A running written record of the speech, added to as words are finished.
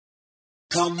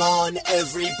Come on,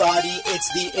 everybody,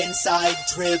 it's the inside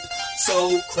trip.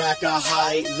 So crack a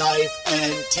high life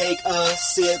and take a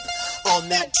sip on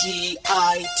that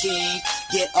G-I-T.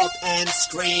 Get up and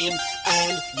scream,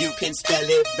 and you can spell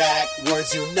it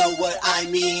backwards, you know what I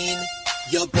mean.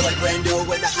 Your boy Brando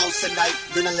in the house tonight,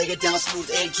 gonna lay it down smooth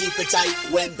and keep it tight.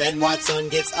 When Ben Watson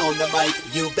gets on the mic,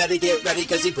 you better get ready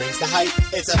cause he brings the hype.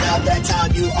 It's about that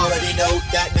time, you already know,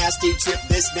 that nasty trip,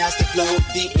 this nasty flow.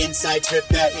 The inside trip,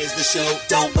 that is the show.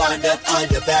 Don't wind up on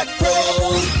your back,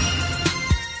 bro.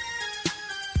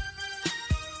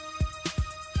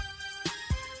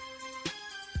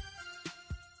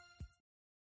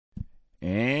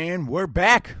 And we're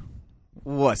back.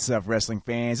 What's up, wrestling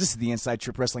fans? This is the Inside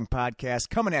Trip Wrestling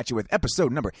Podcast coming at you with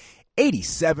episode number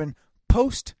 87,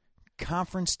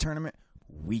 post-conference tournament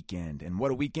weekend. And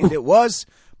what a weekend it was.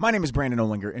 My name is Brandon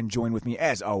Olinger, and joined with me,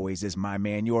 as always, is my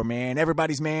man, your man,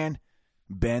 everybody's man,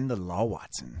 Ben the Law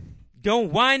Watson.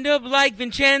 Don't wind up like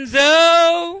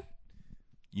Vincenzo.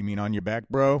 You mean on your back,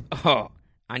 bro? Oh,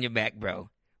 on your back,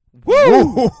 bro.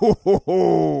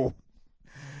 Woo!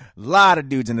 A lot of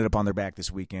dudes ended up on their back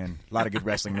this weekend. A lot of good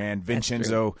wrestling, man.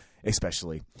 Vincenzo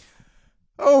especially.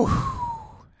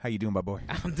 Oh, how you doing, my boy?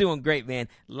 I'm doing great, man.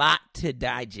 Lot to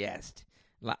digest.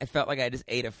 I felt like I just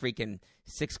ate a freaking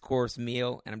 6-course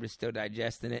meal, and I'm just still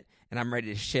digesting it, and I'm ready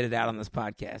to shit it out on this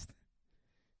podcast.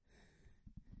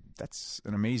 That's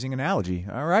an amazing analogy.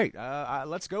 All right,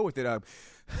 let's go with it.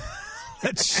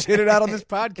 Let's shit it out on this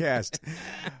podcast.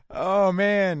 Oh,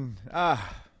 man.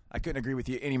 I couldn't agree with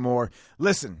you anymore.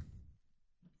 Listen,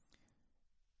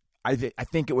 I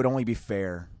think it would only be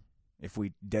fair if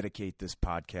we dedicate this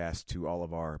podcast to all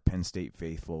of our Penn State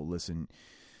faithful. Listen,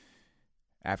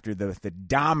 after the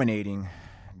dominating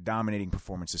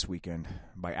performance this weekend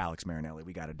by Alex Marinelli,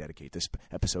 we got to dedicate this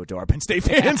episode to our Penn State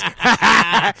fans.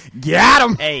 Got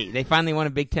them. Hey, they finally won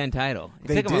a Big Ten title.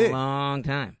 It took them a long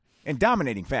time. In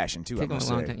dominating fashion, too, I must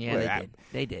say. Yeah,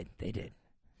 they did.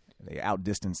 They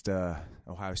outdistanced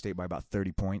Ohio State by about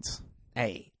 30 points.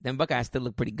 Hey, them Buckeyes still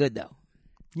look pretty good, though.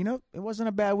 You know, it wasn't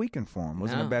a bad weekend for them. It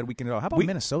wasn't a bad weekend at all. How about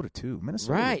Minnesota, too?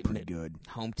 Minnesota looked pretty good.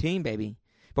 Home team, baby.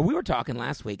 But we were talking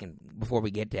last week, and before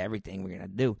we get to everything we're going to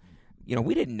do, you know,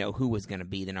 we didn't know who was going to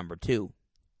be the number 2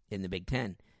 in the Big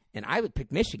Ten. And I would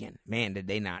pick Michigan. Man, did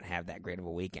they not have that great of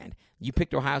a weekend. You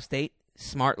picked Ohio State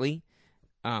smartly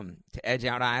to edge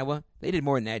out Iowa. They did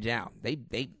more than edge out. They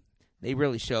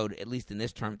really showed, at least in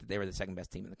this tournament, that they were the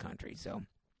second-best team in the country. So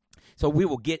we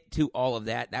will get to all of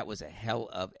that. That was a hell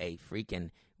of a freaking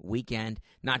weekend.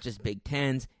 Not just Big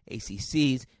Tens,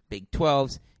 ACCs, Big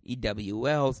 12s,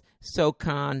 EWLs,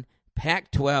 SoCon,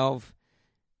 Pac-12.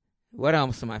 What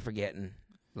else am I forgetting?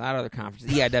 A lot of other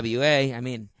conferences. EIWA. I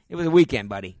mean, it was a weekend,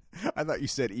 buddy. I thought you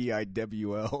said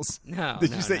EIWLs. No.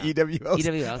 Did you say EWLs?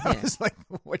 EWLs, I was like,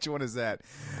 which one is that?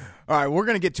 All right, we're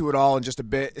going to get to it all in just a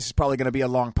bit. This is probably going to be a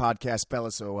long podcast,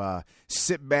 fellas, so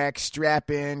sit back,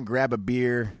 strap in, grab a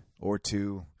beer or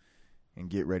two, and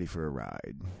get ready for a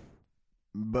ride.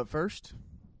 But first,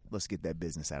 let's get that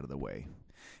business out of the way.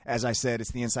 As I said,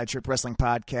 it's the Inside Trip Wrestling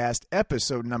Podcast,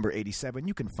 episode number 87.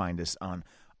 You can find us on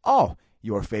all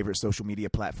your favorite social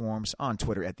media platforms, on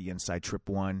Twitter at The Inside Trip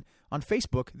 1, on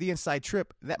Facebook, The Inside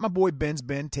Trip, that my boy Ben's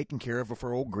been taking care of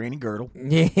for old Granny Girdle.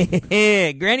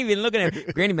 Yeah, Granny been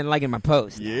liking my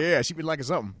post. Yeah, she been liking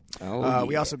something. Oh,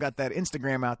 We also got that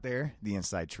Instagram out there, The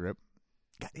Inside Trip.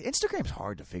 God, Instagram's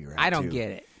hard to figure out, I don't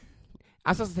get it.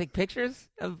 I'm supposed to take pictures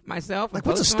of myself? Like,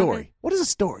 what's a story? What is a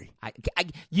story?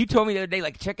 You told me the other day,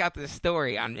 like, check out this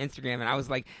story on Instagram, and I was,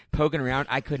 like, poking around.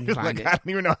 I couldn't find it. I don't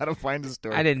even know how to find a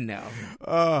story. I didn't know.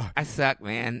 I suck,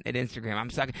 man, at Instagram.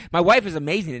 I'm sucking. My wife is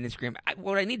amazing at Instagram.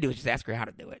 What I need to do is just ask her how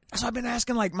to do it. So I've been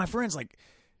asking, like, my friends, like,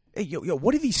 hey, yo,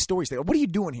 what are these stories? What are you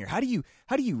doing here? How do you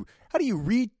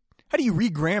regram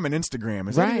an Instagram?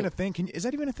 Is that even a thing? Is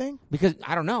that even a thing? Because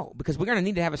I don't know. Because we're gonna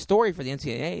need to have a story for the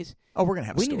NCAAs. Oh, we're gonna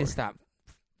have a story. We need to stop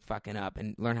fucking up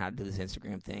and learn how to do this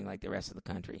Instagram thing like the rest of the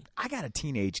country. I got a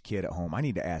teenage kid at home. I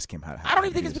need to ask him how to. I don't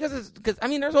even think it's because I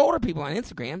mean, there's older people on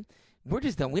Instagram.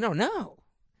 We don't know.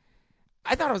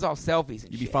 I thought it was all selfies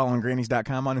and you shit. be following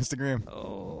grannies.com on Instagram?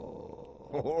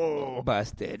 Oh,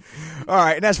 busted. All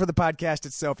right, and as for the podcast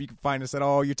itself, you can find us at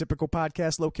all your typical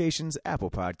podcast locations: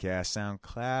 Apple Podcasts,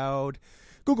 SoundCloud,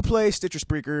 Google Play, Stitcher,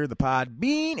 Spreaker, the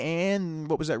Podbean, and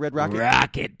what was that, Red Rocket?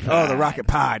 Rocket Pod. Oh, the Rocket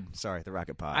Pod. Sorry, the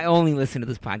Rocket Pod. I only listen to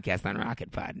this podcast on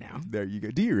Rocket Pod now. There you go.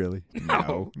 Do you really?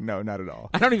 No, not at all.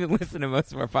 I don't even listen to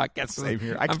most of our podcasts. Same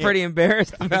here. I'm pretty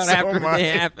embarrassed about after they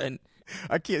happen.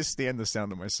 I can't stand the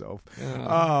sound of myself.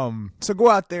 So go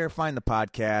out there, find the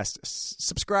podcast,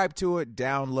 subscribe to it,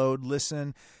 download,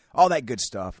 listen, all that good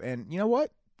stuff. And you know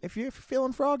what? if you're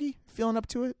feeling froggy, feeling up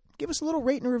to it, give us a little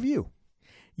rate and review.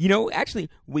 You know, actually,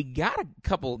 we got a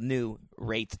couple new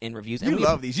rates and reviews. You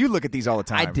love these. You look at these all the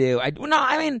time. I do.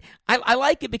 I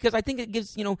like it because I think it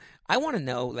gives, I want to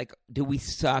know, like, do we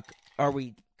suck? Are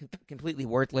we completely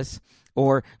worthless?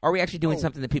 Or are we actually doing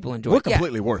something that people enjoy? We're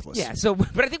completely worthless. Yeah,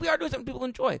 but I think we are doing something people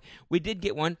enjoy. We did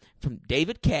get one from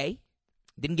David K.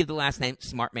 Didn't give the last name.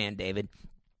 Smart man, David.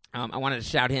 I wanted to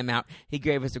shout him out. He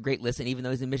gave us a great listen. Even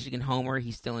though he's a Michigan homer,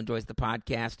 he still enjoys the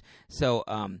podcast. So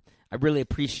I really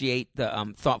appreciate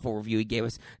the thoughtful review he gave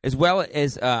us, as well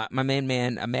as my main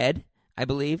man, Ahmed, I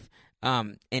believe.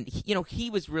 And, he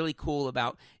was really cool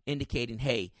about indicating,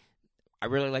 hey, I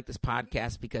really like this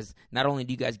podcast because not only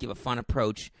do you guys give a fun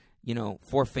approach,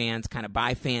 for fans, kind of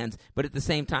by fans, but at the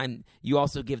same time, you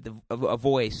also give a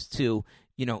voice to,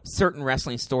 certain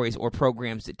wrestling stories or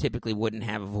programs that typically wouldn't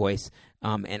have a voice.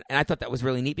 And I thought that was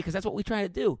really neat because that's what we try to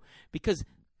do. Because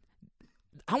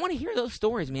I want to hear those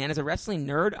stories, man. As a wrestling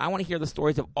nerd, I want to hear the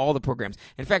stories of all the programs.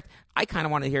 In fact, I kind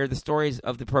of want to hear the stories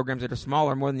of the programs that are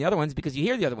smaller more than the other ones because you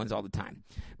hear the other ones all the time.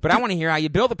 But I want to hear how you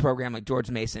build a program like George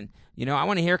Mason. I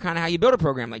want to hear kind of how you build a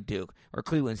program like Duke or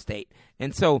Cleveland State.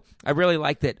 And so I really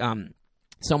like that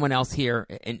someone else here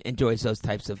enjoys those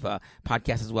types of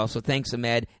podcasts as well. So thanks,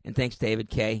 Ahmed, and thanks, David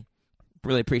K.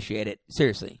 Really appreciate it.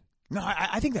 Seriously. No,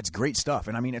 I think that's great stuff.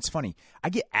 And, I mean, it's funny. I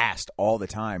get asked all the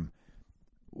time,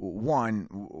 one,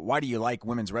 why do you like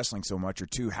women's wrestling so much? Or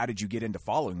two, how did you get into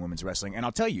following women's wrestling? And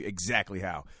I'll tell you exactly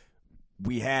how.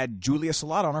 We had Julia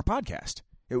Salata on our podcast.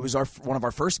 It was one of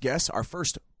our first guests, our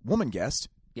first woman guest.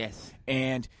 Yes.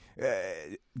 And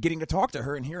getting to talk to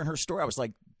her and hearing her story, I was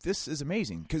like, this is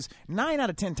amazing. Because 9 out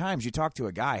of 10 times you talk to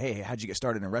a guy, hey, how'd you get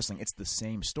started in wrestling? It's the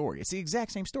same story. It's the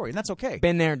exact same story, and that's okay.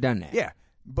 Been there, done that. Yeah.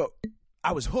 But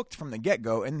I was hooked from the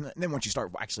get-go, and then once you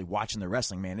start actually watching the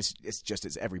wrestling, man, it's just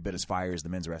as every bit as fire as the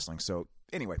men's wrestling. So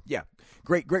anyway, yeah,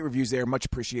 great reviews there. Much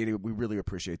appreciated. We really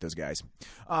appreciate those guys.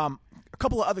 A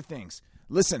couple of other things.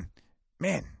 Listen,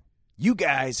 man, you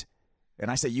guys,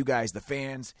 and I say you guys, the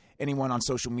fans, anyone on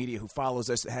social media who follows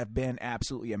us have been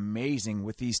absolutely amazing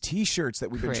with these T-shirts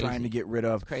that we've been trying to get rid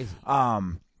of. Crazy.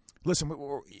 Listen,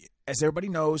 as everybody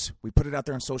knows, we put it out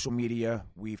there on social media.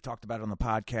 We've talked about it on the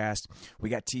podcast. We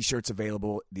got T-shirts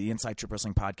available, the Inside Trip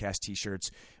Wrestling Podcast T-shirts.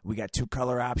 We got 2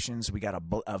 color options. We got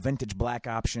a vintage black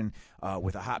option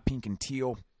with a hot pink and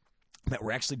teal that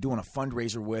we're actually doing a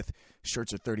fundraiser with.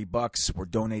 Shirts are $30. We're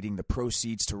donating the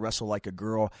proceeds to Wrestle Like a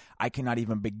Girl. I cannot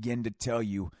even begin to tell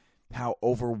you how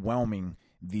overwhelming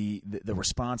the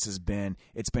response has been.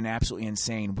 It's been absolutely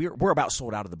insane. We're about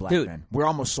sold out of the black men. We're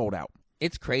almost sold out.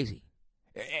 It's crazy.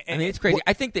 It's crazy.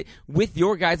 I think that with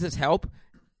your guys' help,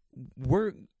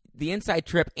 we're the Inside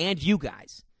Trip and you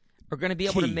guys are going to be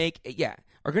able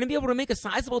to make a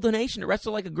sizable donation to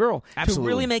Wrestle Like a Girl. Absolutely. To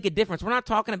really make a difference. We're not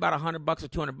talking about $100 or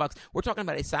 $200. We're talking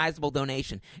about a sizable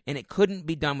donation, and it couldn't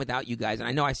be done without you guys. And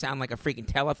I know I sound like a freaking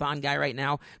telethon guy right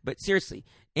now, but seriously,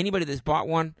 anybody that's bought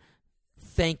one,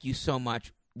 thank you so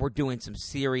much. We're doing some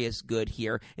serious good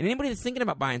here. And anybody that's thinking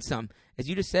about buying some, as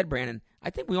you just said, Brandon, I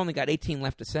think we only got 18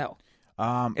 left to sell.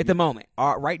 At the moment.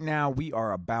 Right now, we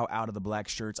are about out of the black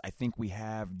shirts. I think we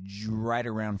have right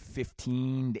around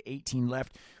 15 to 18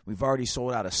 left. We've already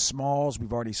sold out of smalls.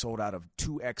 We've already sold out of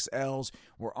 2XLs.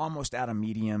 We're almost out of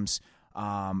mediums.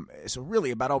 So really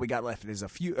about all we got left is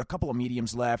a couple of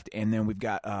mediums left, and then we've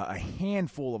got a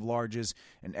handful of larges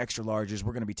and extra larges.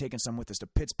 We're going to be taking some with us to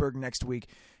Pittsburgh next week.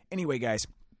 Anyway, guys,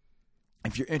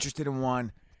 if you're interested in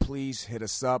one, please hit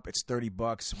us up. It's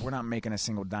 $30. We're not making a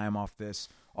single dime off this.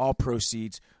 All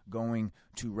proceeds going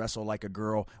to Wrestle Like a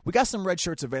Girl. We got some red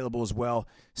shirts available as well.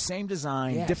 Same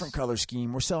design, different color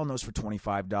scheme. We're selling those for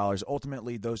 $25.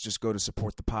 Ultimately, those just go to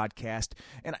support the podcast.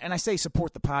 And I say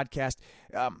support the podcast.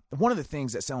 One of the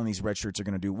things that selling these red shirts are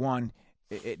going to do, one,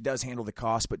 it does handle the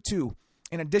cost. But two,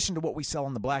 in addition to what we sell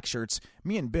on the black shirts,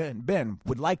 me and Ben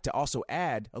would like to also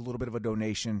add a little bit of a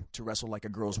donation to Wrestle Like a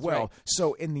Girl as well. Right.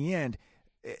 So in the end,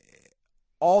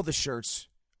 all the shirts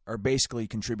are basically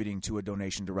contributing to a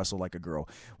donation to Wrestle Like a Girl.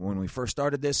 When we first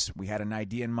started this, we had an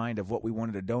idea in mind of what we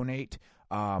wanted to donate.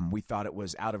 We thought it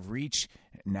was out of reach.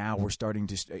 Now we're starting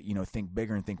to, think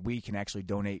bigger and think we can actually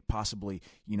donate possibly,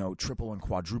 triple and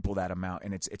quadruple that amount.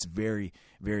 And it's very,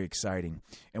 very exciting.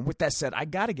 And with that said, I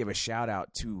got to give a shout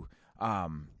out to, to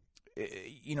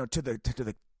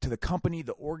the company,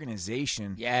 the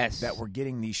organization that we're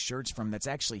getting these shirts from that's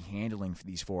actually handling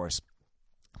these for us.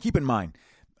 Keep in mind,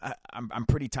 I'm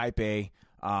pretty type A.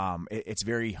 It's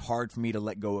very hard for me to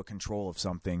let go of control of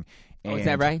something. And is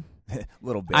that right? A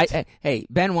little bit. Hey,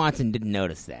 Ben Watson didn't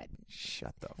notice that.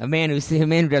 Shut up. A man who does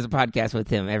a podcast with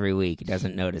him every week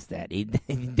doesn't notice that. He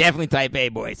definitely type A,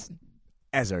 boys.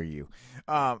 As are you.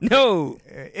 No.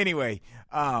 Anyway,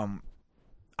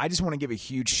 I just want to give a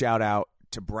huge shout out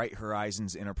to Bright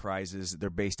Horizons Enterprises. They're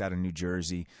based out of New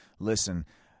Jersey. Listen,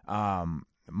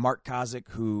 Mark Kozik,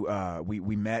 who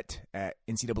we met at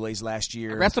NCAA's last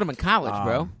year. I wrestled him in college,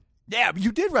 bro. Yeah,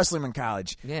 you did wrestle him in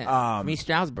college. Yeah, from East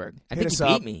Stroudsburg. I think he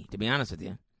beat me, to be honest with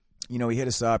you. You know, he hit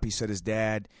us up. He said his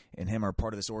dad and him are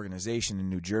part of this organization in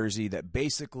New Jersey that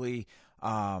basically,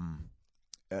 for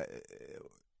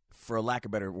a lack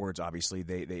of better words, obviously,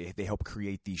 they help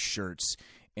create these shirts.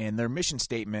 And their mission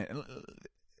statement,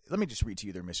 let me just read to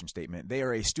you their mission statement. They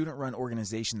are a student-run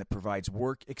organization that provides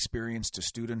work experience to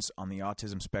students on the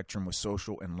autism spectrum with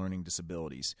social and learning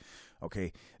disabilities.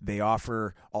 Okay, they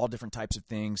offer all different types of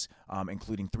things,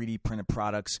 including 3D printed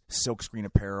products, silkscreen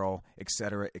apparel, et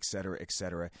cetera, et cetera, et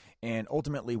cetera. And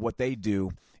ultimately what they do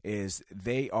is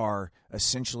they are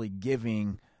essentially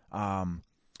giving young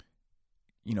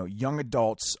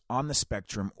adults on the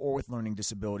spectrum or with learning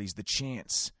disabilities the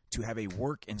chance to have a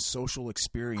work and social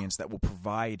experience that will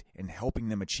provide in helping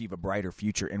them achieve a brighter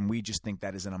future. And we just think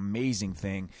that is an amazing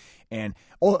thing. And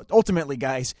ultimately,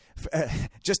 guys,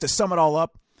 just to sum it all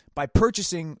up, by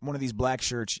purchasing one of these black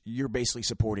shirts, you're basically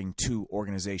supporting two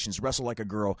organizations, Wrestle Like a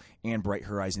Girl and Bright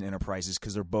Horizon Enterprises,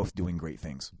 because they're both doing great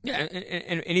things. Yeah,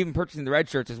 and even purchasing the red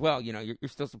shirts as well. You know, you're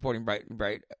still supporting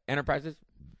Bright Enterprises.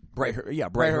 Bright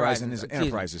Horizon is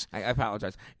Enterprises. I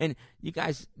apologize. And you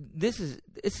guys, this is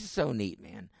so neat,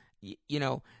 man. You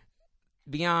know,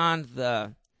 beyond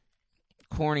the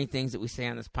corny things that we say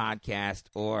on this podcast,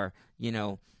 or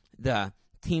the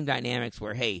team dynamics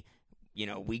where, hey,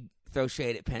 we throw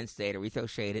shade at Penn State or we throw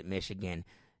shade at Michigan.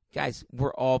 Guys,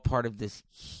 we're all part of this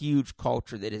huge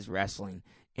culture that is wrestling.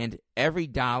 And every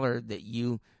dollar that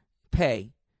you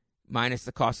pay, minus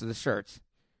the cost of the shirts,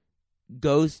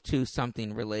 goes to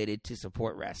something related to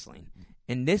support wrestling.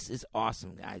 And this is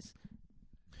awesome, guys.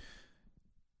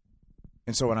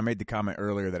 And so when I made the comment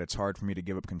earlier that it's hard for me to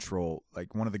give up control,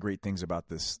 like one of the great things about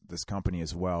this company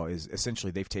as well is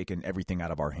essentially they've taken everything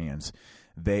out of our hands.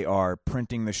 They are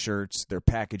printing the shirts, they're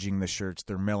packaging the shirts,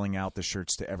 they're mailing out the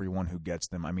shirts to everyone who gets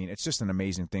them. I mean, it's just an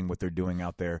amazing thing what they're doing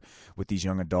out there with these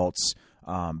young adults.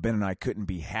 Ben and I couldn't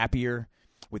be happier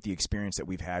with the experience that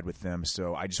we've had with them.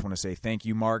 So I just want to say thank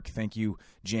you, Mark. Thank you,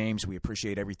 James. We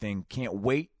appreciate everything. Can't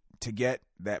wait to get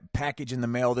that package in the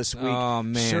mail this week. Oh,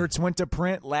 man. Shirts went to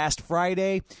print last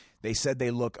Friday. They said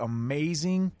they look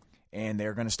amazing, and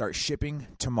they're going to start shipping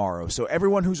tomorrow. So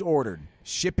everyone who's ordered,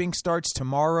 shipping starts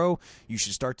tomorrow. You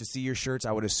should start to see your shirts,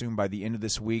 I would assume, by the end of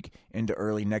this week into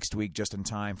early next week, just in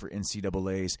time for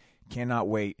NCAAs. Cannot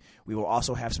wait. We will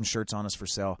also have some shirts on us for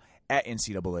sale at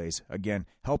NCAAs. Again,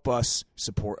 help us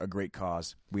support a great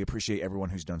cause. We appreciate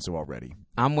everyone who's done so already.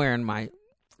 I'm wearing my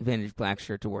vintage black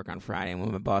shirt to work on Friday, and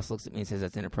when my boss looks at me and says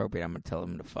that's inappropriate, I'm going to tell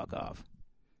him to fuck off.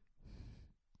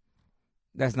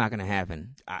 That's not going to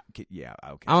happen. Yeah,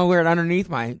 okay. I'm going to wear it underneath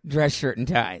my dress shirt and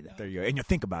tie, though. There you go. And you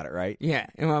think about it, right? Yeah.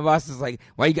 And my boss is like,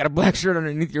 why you got a black shirt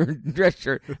underneath your dress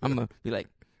shirt? I'm going to be like,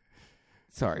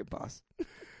 sorry, boss.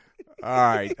 All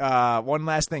right. One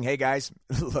last thing. Hey, guys,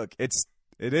 look, it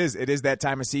is that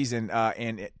time of season,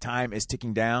 and time is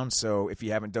ticking down. So if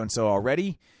you haven't done so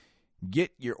already,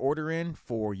 get your order in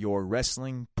for your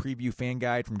wrestling preview fan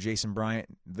guide from Jason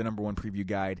Bryant, the #1 preview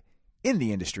guide in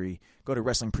the industry. Go to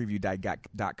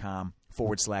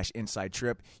wrestlingpreview.com/inside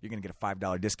trip. You're going to get a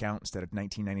 $5 discount instead of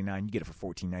 $19.99. You get it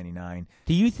for $14.99.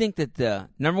 Do you think that the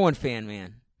 #1 fan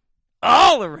man,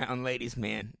 all around ladies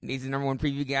man, needs a #1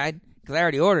 preview guide? Because I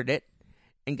already ordered it,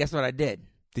 and guess what I did?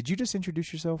 Did you just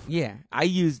introduce yourself? Yeah, I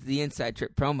used the Inside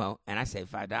Trip promo, and I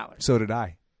saved $5. So did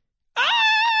I.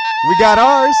 We got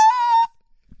ours.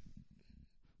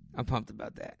 I'm pumped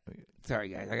about that. Sorry,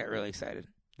 guys. I got really excited.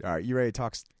 All right, you ready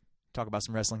to talk about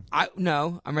some wrestling?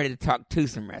 No, I'm ready to talk to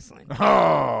some wrestling.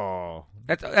 Oh.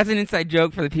 That's an inside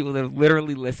joke for the people that have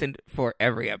literally listened for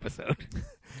every episode.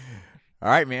 All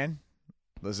right, man.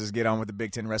 Let's just get on with the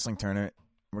Big Ten wrestling tournament.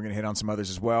 We're going to hit on some others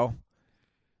as well.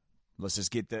 Let's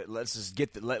just get it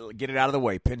out of the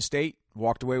way. Penn State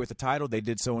walked away with the title. They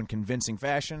did so in convincing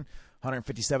fashion.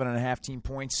 157.5 team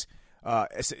points.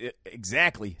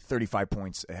 Exactly 35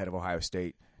 points ahead of Ohio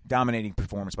State. Dominating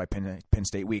performance by Penn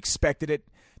State. We expected it.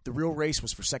 The real race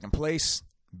was for second place.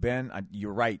 Ben,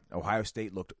 you're right. Ohio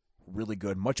State looked really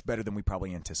good, much better than we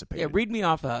probably anticipated. Yeah, read me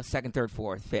off second, third,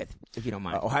 fourth, fifth, if you don't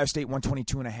mind. Ohio State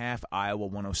 122.5, Iowa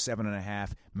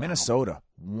 107.5, Minnesota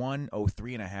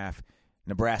 103.5,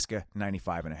 Nebraska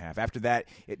 95.5. After that,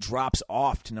 it drops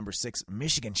off to number 6,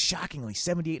 Michigan, shockingly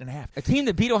 78.5. A team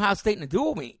that beat Ohio State in a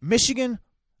dual meet. Michigan,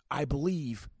 I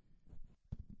believe,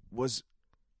 was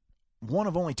one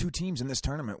of only 2 teams in this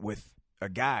tournament with a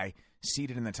guy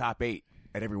seated in the top 8.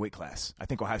 at every weight class. I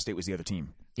think Ohio State was the other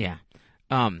team. Yeah.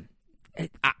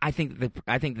 I think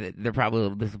that they're probably a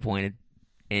little disappointed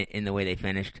in the way they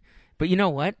finished. But you know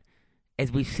what?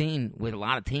 As we've seen with a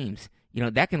lot of teams,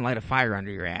 that can light a fire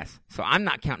under your ass. So I'm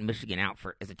not counting Michigan out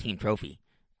as a team trophy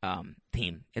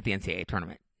team at the NCAA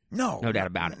tournament. No doubt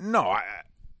about it. No,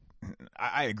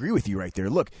 I agree with you right there.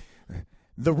 Look,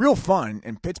 the real fun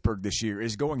in Pittsburgh this year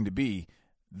is going to be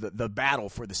the battle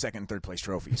for the second and third place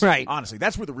trophies. Right. Honestly,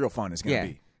 that's where the real fun is going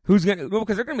to be. Who's going to? Well,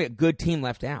 because they're going to be a good team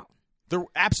left out. They're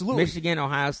absolutely Michigan,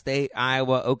 Ohio State,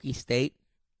 Iowa, Okie State.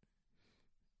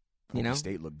 Okie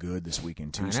State looked good this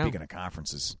weekend too. Speaking of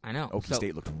conferences, I know Okie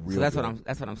State looked real. So good.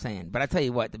 That's what I'm saying. But I tell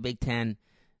you what, the Big Ten,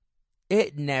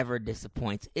 it never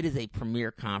disappoints. It is a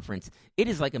premier conference. It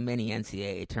is like a mini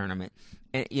NCAA tournament,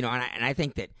 and I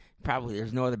think that probably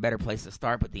there's no other better place to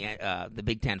start but the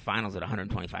Big Ten finals at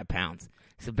 125 pounds.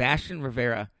 Sebastian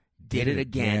Rivera did it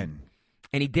again,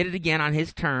 and he did it again on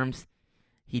his terms.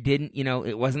 He didn't,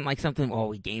 it wasn't like something,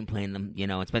 we game planned them,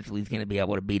 and Spencer Lee's going to be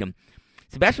able to beat him.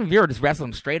 Sebastian Rivera just wrestled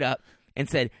him straight up and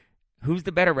said, who's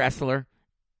the better wrestler?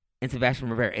 And Sebastian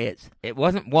Rivera is. It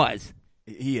wasn't was.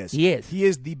 He is. He is. He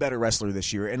is the better wrestler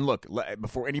this year. And look,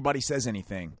 before anybody says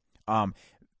anything,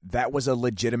 that was a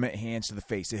legitimate hands to the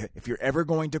face. If you're ever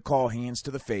going to call hands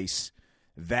to the face,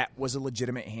 that was a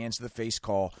legitimate hands to the face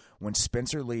call when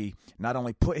Spencer Lee not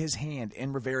only put his hand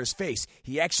in Rivera's face,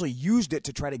 he actually used it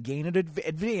to try to gain an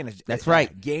advantage. That's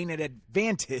right. Gain an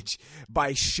advantage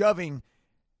by shoving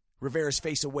Rivera's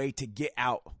face away to get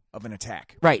out of an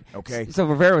attack. Right. Okay. So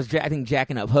Rivera was, I think,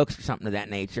 jacking up hooks or something of that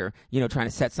nature, trying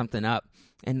to set something up.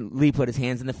 And Lee put his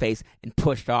hands in the face and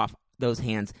pushed off those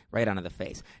hands right onto the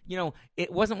face.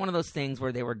 It wasn't one of those things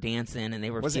where they were dancing and they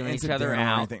were feeling each other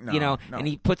out. No. And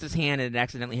he puts his hand and it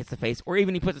accidentally hits the face, or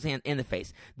even he puts his hand in the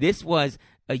face. This was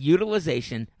a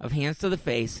utilization of hands to the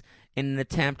face in an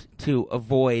attempt to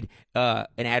avoid an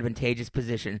advantageous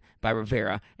position by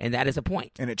Rivera, and that is a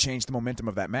point. And it changed the momentum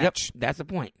of that match. Yep, that's a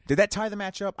point. Did that tie the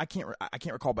match up? I can't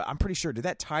recall, but I'm pretty sure. Did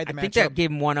that tie the match up? I think that gave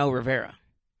him 1-0 Rivera.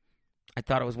 I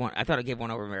thought it was one. I thought it gave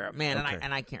 1-0 Rivera. Man, okay.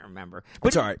 and I can't remember. But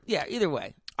it's all right. Yeah, either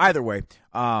way.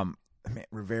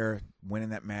 Rivera winning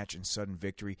that match in sudden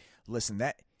victory. Listen,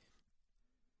 that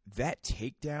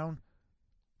takedown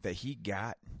that he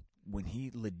got when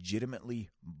he legitimately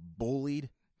bullied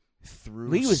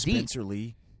through Spencer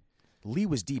Lee. Lee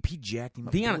was deep. He jacked him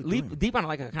up. Deep on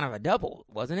like a kind of a double,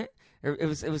 wasn't it?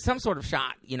 It was some sort of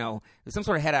shot. It was some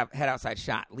sort of head outside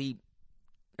shot.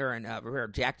 Rivera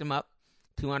jacked him up,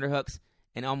 2 underhooks,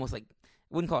 and almost like,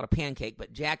 wouldn't call it a pancake,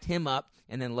 but jacked him up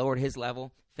and then lowered his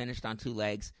level, finished on 2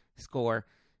 legs, score.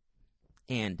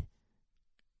 And,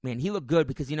 man, he looked good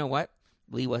because you know what?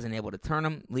 Lee wasn't able to turn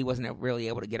him. Lee wasn't really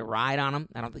able to get a ride on him.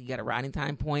 I don't think he got a riding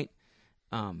time point.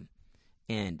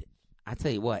 And I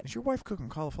tell you what. Is your wife cooking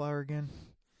cauliflower again?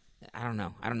 I don't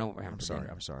know. I don't know what we're having.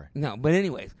 I'm sorry. No, but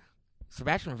anyways,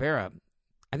 Sebastian Rivera,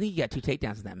 I think he got 2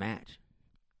 takedowns in that match.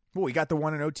 Well, he got the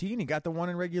one in OT and he got the one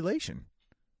in regulation.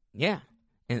 Yeah.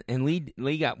 And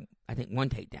Lee got, I think, 1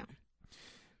 takedown.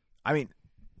 I mean,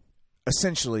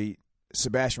 essentially,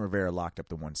 Sebastian Rivera locked up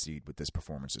the 1 seed with this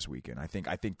performance this weekend. I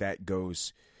think that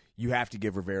goes. You have to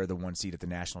give Rivera the 1 seed at the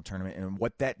national tournament, and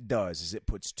what that does is it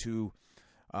puts two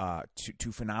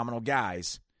phenomenal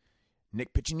guys,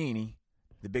 Nick Piccinini,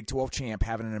 the Big 12 champ,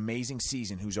 having an amazing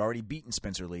season, who's already beaten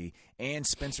Spencer Lee, and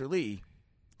Spencer Lee,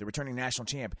 the returning national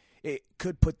champ. It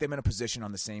could put them in a position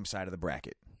on the same side of the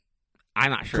bracket.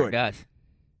 I'm not sure it does.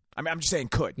 I mean, I'm just saying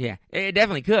could. Yeah, it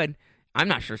definitely could. I'm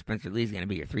not sure Spencer Lee's going to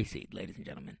be your 3 seed, ladies and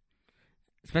gentlemen.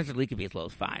 Spencer Lee could be as low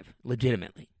as 5,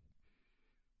 legitimately.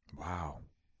 Wow.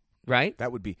 Right?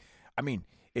 That would be, I mean,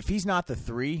 if he's not the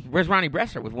 3. Where's Ronnie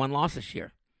Bresser with 1 loss this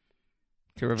year?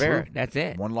 To Rivera. True. That's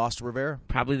it. 1 loss to Rivera?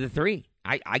 Probably the 3.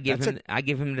 I give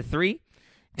him the 3.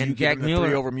 And you Jack give him the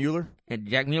 3 over Mueller? And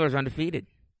Jack Mueller's undefeated.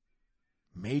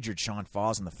 Majored Sean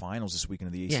Foss in the finals this weekend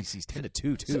of the ACC's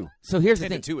 10-2 too. So here's the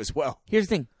thing. 10-2 as well. Here's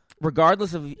the thing.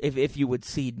 Regardless of if you would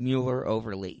seed Mueller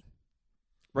over Lee,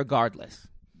 regardless,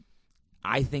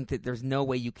 I think that there's no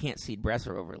way you can't seed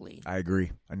Bresser over Lee. I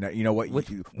agree. And you know what?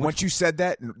 Once you said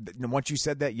that,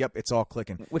 yep, it's all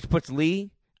clicking. Which puts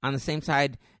Lee on the same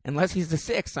side, unless he's the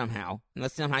 6 somehow.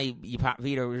 Unless somehow you pop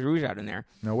Vito Rouge out in there.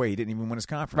 No way. He didn't even win his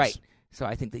conference. Right. So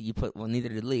I think that neither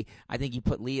did Lee. I think you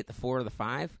put Lee at the 4 or the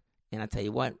 5. And I'll tell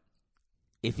you what,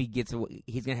 if he gets,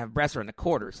 he's going to have Bresser in the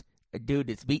quarters, a dude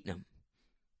that's beating him.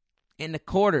 In the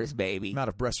quarters, baby. Not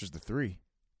if Bresser's the 3.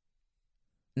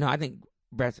 No, I think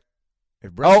Bresser.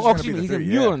 If Bresser's excuse me, he's going to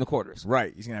have Mueller in the quarters.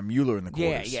 Right, he's going to have Mueller in the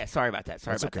quarters. Yeah, sorry about that.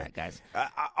 Sorry about that, guys.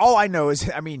 All I know is,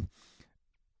 I mean,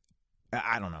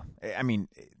 I don't know. I mean,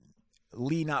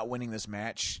 Lee not winning this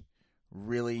match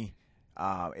really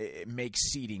it makes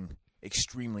seeding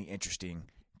extremely interesting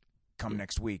come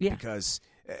next week because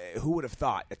who would have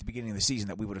thought at the beginning of the season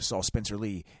that we would have saw Spencer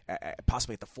Lee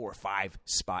possibly at the 4 or 5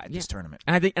 spot at this tournament?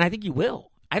 And I think you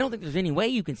will. I don't think there's any way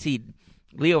you can seed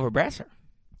Lee over Bresser.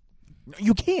 No,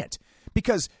 you can't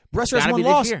because Bresser has 1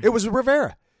 loss. It was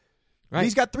Rivera. Right.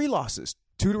 He's got 3 losses.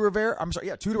 2 to Rivera.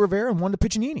 2 to Rivera and 1 to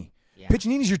Piccinini. Yeah.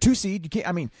 Piccinini's your 2 seed. You can't.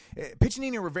 I mean,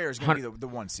 Piccinini or Rivera is going to be the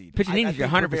 1 seed. Piccinini's your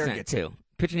 100% too.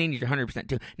 Piccinini's your 100%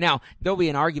 too. Now there'll be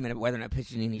an argument of whether or not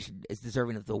Piccinini is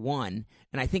deserving of the 1,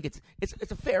 and I think it's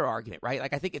a fair argument, right?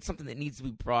 Like I think it's something that needs to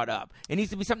be brought up. It needs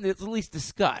to be something that's at least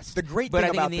discussed. The great thing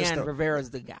about in the this, end, though,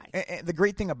 Rivera's the guy. And the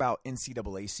great thing about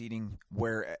NCAA seeding,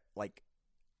 where like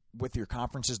with your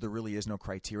conferences, there really is no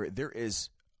criteria. There is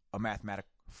a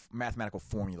mathematical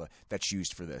formula that's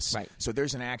used for this. Right. So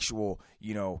there's an actual,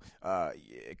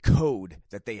 code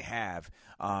that they have.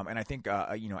 And I think,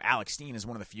 Alex Steen is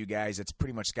one of the few guys that's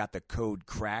pretty much got the code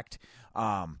cracked.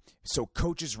 So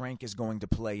coach's rank is going to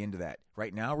play into that.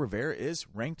 Right now, Rivera is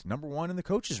ranked number 1 in the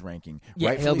coach's ranking. Yeah,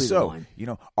 rightfully he'll be so. the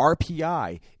one.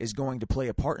 RPI is going to play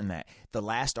a part in that. The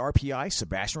last RPI,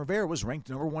 Sebastian Rivera was ranked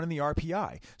number 1 in the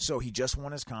RPI. So he just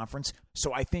won his conference.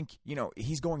 So I think,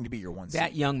 he's going to be your 1 seed.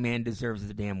 That young man deserves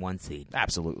the damn 1 seed.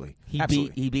 Absolutely.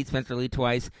 He beat Spencer Lee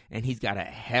twice, and he's got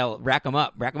a rack him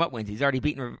up wins. He's already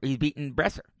beaten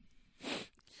Bresser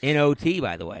in OT,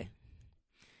 by the way.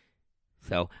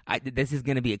 So this is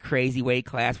going to be a crazy weight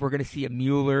class. We're going to see a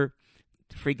Mueller,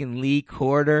 freaking Lee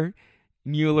quarter,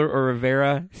 Mueller or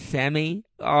Rivera semi.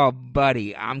 Oh,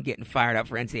 buddy, I'm getting fired up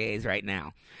for NCAAs right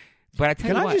now. But I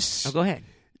tell you what, go ahead.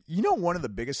 One of the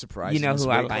biggest surprises in this who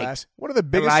I weight like? class? One of the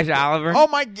biggest. Elijah Oliver. Oh,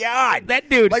 my God. That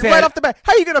dude said, right off the bat,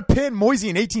 how are you going to pin Moisey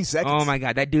in 18 seconds? Oh, my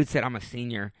God. That dude said, I'm a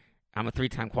senior. I'm a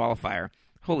 3-time qualifier.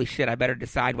 Holy shit, I better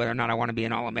decide whether or not I want to be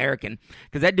an All-American.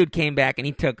 Because that dude came back and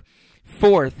he took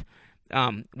 4th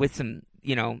with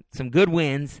some good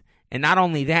wins. And not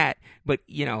only that, but,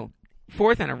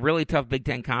 4th in a really tough Big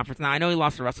Ten conference. Now, I know he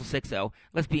lost to Russell 6-0.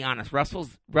 Let's be honest.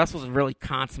 Russell's a really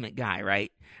consummate guy,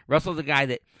 right? Russell's a guy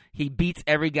that he beats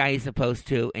every guy he's supposed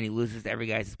to, and he loses to every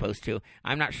guy he's supposed to.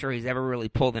 I'm not sure he's ever really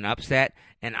pulled an upset,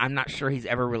 and I'm not sure he's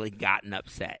ever really gotten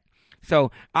upset.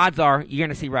 So odds are you're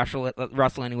going to see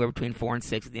Russell anywhere between 4 and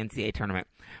 6 at the NCAA tournament.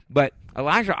 But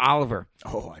Elijah Oliver,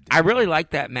 I really like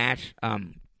that match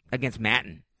against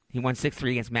Matten. He won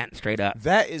 6-3 against Matten straight up.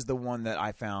 That is the one that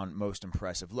I found most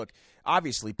impressive. Look,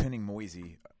 obviously pinning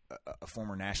Moisey, a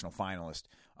former national finalist,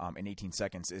 in 18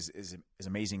 seconds is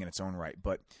amazing in its own right.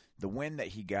 But the win that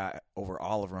he got over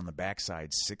Oliver on the backside,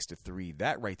 6-3,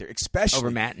 that right there, especially over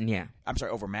Matten, yeah. I'm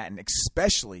sorry, over Matten,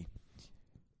 especially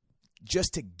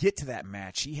just to get to that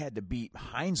match, he had to beat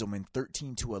Heinzelman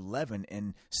 13-11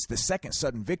 in the second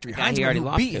sudden victory.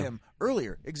 Heinzelman who beat him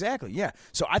earlier, exactly, yeah.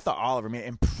 So I thought Oliver, man,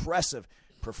 impressive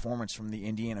performance from the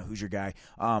Indiana Hoosier guy.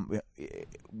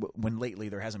 When lately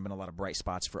there hasn't been a lot of bright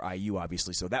spots for IU,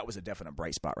 obviously, so that was a definite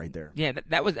bright spot right there. Yeah,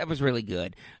 that was really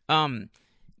good. I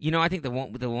think the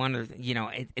one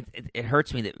it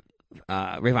hurts me that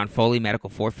Rayvon Foley medical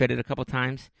forfeited a couple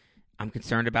times. I'm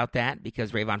concerned about that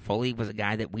because Rayvon Foley was a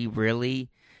guy that we really,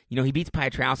 he beats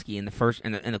Piotrowski in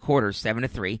the quarters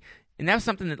 7-3, and that was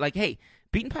something that hey,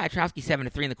 beating Piotrowski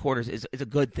 7-3 in the quarters is a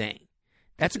good thing.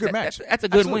 That's a good match. That's a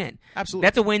good win. Absolutely.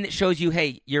 That's a win that shows you,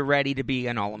 hey, you're ready to be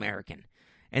an All-American.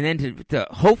 And then to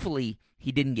hopefully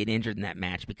he didn't get injured in that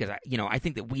match because, I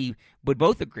think that we would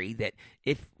both agree that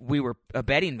if we were a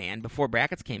betting man before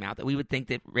brackets came out, that we would think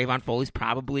that Rayvon Foley's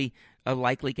probably a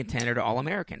likely contender to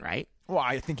All-American, right? Well,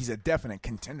 I think he's a definite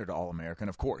contender to All-American,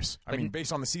 of course. I mean,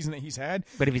 based on the season that he's had.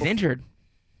 But if he's injured.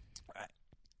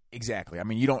 Exactly. I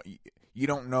mean, you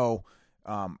don't know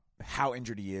how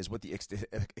injured he is, what the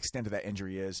extent of that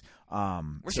injury is.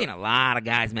 We're seeing a lot of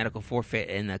guys medical forfeit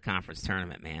in the conference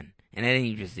tournament, man. And it ain't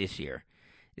even just this year.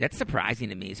 That's surprising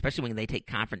to me, especially when they take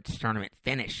conference tournament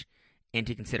finish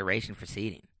into consideration for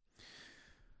seeding.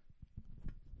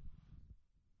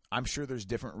 I'm sure there's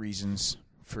different reasons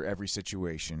for every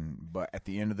situation, but at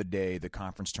the end of the day, the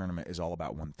conference tournament is all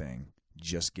about one thing,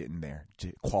 just getting there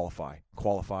to qualify,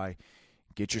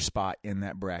 get your spot in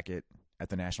that bracket at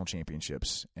the national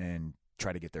championships and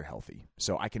try to get there healthy.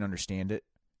 So I can understand it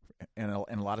in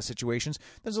a lot of situations.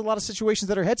 There's a lot of situations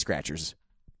that are head scratchers,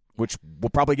 which we'll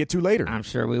probably get to later. I'm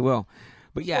sure we will.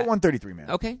 But yeah, 133, man.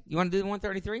 Okay, you want to do the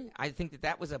 133? I think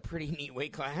that was a pretty neat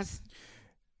weight class.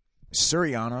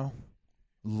 Suriano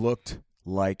looked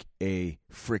like a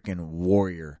freaking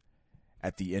warrior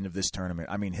at the end of this tournament.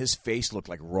 I mean, his face looked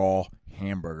like raw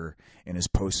hamburger in his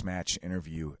post-match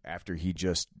interview after he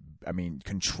just,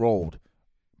 controlled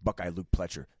Buckeye Luke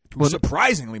Pletcher. who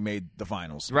surprisingly made the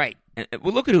finals. Right.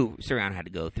 Well, look at who Soriano had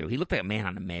to go through. He looked like a man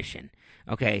on a mission.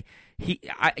 Okay.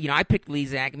 I picked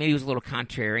Lezak. Maybe it was a little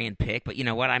contrarian pick, but you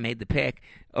know what? I made the pick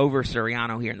over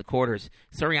Soriano here in the quarters.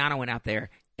 Soriano went out there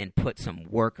and put some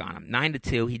work on him.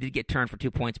 9-2. He did get turned for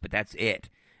 2 points, but that's it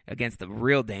against the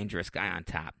real dangerous guy on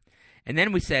top. And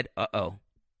then we said,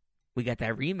 we got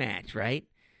that rematch, right?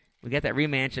 We got that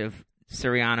rematch of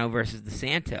Soriano versus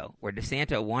DeSanto, where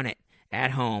DeSanto won it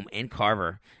at home in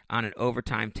Carver on an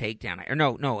overtime takedown. Or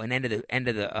no, an end of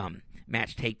the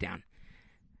match takedown.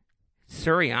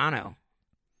 Soriano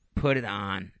put it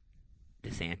on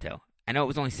DeSanto. I know it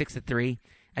was only 6-3.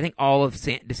 I think all of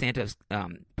DeSanto's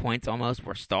points almost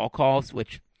were stall calls,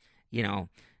 which, you know,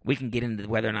 we can get into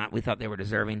whether or not we thought they were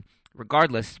deserving.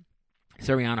 Regardless,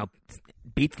 Soriano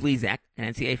beats Lezak,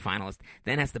 an NCAA finalist,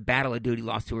 then has the battle of dude he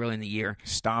lost to early in the year.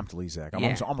 Stomped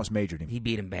Lezak. Almost majored him. He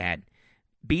beat him bad.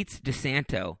 Beats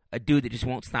DeSanto, a dude that just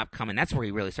won't stop coming. That's where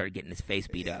he really started getting his face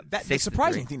beat up. The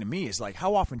surprising thing to me is, like,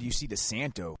 how often do you see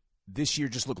DeSanto this year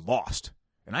just look lost?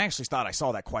 And I actually thought I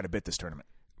saw that quite a bit this tournament.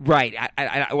 Right.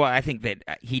 I think that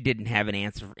he didn't have an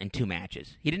answer in 2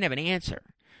 matches. He didn't have an answer.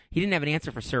 He didn't have an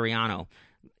answer for Soriano.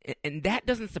 And that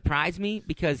doesn't surprise me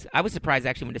because I was surprised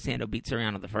actually when DeSanto beat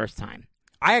Soriano the first time.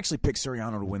 I actually picked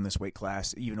Soriano to win this weight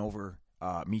class, even over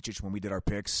Micic when we did our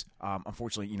picks.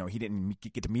 Unfortunately, he didn't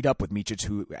get to meet up with Micic,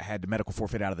 who had the medical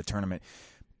forfeit out of the tournament.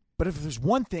 But if there's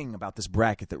one thing about this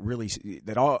bracket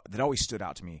that always stood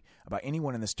out to me about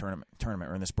anyone in this tournament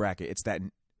or in this bracket, it's that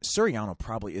Soriano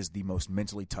probably is the most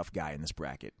mentally tough guy in this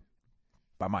bracket,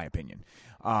 by my opinion.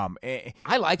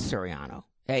 I like Soriano.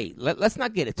 Hey, let's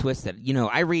not get it twisted.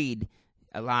 I read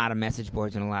a lot of message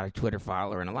boards and a lot of Twitter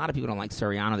follower, and a lot of people don't like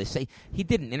Soriano. They say he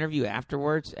did an interview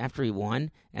afterwards, after he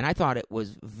won, and I thought it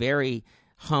was very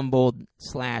humbled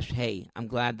 / hey, I'm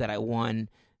glad that I won,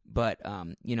 but,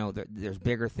 there's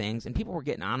bigger things. And people were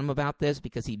getting on him about this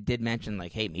because he did mention,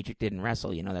 like, hey, Micic didn't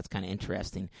wrestle. That's kind of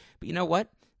interesting. But you know what?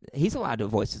 He's allowed to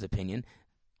voice his opinion.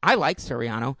 I like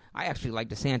Soriano. I actually like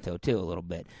DeSanto, too, a little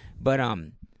bit. But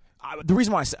the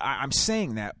reason why I'm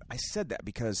saying that, I said that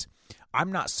because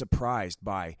I'm not surprised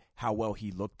by how well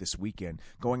he looked this weekend,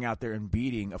 going out there and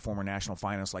beating a former national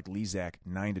finalist like Lezak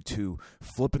 9-2,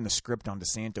 flipping the script on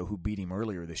DeSanto, who beat him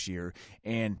earlier this year.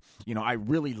 And, I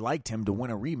really liked him to win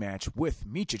a rematch with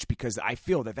Micic because I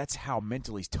feel that that's how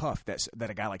mentally tough that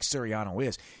a guy like Soriano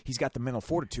is. He's got the mental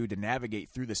fortitude to navigate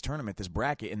through this tournament, this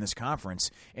bracket, in this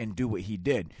conference, and do what he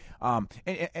did. And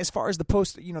as far as the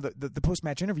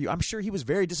post-match interview, I'm sure he was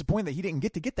very disappointed that he didn't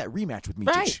get that rematch with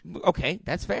Micic. Right. Okay,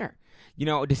 that's fair.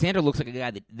 DeSanto looks like a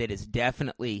guy that is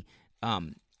definitely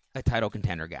a title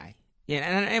contender guy. Yeah,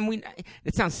 and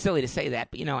it sounds silly to say that,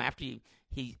 but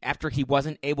after he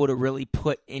wasn't able to really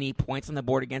put any points on the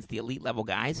board against the elite level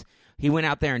guys, he went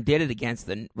out there and did it against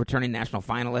the returning national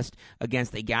finalist,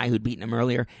 against a guy who'd beaten him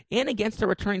earlier, and against a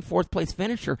returning 4th place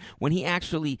finisher when he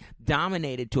actually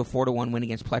dominated to a 4-1 win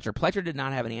against Pletcher. Pletcher did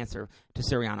not have an answer to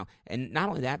Soriano. And not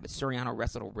only that, but Soriano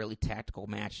wrestled a really tactical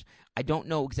match. I don't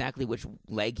know exactly which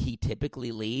leg he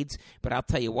typically leads, but I'll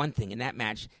tell you one thing. In that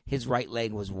match, his right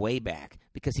leg was way back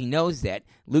because he knows that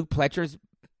Luke Pletcher's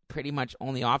pretty much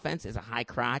only offense is a high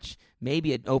crotch,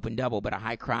 maybe an open double, but a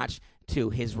high crotch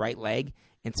to his right leg.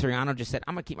 And Soriano just said,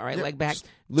 "I'm going to keep my right leg back."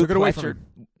 Luke Pletcher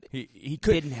he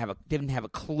didn't have a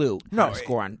clue how to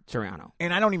score on Soriano.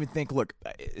 And I don't even think. Look,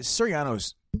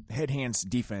 Soriano's head hands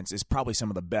defense is probably some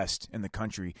of the best in the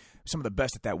country, some of the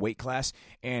best at that weight class.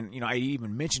 And I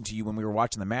even mentioned to you when we were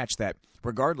watching the match that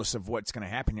regardless of what's going to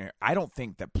happen here, I don't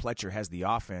think that Pletcher has the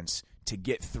offense to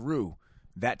get through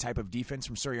that type of defense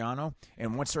from Soriano.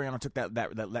 And once Soriano took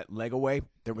that leg away,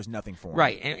 there was nothing for him.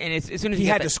 Right. And as soon as he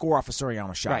had to score off a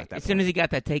Soriano shot. Right. As soon as he got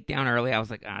that takedown early, I was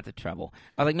like, it's a trouble.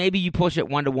 I was like, maybe you push it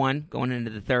 1-1 going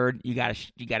into the third. You got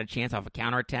a chance off a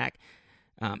counterattack.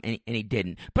 And he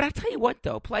didn't. But I tell you what,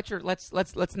 though, Pletcher.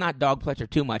 Let's not dog Pletcher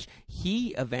too much.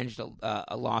 He avenged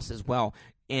a loss as well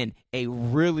in a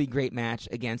really great match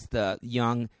against the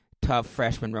young, tough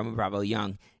freshman Roman Bravo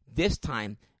Young. This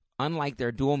time, unlike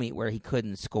their dual meet where he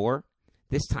couldn't score,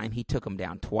 this time he took him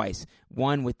down twice.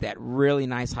 One with that really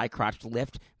nice high crotch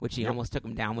lift, which he almost took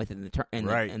him down with in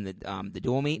the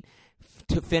dual meet.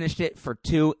 Finished it for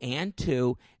 2-2,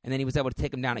 and then he was able to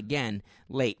take him down again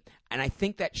late. And I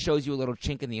think that shows you a little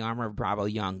chink in the armor of Bravo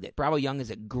Young. That Bravo Young is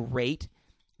a great,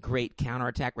 great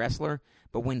counterattack wrestler,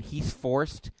 but when he's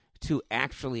forced to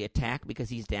actually attack because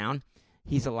he's down,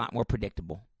 he's a lot more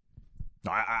predictable.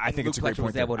 No, I think it's a great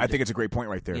point. I think it's a great point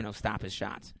right there. Stop his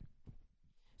shots.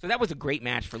 So that was a great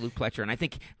match for Luke Pletcher, and I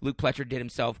think Luke Pletcher did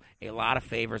himself a lot of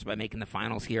favors by making the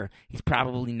finals here. He's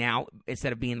probably now,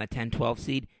 instead of being the 10-12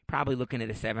 seed, probably looking at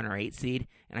a 7 or 8 seed,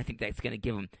 and I think that's going to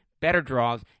give him better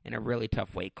draws in a really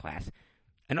tough weight class.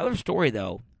 Another story,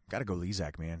 though. Got to go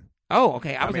Lezak, man. Oh,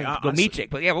 okay. I was going to go Micic,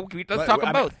 but yeah, let's talk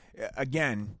them both.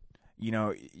 Again,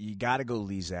 you got to go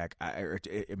Lezak. I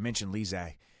mentioned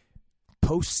Lezak.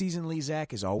 Postseason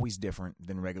Lezak is always different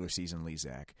than regular season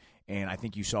Lezak. And I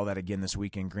think you saw that again this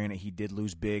weekend. Granted, he did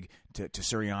lose big to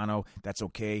Suriano. That's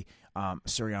okay.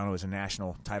 Suriano is a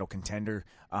national title contender.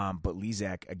 But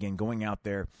Lezak, again, going out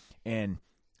there and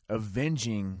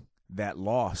avenging that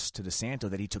loss to DeSanto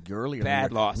that he took earlier.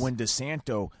 Bad loss. When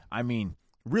DeSanto,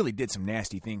 really did some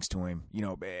nasty things to him,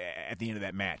 at the end of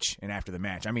that match and after the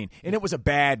match. And it was a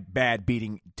bad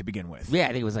beating to begin with. Yeah, I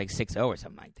think it was like 6-0 or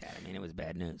something like that. It was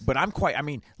bad news. But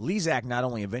Lezak not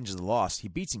only avenges the loss, he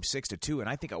beats him 6-2, and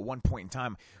I think at one point in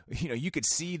time, you could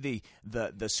see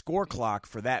the score clock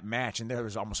for that match, and there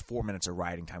was almost 4 minutes of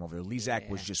riding time over there. Lezak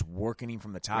was just working him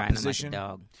from the top position. Like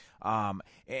a dog.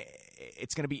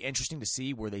 It's going to be interesting to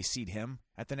see where they seed him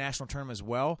at the national tournament as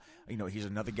well. He's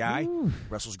another guy,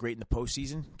 wrestles great in the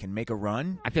postseason, can make a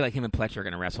run. I feel like him and Pletcher are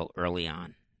going to wrestle early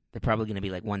on. They're probably going to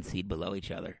be like 1 seed below each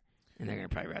other, and they're going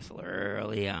to probably wrestle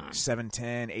early on.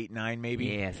 7-10, 8-9 maybe?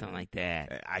 Yeah, something like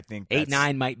that. I think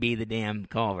 8-9 might be the damn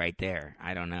call right there.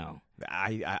 I don't know.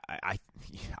 I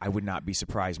would not be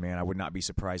surprised, man. I would not be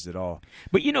surprised at all.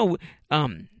 But,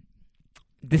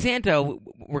 DeSanto,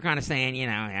 we're kind of saying,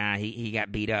 he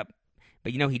got beat up.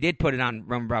 But, he did put it on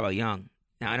Roman Bravo Young.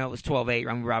 Now, I know it was 12-8.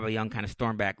 Roman Bravo Young kind of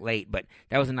stormed back late, but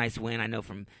that was a nice win. I know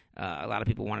from a lot of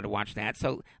people wanted to watch that.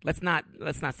 So let's not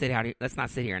sit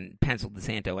here and pencil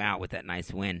DeSanto out with that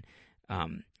nice win.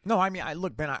 No,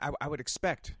 look, Ben, I would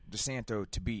expect DeSanto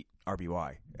to beat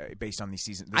RBY based on this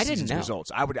season's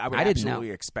results. I would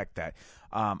absolutely expect that.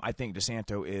 I think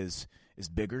DeSanto is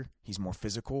bigger. He's more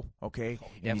physical. Okay,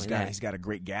 and he's got a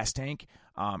great gas tank,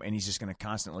 and he's just going to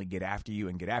constantly get after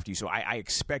you. So I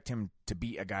expect him to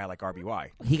beat a guy like RBY.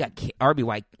 He got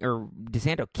RBY or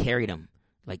DeSanto carried him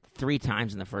like 3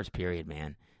 times in the first period.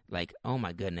 Man, like, oh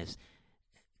my goodness,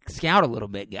 scout a little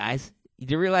bit, guys.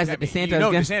 Do you realize that DeSanto?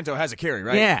 DeSanto has a carry,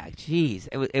 right? Yeah, jeez,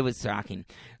 it was shocking.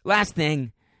 Last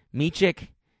thing, Micic,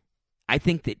 I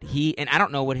think that I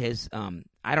don't know what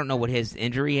his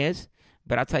injury is,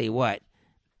 but I'll tell you what,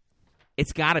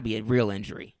 it's got to be a real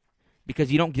injury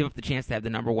because you don't give up the chance to have the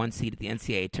number 1 seed at the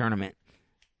NCAA tournament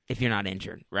if you're not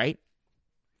injured, right?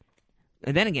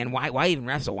 And then again, why even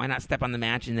wrestle? Why not step on the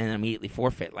match and then immediately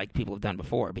forfeit like people have done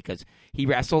before? Because he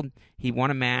wrestled, he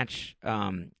won a match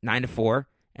 9-4.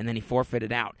 And then he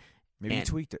forfeited out. Maybe he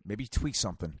tweaked it. Maybe he tweaked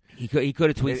something. He could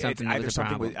have tweaked something.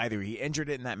 Either he injured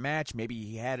it in that match. Maybe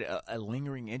he had a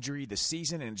lingering injury this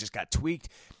season and it just got tweaked.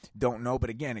 Don't know. But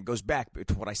again, it goes back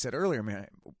to what I said earlier, man.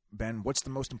 Ben, what's the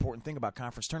most important thing about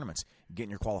conference tournaments?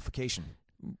 Getting your qualification.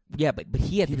 Yeah, but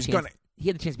he had the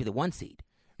chance to be the 1 seed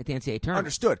at the NCAA tournament.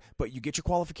 Understood. But you get your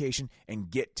qualification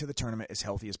and get to the tournament as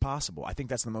healthy as possible. I think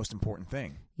that's the most important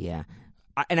thing. Yeah.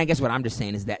 And I guess what I'm just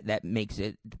saying is that makes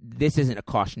it. This isn't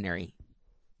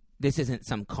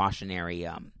some cautionary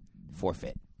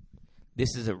forfeit.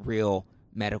 This is a real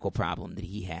medical problem that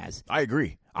he has. I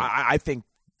agree. I think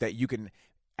that you can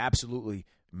absolutely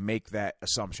make that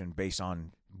assumption based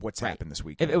on what's happened this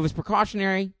weekend. If it was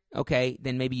precautionary, okay,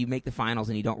 then maybe you make the finals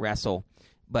and you don't wrestle.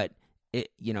 But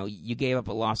you gave up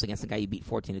a loss against the guy you beat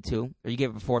 14-2, or you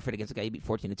gave up a forfeit against the guy you beat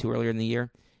 14-2 earlier in the year,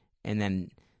 and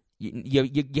then.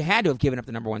 You had to have given up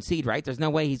the number 1 seed, right? There's no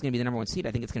way he's going to be the number 1 seed.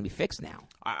 I think it's going to be fixed now.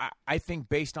 I think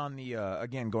based on the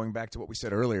again going back to what we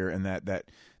said earlier and that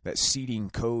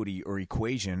seeding code or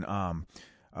equation,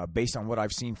 based on what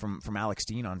I've seen from Alex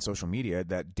Dean on social media,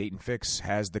 that Dayton Fix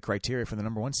has the criteria for the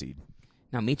number 1 seed.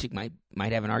 Now Micic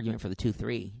might have an argument for the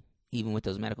 2-3, even with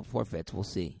those medical forfeits. We'll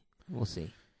see.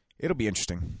 It'll be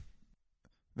interesting.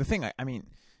 The thing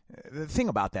the thing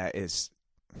about that is.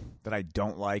 That I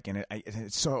don't like, and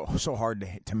it's so hard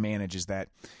to manage, is that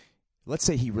let's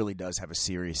say he really does have a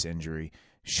serious injury.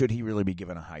 Should he really be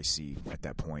given a high seed at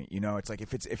that point? It's like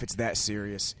if it's that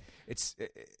serious, it's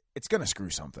going to screw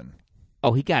something.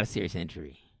 Oh, he got a serious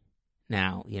injury.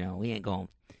 Now, we ain't going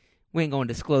to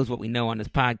disclose what we know on this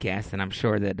podcast, and I'm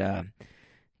sure that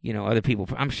other people.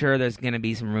 I'm sure there's going to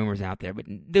be some rumors out there, but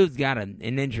dude's got an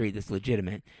injury that's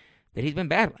legitimate that he's been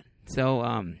battling. So,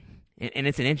 and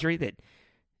it's an injury that.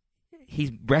 He's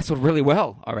wrestled really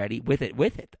well already with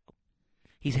it.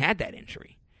 He's had that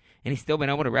injury, and he's still been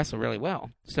able to wrestle really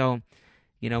well. So,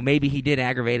 maybe he did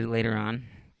aggravate it later on.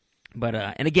 But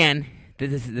and again,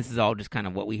 this is all just kind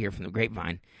of what we hear from the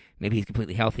grapevine. Maybe he's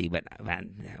completely healthy, but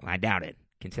I doubt it.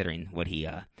 considering what he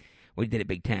did at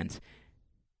Big Tens.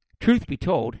 Truth be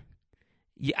told,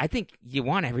 I think you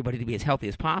want everybody to be as healthy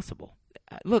as possible.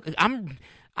 Look,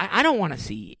 I don't want to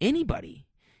see anybody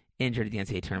injured at the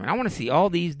NCAA tournament. I want to see all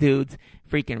these dudes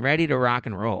freaking ready to rock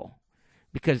and roll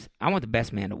because I want the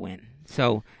best man to win.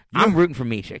 So I'm rooting for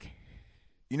Mishik.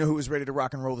 You know who was ready to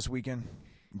rock and roll this weekend?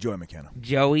 Joey McKenna.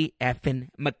 Joey effing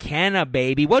McKenna,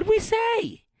 baby. What did we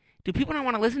say? Do people not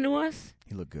want to listen to us?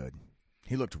 He looked good.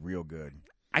 He looked real good.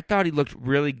 I thought he looked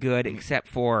really good, except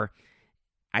for,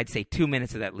 I'd say, 2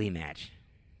 minutes of that Lee match.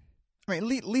 I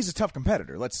mean, Lee's a tough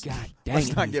competitor. Let's dang,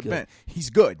 not get bent. He's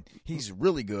good. He's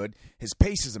really good. His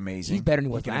pace is amazing. He's better than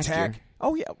he was last year.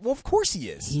 Oh, yeah. Well, of course he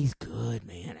is. He's good,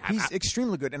 man. He's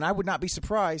extremely good. And I would not be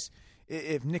surprised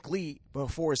if Nick Lee,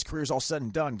 before his career's all said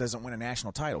and done, doesn't win a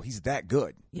national title. He's that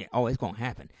good. Yeah. Oh, it's going to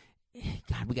happen.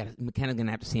 God, McKenna's going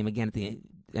to have to see him again at the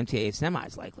MTA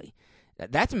semis, likely.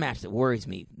 That's a match that worries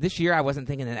me. This year, I wasn't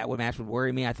thinking that match would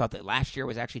worry me. I thought that last year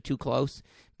was actually too close.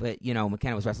 But,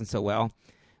 McKenna was wrestling so well.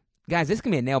 Guys, this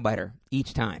can be a nail-biter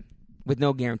each time with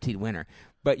no guaranteed winner.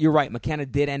 But you're right. McKenna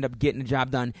did end up getting the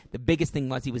job done. The biggest thing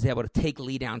was he was able to take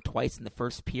Lee down twice in the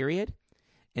first period.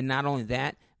 And not only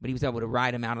that, but he was able to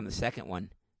ride him out on the second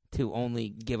one to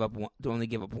make it go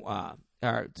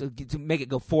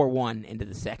 4-1 into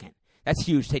the second. That's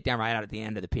huge takedown right out at the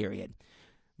end of the period.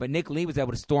 But Nick Lee was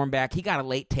able to storm back. He got a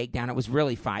late takedown. It was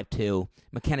really 5-2.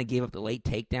 McKenna gave up the late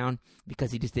takedown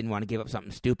because he just didn't want to give up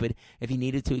something stupid. If he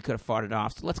needed to, he could have fought it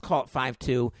off. So let's call it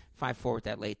 5-2, 5-4 with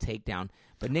that late takedown.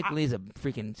 But Nick Lee's a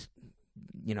freaking,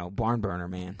 barn burner,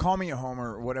 man. Call me a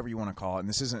homer, whatever you want to call it. And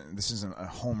this isn't a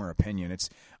homer opinion.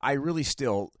 I really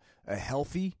still, a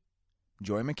healthy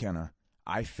Joey McKenna,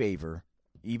 I favor,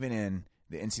 even in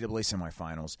the NCAA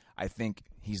semifinals. I think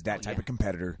he's that type of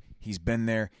competitor. He's been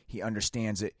there. He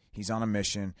understands it. He's on a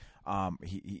mission.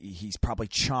 He's probably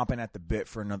chomping at the bit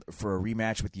for a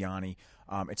rematch with Yanni.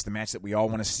 It's the match that we all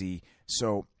want to see.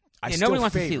 So nobody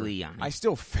wants to see Lee Yanni. I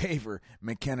still favor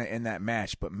McKenna in that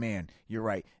match. But man, you're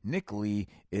right. Nick Lee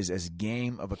is as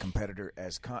game of a competitor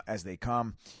as they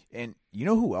come. And you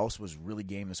know who else was really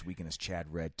game this weekend is Chad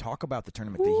Redd. Talk about the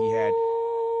tournament that he had.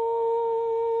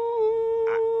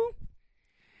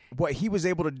 What he was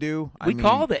able to do. We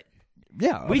called it.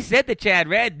 Yeah. We said the Chad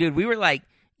Redd, dude. We were like,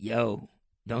 yo,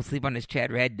 don't sleep on this Chad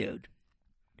Redd, dude.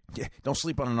 Yeah, don't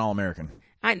sleep on an All-American.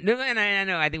 I know.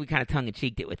 I think we kind of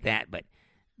tongue-in-cheeked it with that, but,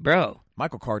 bro.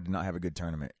 Michael Carr did not have a good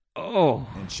tournament. Oh.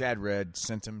 And Chad Redd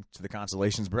sent him to the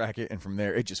consolations bracket, and from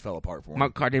there, it just fell apart for him.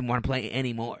 Michael Carr didn't want to play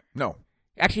anymore. No.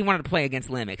 Actually, he wanted to play against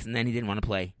Limix, and then he didn't want to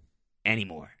play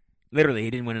anymore. Literally, he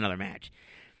didn't win another match.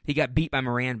 He got beat by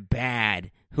Moran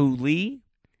bad. Who, Lee?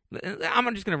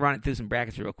 I'm just going to run it through some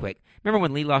brackets real quick. Remember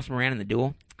when Lee lost Moran in the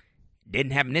duel?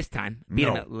 Didn't happen this time. Beat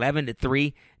him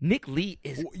 11-3. Nick Lee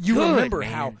is good, remember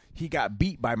man. how he got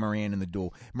beat by Moran in the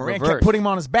duel. Moran Reverse. kept putting him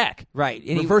on his back. Right.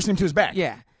 And reversing him to his back.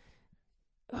 Yeah.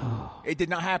 Oh. It did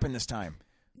not happen this time.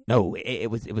 No,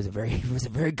 it was a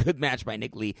very good match by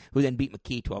Nick Lee, who then beat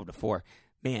McKee 12-4.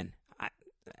 Man,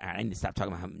 I need to stop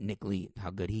talking about Nick Lee,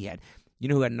 how good he had. You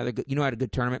know who had had a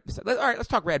good tournament? All right, let's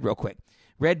talk Red real quick.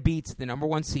 Red beats the number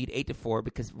 1 seed 8-4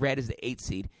 because Red is the 8th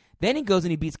seed. Then he goes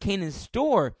and he beats Kanan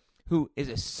Storr, who is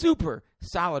a super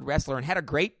solid wrestler and had a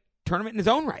great tournament in his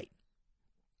own right.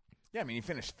 Yeah, I mean, he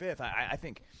finished 5th. I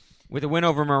think with a win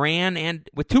over Moran and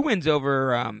with 2 wins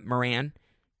over Moran.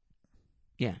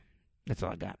 Yeah, that's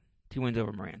all I got. 2 wins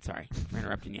over Moran. Sorry for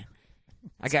interrupting you.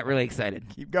 I got really excited.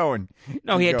 Keep going.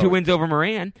 No, he had 2 wins over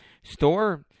Moran.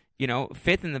 Storr,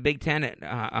 5th in the Big Ten at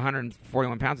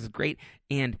 141 pounds is great.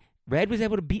 And Red was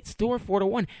able to beat Storr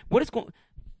 4-1. What is going?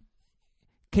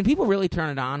 Can people really turn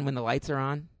it on when the lights are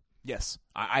on? Yes,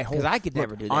 I because I could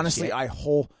never do that. Honestly,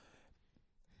 shit.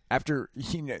 After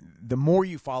the more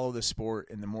you follow the sport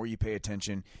and the more you pay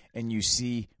attention, and you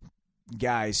see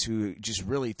guys who just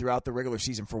really throughout the regular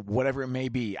season for whatever it may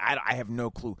be, I have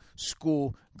no clue.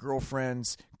 School,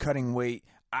 girlfriends, cutting weight.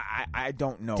 I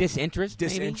don't know.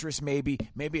 Disinterest, maybe.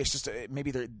 Maybe it's just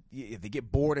maybe if they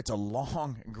get bored. It's a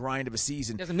long grind of a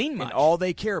season. Doesn't mean much. And all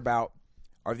they care about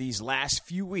are these last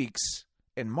few weeks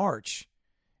in March.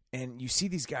 And you see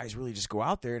these guys really just go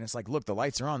out there, and it's like, look, the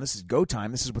lights are on. This is go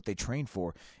time. This is what they train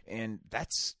for, and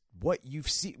that's what you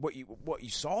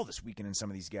saw this weekend in some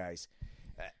of these guys.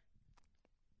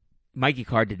 Mikey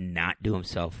Carr did not do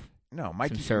himself. No,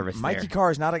 Mikey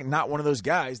Carr is not one of those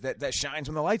guys that shines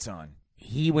when the lights on.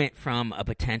 He went from a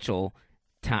potential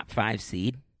top 5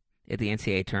 seed at the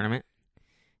NCAA tournament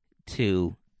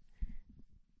to,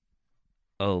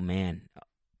 oh man,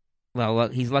 well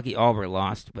he's lucky Auburn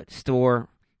lost, but Storr,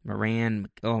 Moran,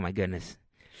 oh my goodness,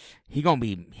 he gonna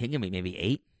be maybe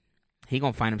 8. he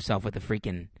gonna find himself with the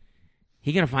freaking.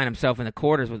 He gonna find himself in the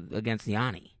quarters against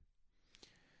Yanni.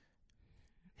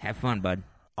 Have fun, bud.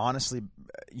 Honestly,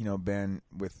 Ben,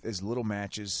 with as little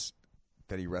matches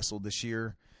that he wrestled this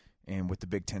year, and with the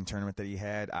Big Ten tournament that he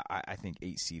had, I think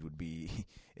 8 seed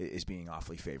is being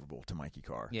awfully favorable to Mikey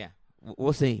Carr. Yeah,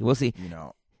 we'll see.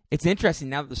 It's interesting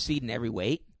now that the seed in every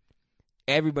weight,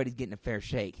 everybody's getting a fair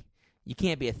shake. You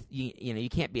can't be you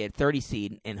can't be a 30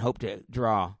 seed and hope to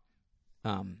draw,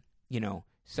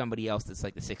 somebody else that's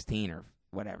like the 16 or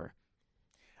whatever.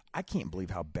 I can't believe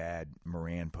how bad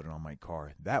Moran put it on Mike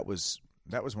Carr. That was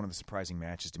one of the surprising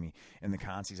matches to me in the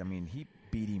consies. I mean, he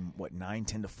beat him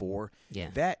 9-10-4. Yeah.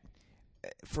 That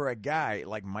for a guy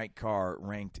like Mike Carr,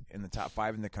 ranked in the top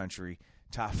 5 in the country,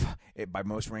 by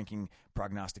most ranking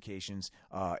prognostications,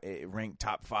 ranked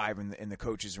top 5 in the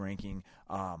coaches ranking.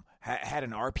 Had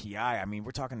an RPI. I mean,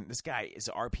 we're talking this guy. His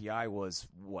RPI was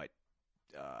what?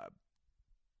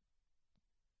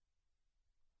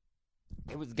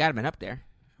 It was got to been up there,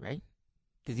 right?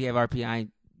 Does he have RPI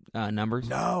numbers?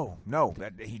 No,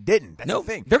 he didn't. That's the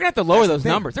thing. They're gonna have to lower those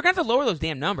numbers. They're gonna have to lower those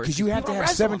damn numbers because you have to have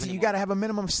 17. You got to have a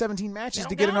minimum of 17 matches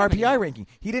to get an RPI ranking.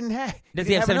 He didn't have. Does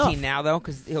he have 17 now though?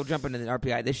 Because he'll jump into the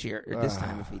RPI this year or this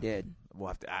time if he did. We'll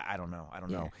have to. I don't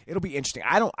know. It'll be interesting.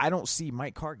 I don't see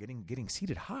Mike Carr getting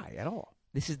seated high at all.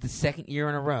 This is the second year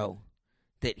in a row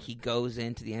that he goes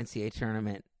into the NCAA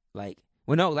tournament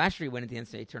last year he went into the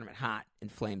NCAA tournament hot and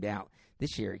flamed out.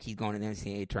 This year he's going to the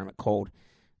NCAA tournament cold.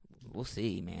 We'll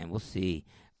see, man. We'll see.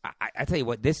 I tell you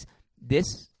what, this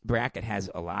bracket has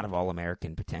a lot of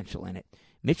All-American potential in it.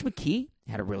 Mitch McKee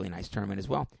had a really nice tournament as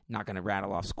well. Not going to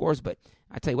rattle off scores, but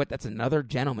I tell you what, that's another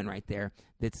gentleman right there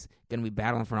that's going to be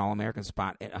battling for an All-American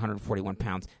spot at 141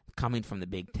 pounds coming from the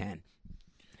Big Ten.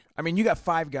 I mean, you got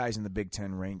 5 guys in the Big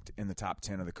Ten ranked in the top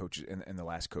 10 of the coaches in the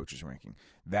last coaches ranking.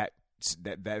 That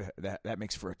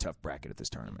makes for a tough bracket at this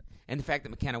tournament. And the fact that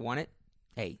McKenna won it,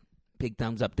 hey, big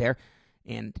thumbs up there.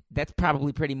 And that's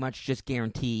probably pretty much just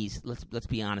guarantees. Let's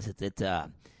be honest. Let's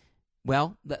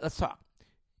talk.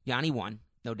 Yanni won,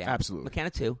 no doubt. Absolutely. McKenna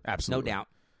 2, absolutely, no doubt.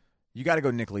 You got to go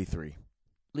Nick Lee 3.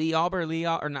 Lee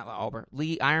Ironman.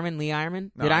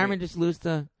 No, Did Ironman just lose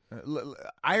to?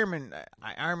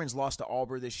 Ironman's lost to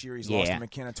Alber this year. He's lost to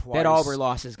McKenna twice. That Alber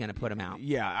loss is going to put him out.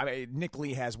 Yeah, I mean, Nick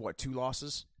Lee has 2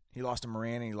 losses? He lost to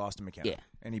Moran and he lost to McKenna. Yeah.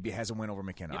 And he has a win over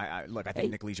McKenna. Yep. I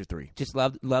think Nick Lee's your 3. Just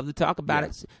love to talk about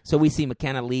it. So we see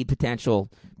McKenna lead potential.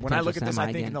 When I look at this,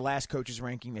 I think in the last coaches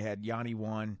ranking, they had Yanni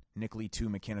 1, Nick Lee 2,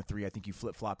 McKenna 3. I think you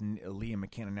flip-flop Lee and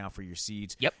McKenna now for your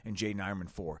seeds. Yep. And Jaden Ironman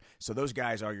 4. So those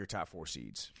guys are your top 4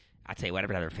 seeds. I'll tell you what, I'd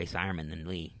rather face Ironman than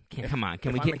Lee. Come on.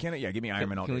 Can we get get McKenna? Yeah, give me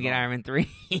Ironman all day. Can we get Ironman 3?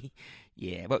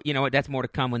 Yeah, but you know what? That's more to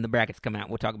come when the brackets come out.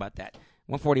 We'll talk about that.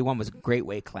 141 was a great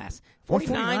weight class.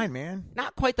 149, man.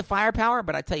 Not quite the firepower,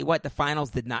 but I tell you what, the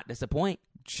finals did not disappoint.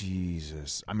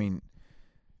 Jesus. I mean,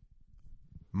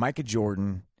 Micah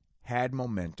Jordan had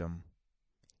momentum.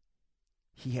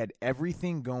 He had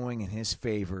everything going in his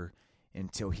favor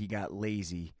until he got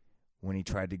lazy when he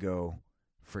tried to go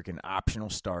freaking optional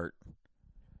start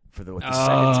for the second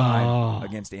time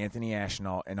against Anthony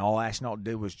Ashnault, and all Ashnault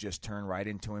did was just turn right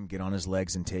into him, get on his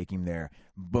legs, and take him there.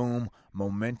 Boom,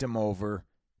 momentum over,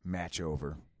 match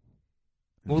over.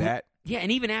 And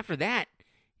even after that,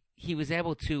 he was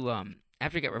able to,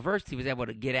 after he got reversed, he was able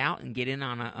to get out and get in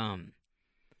on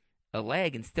a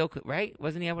leg and still, right?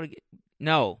 Wasn't he able to get?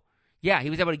 No. Yeah, he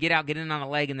was able to get out, get in on a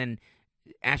leg, and then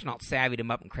Ashnault savvied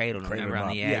him up and cradled him on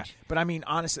the edge. Yeah. But, I mean,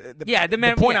 honestly,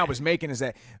 the point I was making is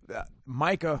that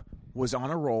Micah was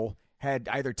on a roll, had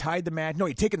either tied the match. No,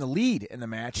 he'd taken the lead in the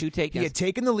match. He had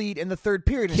taken the lead in the third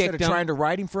period instead of trying to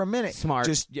ride him for a minute. Smart.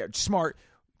 Smart.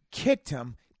 Kicked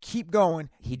him. Keep going.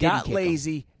 He got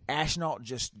lazy. Ashnault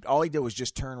all he did was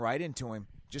just turn right into him.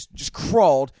 Just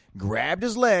crawled, grabbed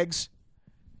his legs,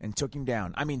 and took him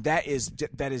down. I mean, that is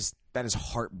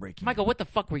heartbreaking. Michael, what the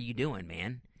fuck were you doing,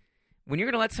 man? When you're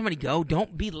going to let somebody go,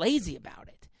 don't be lazy about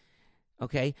it.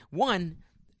 Okay? One,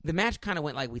 the match kind of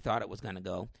went like we thought it was going to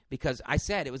go because I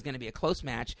said it was going to be a close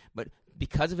match, but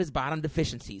because of his bottom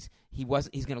deficiencies, he's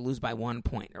going to lose by 1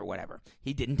 point or whatever.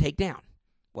 He didn't take down.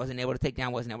 Wasn't able to take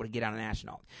down, wasn't able to get out on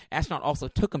Ashnault. Ashnault also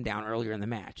took him down earlier in the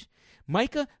match.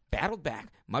 Micah battled back,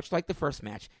 much like the first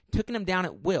match, took him down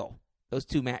at will, those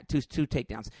two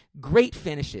takedowns. Great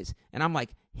finishes. And I'm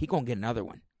like, he going to get another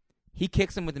one. He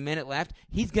kicks him with a minute left.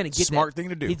 He's going to get smart thing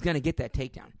to do. He's going to get that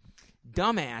takedown.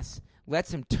 Dumbass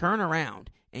lets him turn around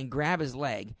and grab his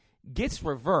leg, gets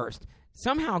reversed,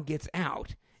 somehow gets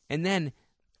out, and then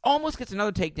almost gets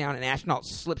another takedown, and Ashnault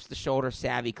slips the shoulder,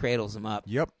 savvy, cradles him up.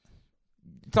 Yep.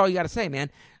 That's all you got to say, man.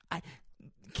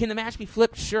 Can the match be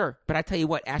flipped? Sure. But I tell you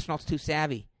what, Ashnault's too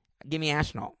savvy. Give me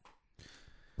Ashnault.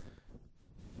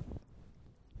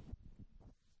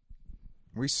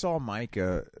 We saw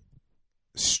Micah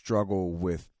struggle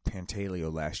with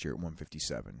Pantaleo last year at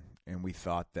 157, and we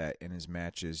thought that in his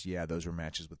matches, those were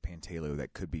matches with Pantaleo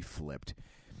that could be flipped.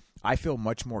 I feel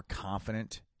much more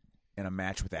confident in a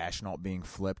match with Ashnault being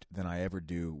flipped than I ever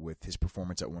do with his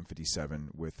performance at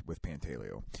 157 with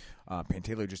Pantaleo.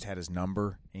 Pantaleo just had his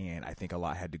number, and I think a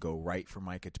lot had to go right for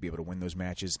Micah to be able to win those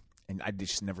matches, and I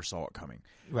just never saw it coming.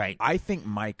 Right. I think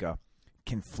Micah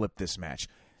can flip this match.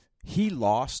 He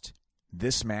lost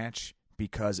this match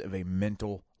because of a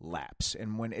mental lapse.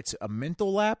 And when it's a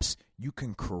mental lapse, you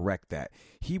can correct that.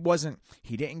 He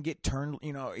didn't get turned,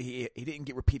 he didn't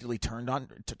get repeatedly turned on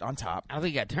top. I don't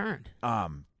think he got turned.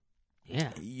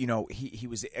 Yeah. He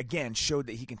was, again, showed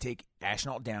that he can take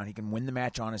Ashnault down. He can win the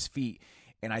match on his feet.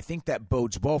 And I think that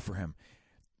bodes well for him.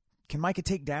 Can Micah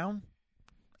take down?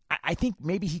 I think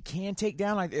maybe he can take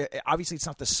down. Obviously, it's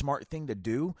not the smart thing to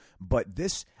do, but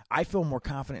I feel more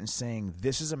confident in saying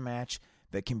this is a match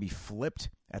that can be flipped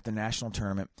at the national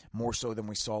tournament more so than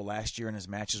we saw last year in his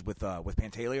matches with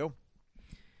Pantaleo.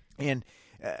 And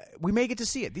we may get to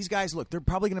see it. These guys, look, they're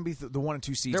probably going to be the 1 and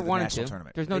 2 seeds in the national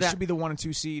tournament. There's no doubt. They should be the 1 and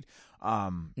 2 seed.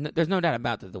 There's no doubt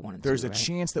about the 1 and 2. There's a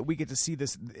chance that we get to see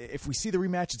this. If we see the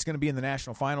rematch, it's going to be in the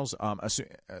national finals,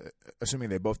 assuming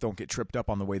they both don't get tripped up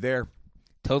on the way there.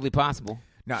 Totally possible.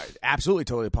 No, absolutely,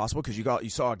 totally possible, because you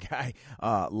saw a guy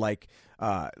like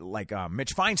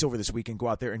Mitch Feinsilver this weekend go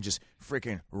out there and just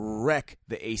freaking wreck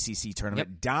the ACC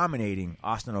tournament, dominating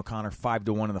Austin O'Connor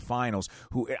 5-1 in the finals.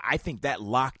 Who I think that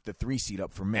locked the 3 seed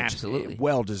up for Mitch. Absolutely,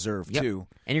 well deserved too.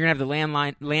 And you're gonna have the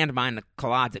landmine the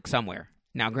Kolodzik somewhere.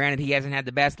 Now, granted, he hasn't had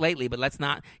the best lately, but let's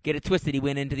not get it twisted. He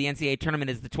went into the NCAA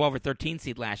tournament as the 12 or 13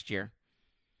 seed last year,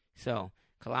 so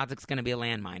Kolodzik's going to be a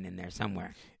landmine in there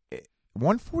somewhere.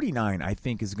 149, I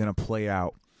think, is going to play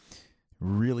out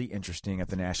really interesting at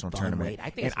the national tournament.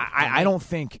 I don't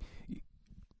think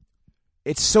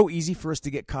it's so easy for us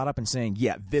to get caught up in saying,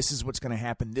 this is what's going to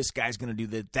happen. This guy's going to do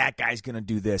this. That guy's going to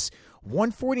do this.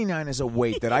 149 is a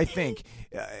weight that I think,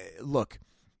 look,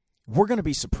 we're going to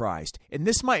be surprised. And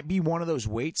this might be one of those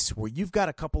weights where you've got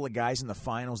a couple of guys in the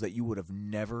finals that you would have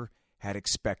never had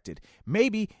expected.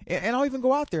 Maybe, and I'll even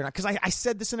go out there, because I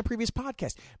said this in a previous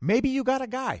podcast, maybe you got a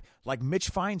guy like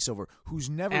Mitch Feinsilver who's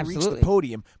never reached the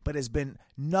podium but has been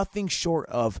nothing short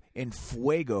of in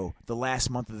fuego the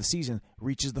last month of the season,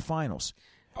 reaches the finals.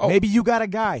 Maybe you got a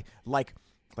guy like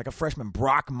a freshman,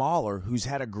 Brock Mahler, who's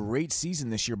had a great season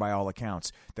this year by all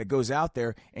accounts, that goes out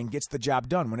there and gets the job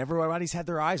done when everybody's had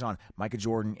their eyes on Micah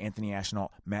Jordan, Anthony Ashnault,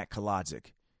 Matt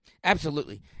Kolodzik.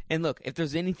 Absolutely. And look, if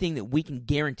there's anything that we can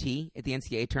guarantee at the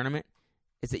NCAA tournament,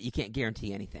 is that you can't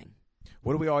guarantee anything.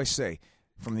 What do we always say?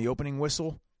 From the opening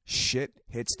whistle, shit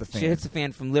hits the fan. Shit hits the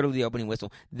fan from literally the opening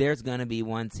whistle. There's going to be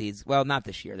 1 seeds. Well, not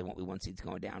this year. There won't be 1 seeds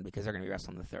going down because they're going to be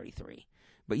wrestling the 33.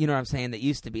 But you know what I'm saying? That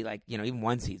used to be like, even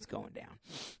 1 seed's going down.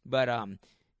 But,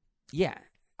 yeah.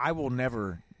 I will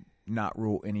never not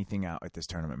rule anything out at this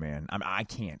tournament, man. I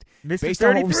can't. Mr. Based 33?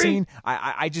 on what we've seen,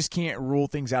 I just can't rule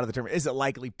things out of the tournament. Is it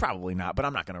likely? Probably not, but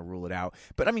I'm not going to rule it out.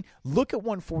 But, I mean, look at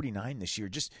 149 this year.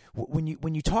 Just when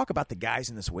you talk about the guys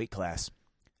in this weight class,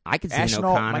 I could see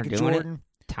Ashnault, O'Connor Micah doing Jordan,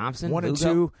 it. Thompson, 1 and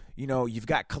Lugo. 2. You've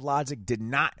got Kolodzik, did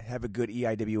not have a good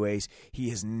EIWAs. He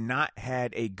has not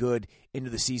had a good end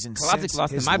of the season since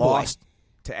lost his to my loss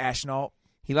to Ashnault.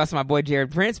 He lost to my boy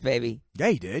Jared Prince, baby. Yeah,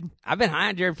 he did. I've been high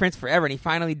on Jared Prince forever, and he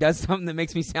finally does something that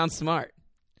makes me sound smart.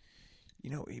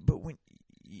 But when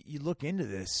you look into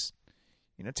this,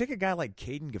 take a guy like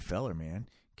Caden Gefeller, man.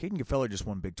 Caden Gefeller just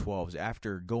won Big 12s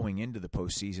after going into the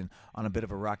postseason on a bit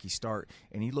of a rocky start,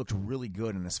 and he looked really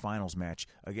good in his finals match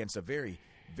against a very,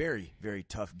 very, very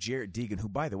tough Jarrett Deegan, who,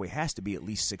 by the way, has to be at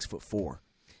least 6'4".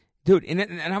 Dude, and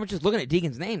I was just looking at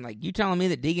Deegan's name. Like, you telling me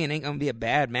that Deegan ain't going to be a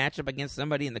bad matchup against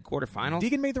somebody in the quarterfinals?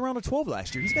 Deegan made the round of 12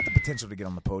 last year. He's got the potential to get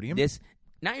on the podium.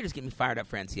 Now you're just getting me fired up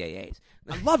for NCAAs.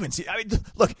 I love NCAAs. I mean,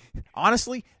 look,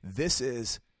 honestly, this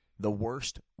is the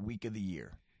worst week of the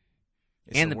year.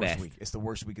 It's and the worst best. Week. It's the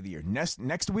worst week of the year.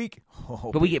 Next week.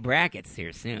 But we get brackets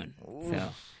here soon. So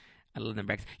I love them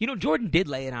brackets. Jordan did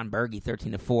lay it on Berge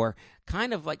 13-4.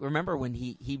 Kind of like, remember when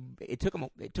it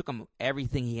took him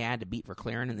everything he had to beat for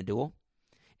Claren in the duel,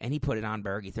 and he put it on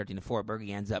Berge 13-4. Berge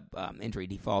ends up injury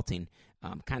defaulting,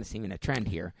 kind of seeming a trend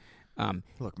here.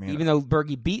 Look, man, even though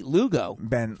Berge beat Lugo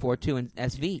Ben 4-2 in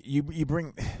SV, you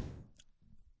bring.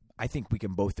 I think we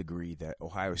can both agree that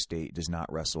Ohio State does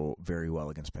not wrestle very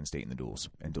well against Penn State in the duels.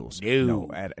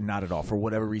 No, not at all. For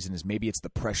whatever reason, maybe it's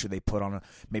the pressure they put on it.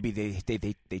 Maybe they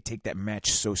take that match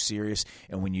so serious,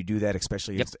 and when you do that,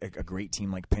 especially against a great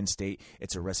team like Penn State,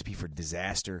 it's a recipe for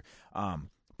disaster.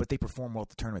 But they perform well at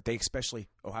the tournament.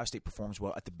 Ohio State performs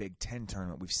well at the Big Ten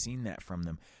tournament. We've seen that from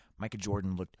them. Micah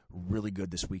Jordan looked really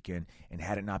good this weekend, and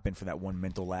had it not been for that one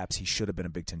mental lapse, he should have been a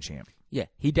Big Ten champ. Yeah,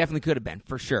 he definitely could have been,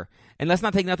 for sure. And let's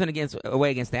not take nothing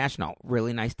away against Ashnault.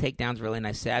 Really nice takedowns, really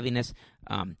nice savviness.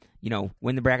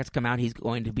 When the brackets come out, he's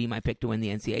going to be my pick to win the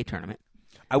NCAA tournament.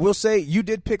 I will say, you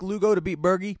did pick Lugo to beat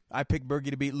Berge. I picked Berge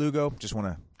to beat Lugo. Just want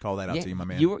to call that out to you, my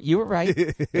man. You were right.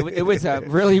 It was a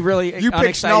really, really you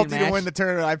picked unexciting Schnalte match. to win the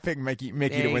tournament. I picked Mickey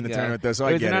to win the tournament, though, so I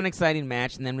get it. It was an unexciting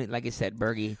match, and then, like I said,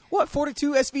 Berge. What,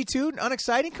 42 SV2?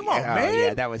 Unexciting? Come on, man.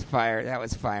 Yeah, that was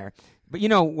fire. But you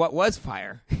know what was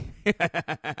fire?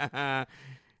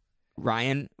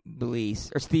 Ryan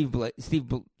Belize, or Steve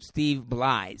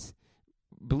Belize.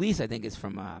 Belize, I think, is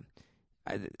from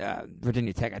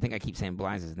Virginia Tech. I think I keep saying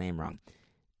Belize's name wrong.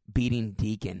 Beating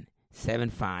Deacon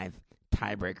 7-5,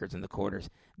 tiebreakers in the quarters.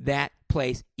 That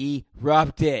place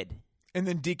erupted. And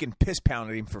then Deacon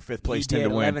piss-pounded him for fifth place, He 10 did,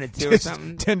 to win. 11-2 or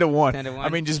something. 10-1. 10-1. I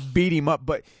mean, just beat him up.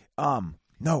 But,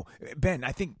 no, Ben,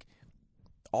 I think,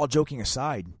 all joking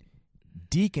aside,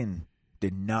 Deacon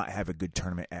did not have a good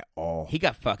tournament at all. He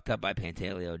got fucked up by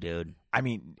Pantaleo, dude. I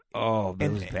mean,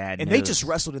 it was bad and news. they just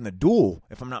wrestled in the duel,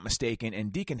 if I'm not mistaken,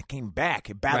 and Deacon came back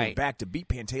and battled back to beat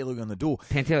Pantaleo in the duel.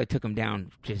 Pantaleo took him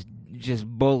down, just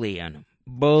bullying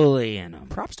him.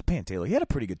 Props to Pantaleo. He had a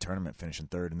pretty good tournament, finishing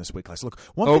third in this weight class. Look,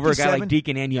 over a guy like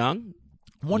Deacon and Young.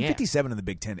 157 in the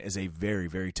Big Ten is a very,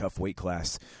 very tough weight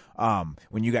class.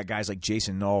 When you got guys like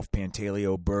Jason Nolf,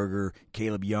 Pantaleo, Berger,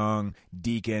 Caleb Young,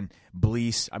 Deacon,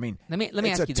 Blease, I mean, let me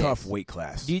it's ask you a tough this. weight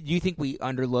class. Do you think we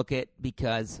overlook it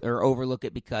because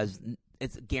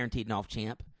it's a guaranteed Nolf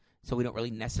champ, so we don't really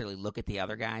necessarily look at the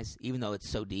other guys, even though it's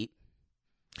so deep?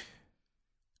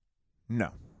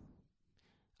 No.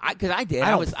 Because I did.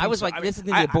 I was like, this is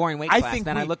going to be a boring weight class.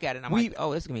 Then I look at it and I'm like,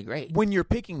 oh, this is going to be great. When you're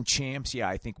picking champs,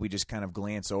 I think we just kind of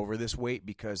glance over this weight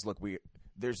because, look,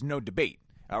 there's no debate.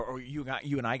 Are you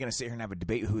and I going to sit here and have a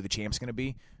debate who the champ's going to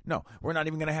be? No, we're not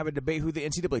even going to have a debate who the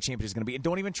NCAA champion is going to be. And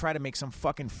don't even try to make some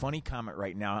fucking funny comment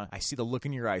right now. I see the look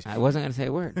in your eyes. I wasn't going to say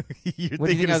a word. What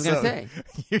do you think I was going to say?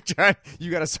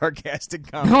 You got a sarcastic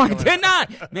comment. No, I did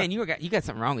not. Man, you got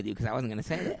something wrong with you because I wasn't going to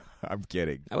say that. I'm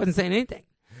kidding. I wasn't saying anything.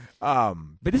 But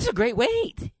this is a great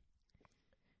weight.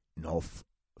 No,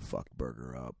 fuck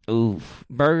Berger up. Oof.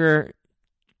 Berger.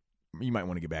 You might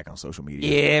want to get back on social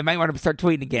media. Yeah, might want to start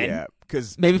tweeting again. Yeah,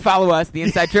 because maybe follow us, the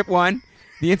Inside Trip One,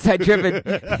 the Inside Trip at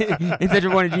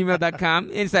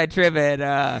InsideTrip1@gmail.com, Inside Trip at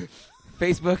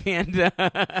Facebook and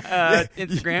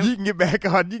Instagram. You can get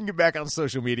back on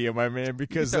social media, my man,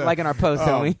 because liking our posts,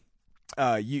 don't we?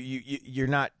 You're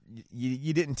not.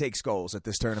 You didn't take skulls at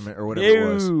this tournament or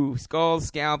whatever it was. Skulls,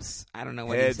 scalps. I don't know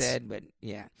what he said, but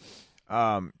yeah.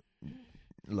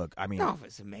 Look, I mean, Nolf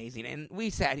is amazing, and we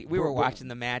were watching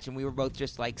the match, and we were both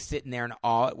just like sitting there in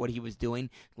awe at what he was doing,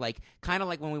 like kind of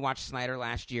like when we watched Snyder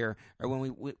last year, or when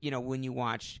when you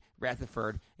watch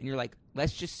Rutherford, and you're like,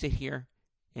 let's just sit here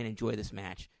and enjoy this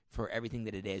match for everything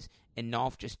that it is. And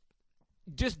Nolf just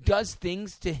does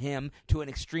things to him, to an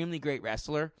extremely great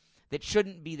wrestler, that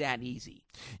shouldn't be that easy.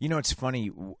 You know, it's funny,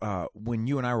 when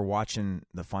you and I were watching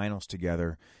the finals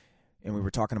together, and we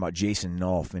were talking about Jason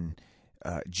Nolf, and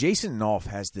Jason Nolf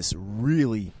has this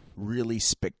really, really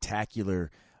spectacular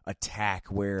attack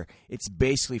where it's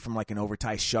basically from like an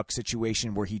overtie shuck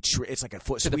situation where it's like a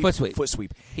foot sweep. The foot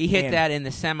sweep. He hit that in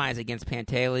the semis against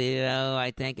Pantaleo,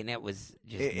 I think, and it was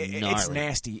just gnarly. It's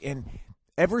nasty. And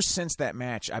ever since that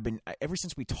match, ever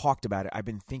since we talked about it, I've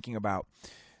been thinking about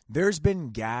there's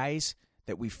been guys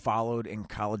that we followed in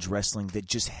college wrestling that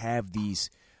just have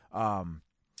these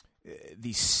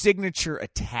signature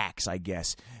attacks, I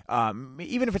guess.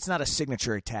 Even if it's not a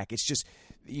signature attack, it's just,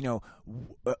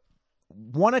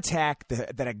 one attack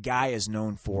that a guy is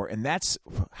known for, and that's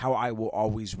how I will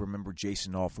always remember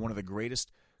Jason Nolf, one of the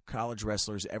greatest college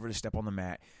wrestlers ever to step on the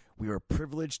mat. We are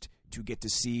privileged to get to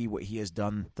see what he has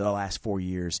done the last 4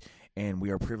 years, and we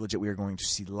are privileged that we are going to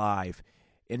see live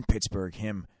in Pittsburgh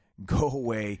him go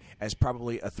away as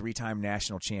probably a 3-time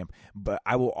national champ. But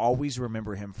I will always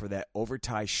remember him for that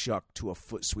overtie shuck to a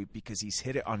foot sweep because he's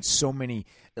hit it on so many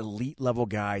elite level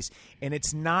guys. And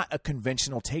it's not a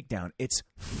conventional takedown. It's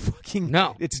fucking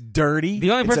it's dirty. The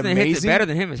only person that hits it better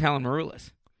than him is Helen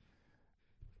Maroulis,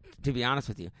 to be honest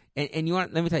with you. And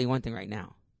let me tell you one thing right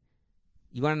now.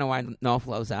 You want to know why Nolf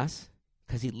loves us?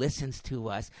 Because he listens to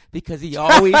us. Because he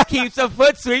always keeps a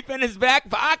foot sweep in his back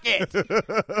pocket.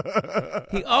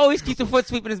 He always keeps a foot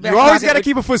sweep in his back pocket. You always got to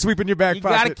keep a foot sweep in your back pocket.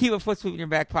 You got to keep a foot sweep in your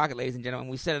back pocket, ladies and gentlemen.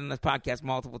 We've said it on this podcast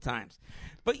multiple times.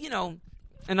 But,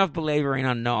 enough belaboring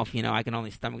on Nolf. I can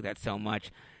only stomach that so much.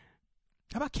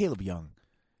 How about Caleb Young?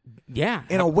 Yeah.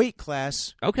 In a weight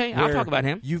class. Okay, I'll talk about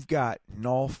him. You've got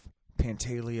Nolf,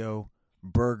 Pantaleo,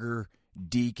 Berger,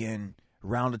 Deacon,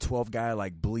 round of 12 guy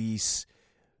like Blease.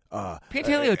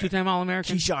 Pantaleo, 2-time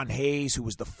All-American. Keyshawn Hayes, who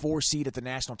was the 4 seed at the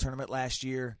national tournament last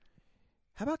year.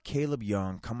 How about Caleb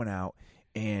Young coming out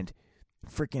and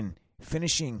freaking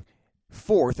finishing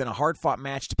 4th in a hard-fought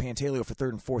match to Pantaleo for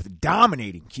 3rd and 4th,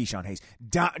 dominating Keyshawn Hayes.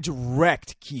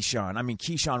 Direct Keyshawn. I mean,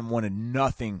 Keyshawn wanted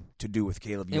nothing to do with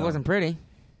Caleb Young. It wasn't pretty.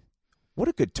 What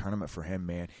a good tournament for him,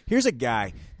 man. Here's a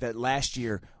guy that last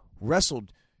year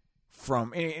wrestled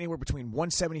from anywhere between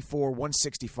 174,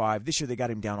 165. This year they got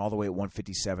him down all the way at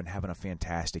 157, having a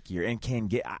fantastic year. And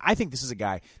I think this is a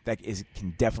guy that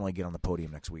can definitely get on the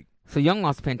podium next week. So Young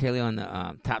lost Pantaleo on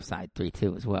the top side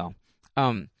 3-2 as well.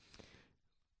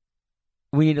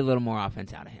 We need a little more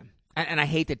offense out of him. And I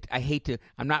hate to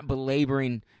I'm not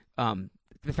belaboring the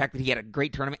fact that he had a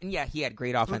great tournament. And yeah, he had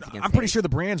great offense against I'm pretty sure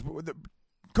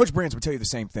Coach Brands would tell you the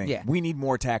same thing. Yeah. We need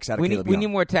more attacks out of Caleb Young. We need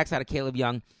more attacks out of Caleb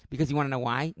Young because you want to know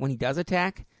why? When he does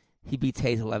attack, he beats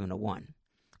Hayes 11-1.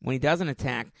 When he doesn't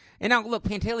attack, and now look,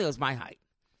 Pantaleo is my height.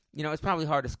 You know, it's probably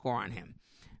hard to score on him.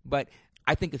 But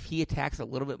I think if he attacks a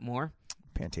little bit more.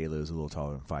 Pantaleo is a little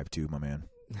taller than 5'2", my man.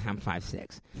 I'm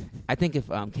 5'6". I think if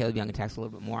Caleb Young attacks a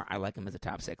little bit more, I like him as a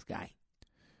top 6 guy.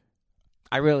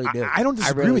 I really do. I don't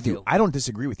disagree with you. I don't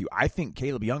disagree with you. I think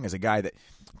Caleb Young is a guy that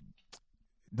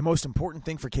the most important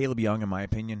thing for Caleb Young, in my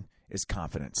opinion, is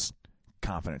confidence.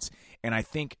 Confidence. And I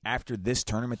think after this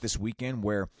tournament this weekend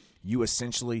where you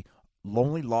essentially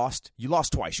you lost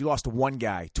twice. You lost to one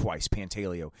guy twice,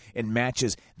 Pantaleo, in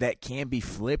matches that can be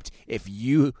flipped if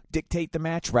you dictate the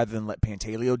match rather than let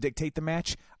Pantaleo dictate the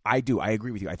match. I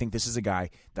agree with you. I think this is a guy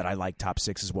that I like top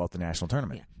 6 as well at the national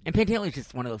tournament. Yeah. And Pantaleo is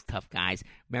just one of those tough guys.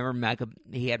 Remember Micah?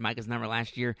 He had Micah's number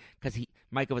last year because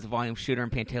Micah was a volume shooter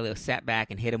and Pantaleo sat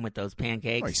back and hit him with those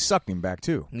pancakes. Oh, he sucked him back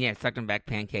too. Yeah, sucked him back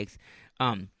pancakes.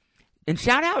 And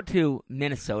shout out to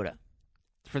Minnesota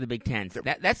for the Big Ten.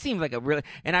 That seemed like a really,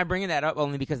 and I'm bringing that up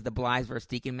only because of the Blythe versus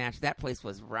Deacon match. That place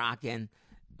was rocking.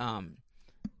 It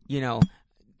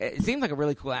seemed like a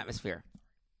really cool atmosphere.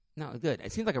 No, good.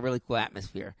 It seemed like a really cool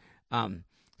atmosphere.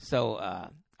 So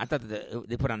I thought that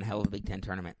they put on a hell of a Big Ten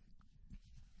tournament.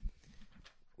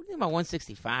 What do you think about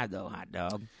 165 though, hot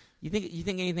dog? You think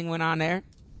anything went on there?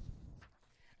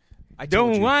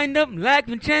 Don't wind up like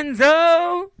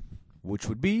Vincenzo. Which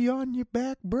would be on your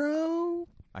back, bro.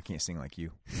 I can't sing like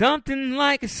you. Something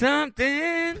like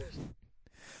something.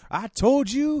 I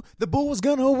told you the bull was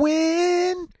gonna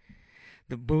win.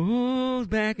 The bull's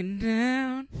backing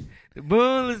down. The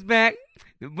bull is back.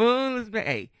 The bull is back.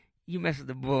 Hey, you mess with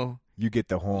the bull. You get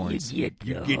the horns. You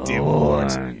get the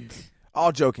horns.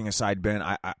 All joking aside, Ben,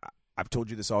 I've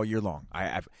told you this all year long.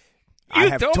 I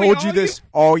have told you this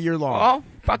all year long. All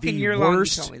fucking year long you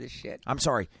told me this shit. I'm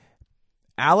sorry.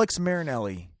 Alex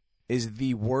Marinelli is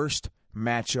the worst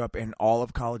matchup in all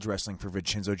of college wrestling for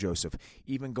Vincenzo Joseph.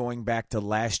 Even going back to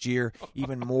last year,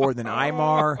 even more than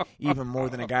Aymar, even more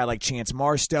than a guy like Chance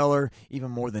Marsteller,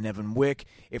 even more than Evan Wick.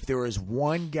 If there is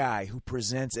one guy who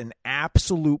presents an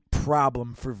absolute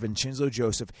problem for Vincenzo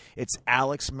Joseph, it's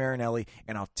Alex Marinelli,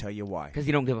 and I'll tell you why. Because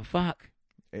you don't give a fuck.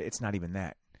 It's not even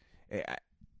that.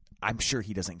 I'm sure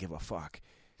he doesn't give a fuck.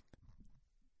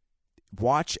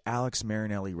 Watch Alex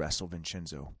Marinelli wrestle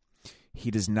Vincenzo.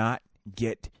 He does not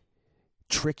get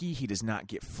tricky. He does not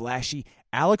get flashy.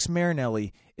 Alex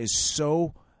Marinelli is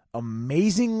so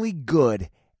amazingly good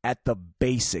at the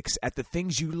basics, at the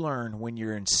things you learn when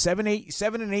you're in 7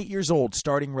 and 8 years old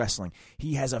starting wrestling.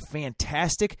 He has a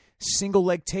fantastic single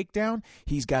leg takedown.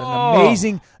 He's got an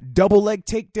amazing double leg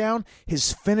takedown.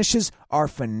 His finishes are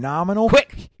phenomenal.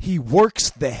 Quick. He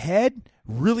works the head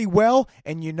really well,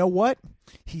 and you know what?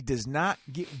 He does not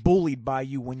get bullied by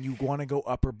you when you want to go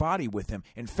upper body with him.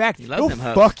 In fact, he'll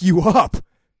fuck you up.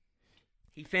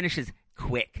 He finishes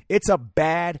quick. It's a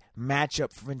bad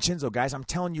matchup for Vincenzo, guys. I'm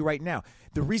telling you right now.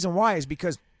 The reason why is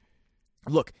because,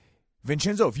 look,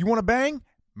 Vincenzo, if you want to bang,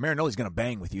 Marinelli's going to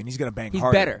bang with you, and he's going to bang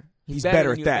harder. Better. He's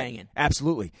better at that. Banging.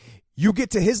 Absolutely. You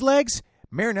get to his legs,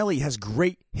 Marinelli has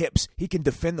great hips. He can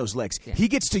defend those legs. Yeah. He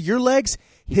gets to your legs,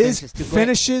 his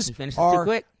finishes are too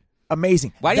quick.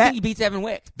 Amazing. Why do you think he beats Evan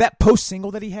Wick? That post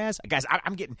single that he has, guys.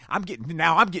 I'm getting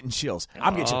chills.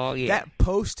 Yeah. That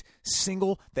post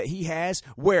single that he has,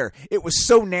 where it was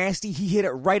so nasty, he hit it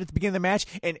right at the beginning of the match,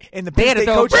 and the Penn State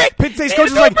coach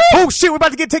was like, "Oh shit, we're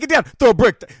about to get taken down. Throw a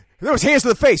brick." There was hands to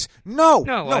the face. No,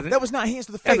 that was not hands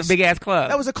to the face. That was a big ass club.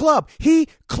 That was a club. He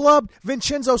clubbed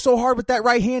Vincenzo so hard with that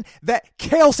right hand that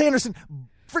Cale Sanderson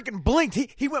freaking blinked.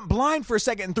 He went blind for a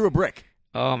second and threw a brick.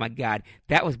 Oh my God,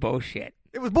 that was bullshit.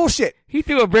 It was bullshit. He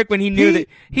threw a brick when he knew that.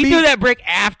 He threw that brick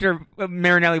after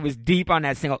Marinelli was deep on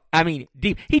that single. I mean,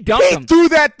 deep. He dumped him. He threw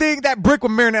that brick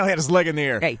when Marinelli had his leg in the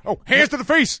air. Hey. Oh, hands to the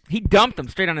face. He dumped him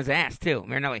straight on his ass, too,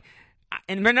 Marinelli.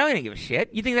 And Marinelli didn't give a shit.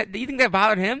 You think that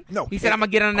bothered him? No. He said, I'm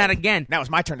going to get on that again. Now it's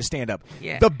my turn to stand up.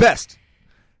 Yeah. The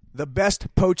best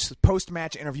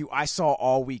post-match interview I saw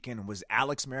all weekend was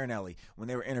Alex Marinelli when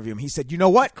they were interviewing him. He said, you know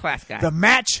what? Class guy. The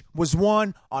match was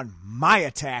won on my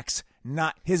attacks,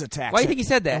 not his attacks. Why do you think he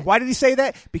said that? And why did he say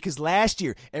that? Because last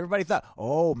year, everybody thought,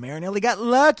 oh, Marinelli got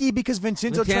lucky because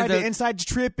Vincenzo tried to inside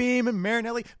trip him and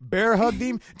Marinelli bear hugged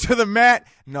him to the mat.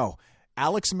 No.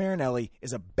 Alex Marinelli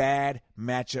is a bad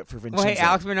matchup for Vincenzo. Well, hey,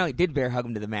 Alex Marinelli did bear hug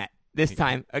him to the mat this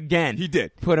time again. He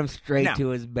did. Put him straight to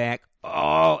his back.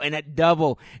 Oh, and that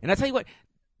double. And I'll tell you what,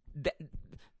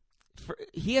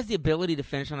 he has the ability to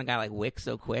finish on a guy like Wick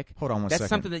so quick. Hold on one second. That's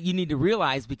something that you need to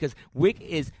realize because Wick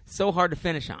is so hard to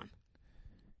finish on.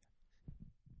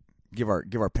 Give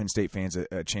our Penn State fans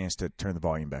a chance to turn the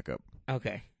volume back up.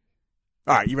 Okay.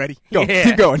 All right, you ready? Go. Yeah.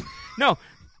 Keep going. No,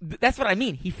 that's what I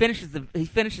mean. He finishes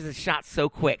his shot so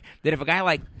quick that if a guy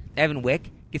like Evan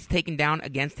Wick gets taken down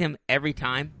against him every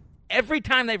time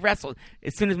they've wrestled,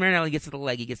 as soon as Marinelli gets to the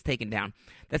leg, he gets taken down.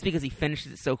 That's because he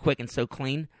finishes it so quick and so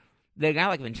clean. The guy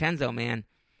like Vincenzo, man,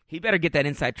 he better get that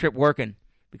inside trip working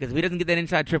because if he doesn't get that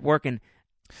inside trip working,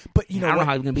 but I don't know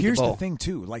how he's going to beat Here's the bull. the thing,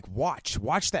 too. Like, watch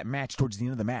that match towards the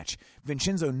end of the match.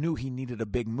 Vincenzo knew he needed a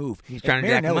big move. He's trying to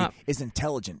jack him Marinelli up. is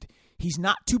intelligent. He's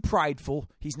not too prideful.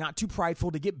 He's not too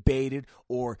prideful to get baited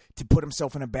or to put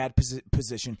himself in a bad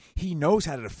position. He knows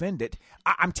how to defend it.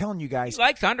 I'm telling you guys. He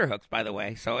likes underhooks, by the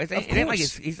way. So it ain't like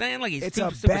he's saying like he's it's super,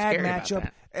 a super bad scary matchup. about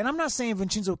that. And I'm not saying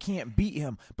Vincenzo can't beat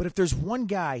him, but if there's one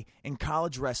guy in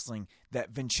college wrestling that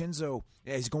Vincenzo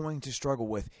is going to struggle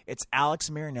with, it's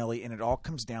Alex Marinelli, and it all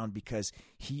comes down because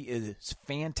he is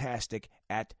fantastic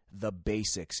at the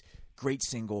basics. Great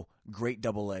single, great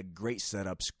double leg, great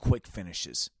setups, quick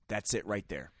finishes. That's it right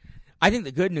there. I think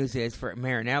the good news is for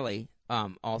Marinelli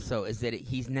also is that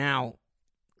he's now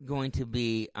going to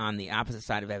be on the opposite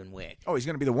side of Evan Wick. Oh, he's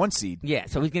going to be the 1 seed. Yeah,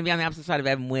 so he's going to be on the opposite side of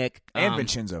Evan Wick. And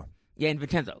Vincenzo. Yeah, and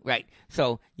Vincenzo, right.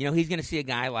 So, he's going to see a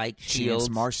guy like Shields.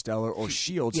 Marsteller, or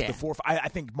Shields. Yeah. The 4. I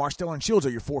think Marsteller and Shields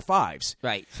are your 4-5s.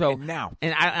 Right. So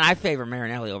and I favor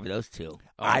Marinelli over those two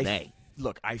all day.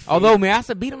 Look, although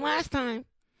Massa beat him last time.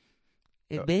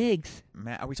 It bigs.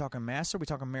 Are we talking Massa or are we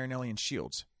talking Marinelli and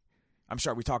Shields? I'm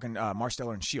sorry, are we talking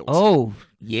Marsteller and Shields? Oh,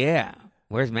 yeah.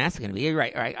 Where's Massa going to be? You're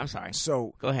right. All right. I'm sorry.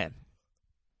 So go ahead.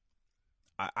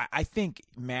 I think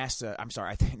Massa. I'm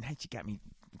sorry. I think you got me.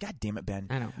 God damn it, Ben.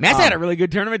 I know. Massa had a really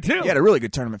good tournament too. He had a really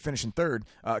good tournament, finishing third,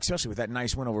 especially with that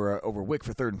nice win over Wick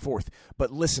for 3rd and 4th.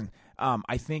 But listen,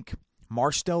 I think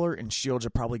Marsteller and Shields are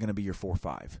probably going to be your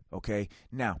 4-5. Okay,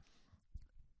 now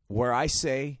where I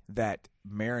say that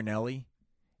Marinelli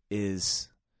is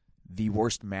the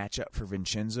worst matchup for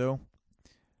Vincenzo,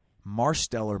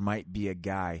 Marsteller might be a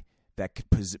guy that could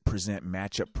present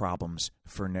matchup problems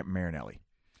for Marinelli.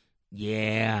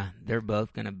 Yeah, they're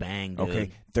both going to bang, dude.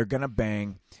 Okay, they're going to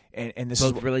bang. And this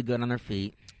both is really good on their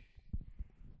feet.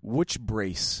 Which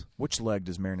leg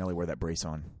does Marinelli wear that brace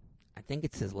on? I think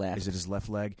it's his left. Is it his left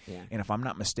leg? Yeah. And if I'm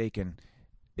not mistaken,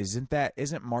 isn't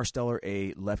Marsteller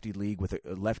a lefty lead with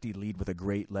a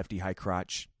great lefty high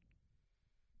crotch?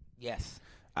 Yes.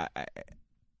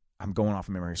 I'm going off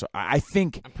of memory, so I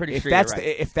think I'm pretty if sure that's you're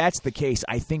right. if that's the case,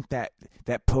 I think that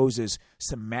poses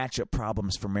some matchup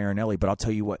problems for Marinelli. But I'll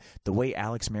tell you what, the way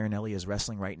Alex Marinelli is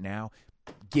wrestling right now,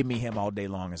 give me him all day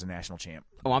long as a national champ.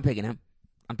 Oh, I'm picking him.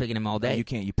 I'm picking him all day. No, you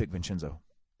can't. You pick Vincenzo.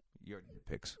 You already did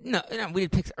picks. No, we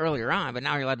did picks earlier on, but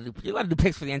now you're allowed to do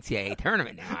picks for the NCAA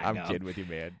tournament now. I'm kidding with you,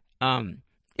 man.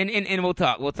 And we'll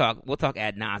talk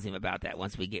ad nauseum about that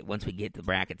once we get the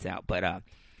brackets out. But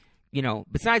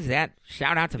besides that,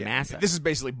 shout out to Massa. This is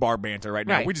basically bar banter right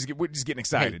now. Right. We're just getting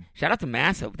excited. Hey, shout out to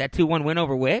Massa with that 2-1 win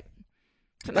over Wick.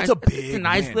 It's a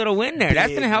nice win. little win there. Big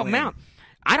That's going to help win. him out.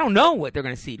 I don't know what they're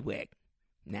going to seed Wick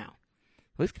now.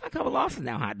 Well, he's got a couple losses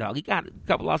now, hot dog. He got a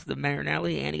couple losses to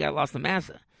Marinelli, and he got a loss to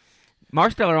Massa.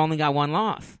 Marsteller only got 1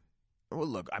 loss. Well,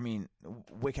 look, I mean,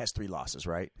 Wick has 3 losses,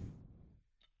 right?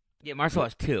 Yeah, Marcel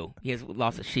has 2. He has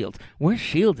lost to Shields. Where's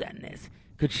Shields at in this?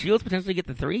 Could Shields potentially get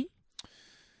the 3?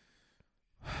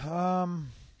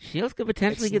 Shields could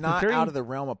potentially get the 3. It's not out of the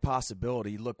realm of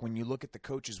possibility. Look, when you look at the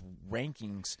coaches'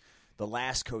 rankings, the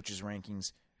last coaches'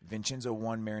 rankings, Vincenzo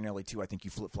 1, Marinelli 2. I think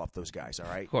you flip-flop those guys, all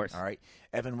right? Of course. All right.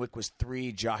 Evan Wick was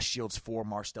 3, Josh Shields 4,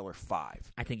 Marsteller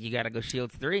 5. I think you got to go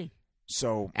Shields 3.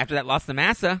 So After that loss to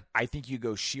Massa. I think you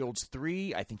go Shields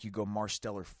 3, I think you go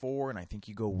Marsteller 4, and I think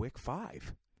you go Wick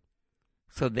 5.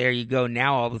 So there you go.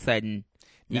 Now all of a sudden,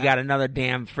 you got another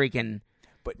damn freaking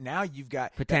But now you've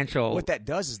got potential. What that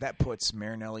does is that puts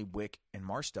Marinelli, Wick, and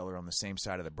Marsteller on the same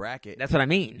side of the bracket. That's what I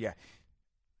mean. Yeah.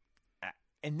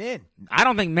 And then I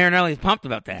don't think Marinelli's pumped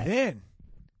about that. Then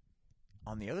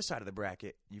on the other side of the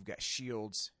bracket, you've got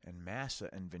Shields and Massa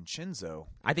and Vincenzo.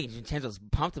 I think Vincenzo's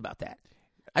pumped about that.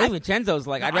 I think Vincenzo's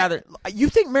like, I'd rather. You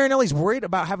think Marinelli's worried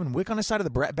about having Wick on his side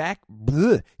of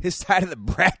the his side of the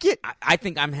bracket? I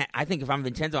think if I'm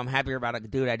Vincenzo, I'm happier about a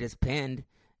dude I just pinned.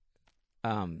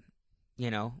 At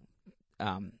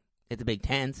the Big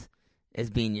Tens as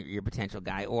being your potential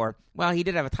guy. Or, well, he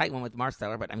did have a tight one with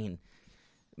Marsteller, but I mean,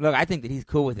 look, I think that he's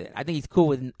cool with it. I think he's cool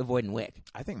with avoiding Wick.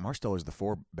 I think Marsteller's the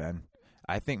 4, Ben.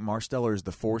 I think Marsteller is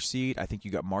the 4 seed. I think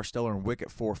you got Marsteller and Wick at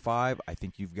 4-5. I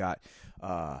think you've got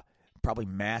probably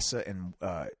Massa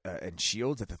and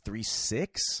Shields at the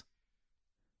 3-6.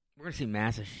 We're gonna see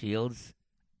Massa Shields.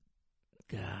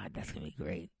 God, that's gonna be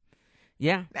great.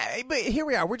 Yeah, but here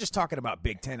we are. We're just talking about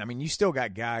Big Ten. I mean, you still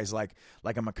got guys like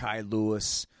a Mekhi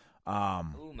Lewis.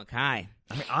 Mekhi. I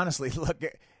mean, honestly, look,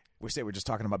 we say we're just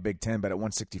talking about Big Ten, but at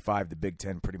 165, the Big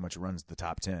Ten pretty much runs the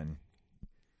top 10.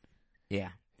 Yeah.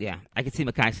 I could see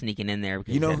Mekhi sneaking in there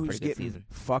because you know he's had a who's pretty good getting season.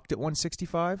 Fucked at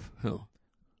 165? Who?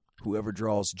 Whoever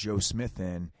draws Joe Smith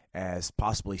in as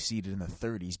possibly seeded in the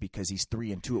 30s because he's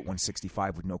 3-2 at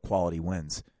 165 with no quality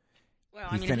wins. Well,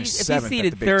 He I mean, finished if he's seventh at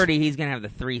seeded the Big 30, he's going to have the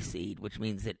 3 seed, which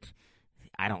means that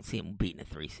I don't see him beating a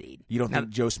 3 seed. You don't think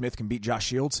Joe Smith can beat Josh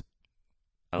Shields?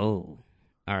 Oh,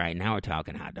 all right. Now we're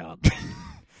talking, hot dog.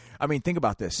 I mean, think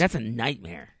about this. That's a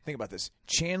nightmare. Think about this.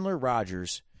 Chandler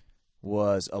Rogers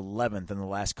was 11th in the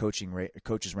last coaches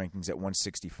rankings at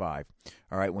 165.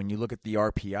 All right, when you look at the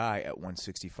RPI at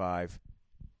 165,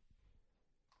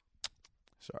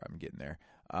 sorry, I'm getting there.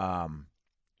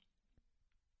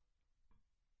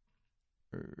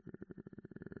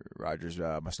 Rogers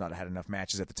must not have had enough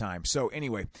matches at the time. So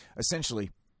anyway, essentially,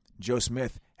 Joe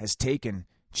Smith has taken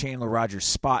Chandler Rogers'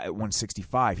 spot at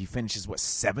 165. He finishes,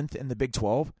 7th in the Big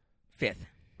 12? 5th.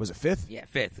 Was it 5th? Yeah,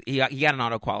 5th. He got an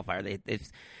auto qualifier.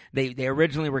 They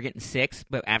originally were getting 6,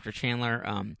 but after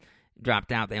Chandler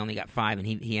dropped out, they only got 5, and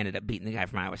he ended up beating the guy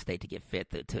from Iowa State to get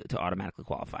 5th to automatically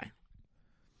qualify.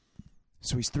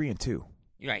 So he's 3-2.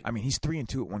 You're right. I mean, he's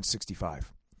 3-2 at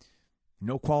 165.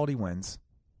 No quality wins.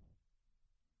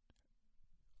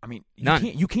 I mean, None.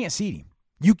 You can't seed him.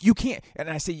 You can't, and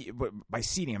I say by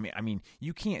seeding, I mean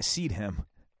you can't seed him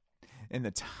in the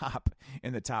top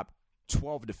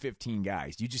 12 to 15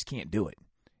 guys. You just can't do it.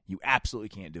 You absolutely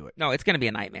can't do it. No, it's going to be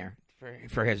a nightmare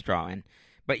for his drawing.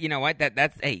 But you know what?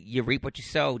 That's you reap what you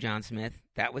sow, John Smith.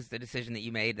 That was the decision that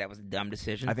you made. That was a dumb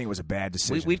decision. I think it was a bad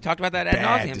decision. We've talked about that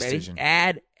ad nauseum, decision.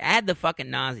 baby. Add the fucking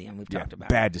nauseum. We've talked about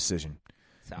bad decision.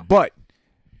 So, but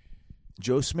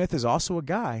Joe Smith is also a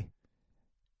guy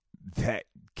that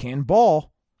can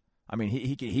ball. I mean,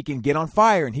 he can get on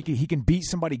fire and he can beat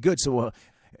somebody good. So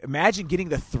imagine getting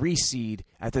the 3 seed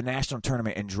at the national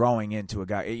tournament and drawing into a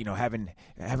guy. Having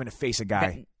to face a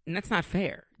guy. And that's not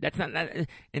fair. That's not.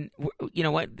 And you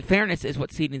know what? Fairness is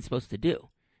what seeding is supposed to do.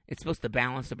 It's supposed to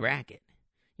balance the bracket.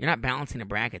 You're not balancing a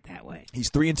bracket that way. He's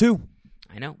 3-2.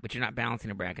 I know, but you're not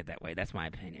balancing a bracket that way. That's my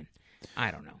opinion.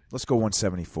 I don't know. Let's go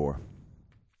 174.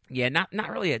 Yeah, not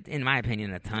really, in my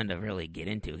opinion, a ton to really get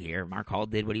into here. Mark Hall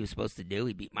did what he was supposed to do.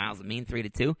 He beat Miles Amin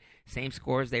 3-2. Same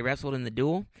scores they wrestled in the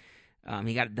duel.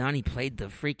 He got it done. He played the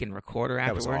freaking recorder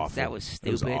afterwards. That was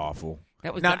stupid. That was awful.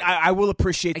 That was now, I will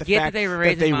appreciate the fact that they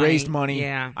raised money.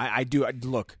 Yeah. I do.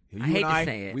 Look, you I hate and I,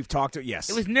 to say it. We've talked to, yes.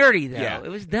 It was nerdy, though. Yeah. It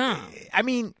was dumb. I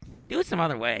mean. Do it some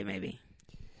other way, maybe.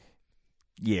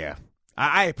 Yeah.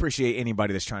 I appreciate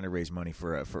anybody that's trying to raise money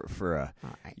for a fundraiser.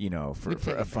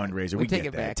 We take get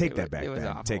it that. back. Take that back. It was Ben.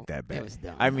 awful. Take that back. It was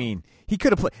dumb. I mean, he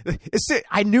could have played.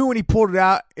 I knew when he pulled it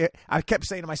out. I kept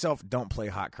saying to myself, "Don't play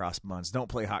hot cross buns. Don't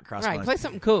play hot cross buns. Play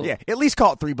something cool. Yeah, at least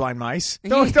call it 3 blind mice.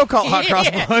 Don't call it hot cross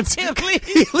buns. At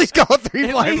least call it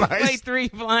 3 blind mice. Play 3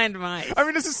 blind mice. I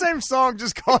mean, it's the same song,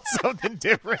 just call it something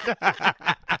different. Damn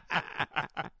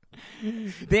it,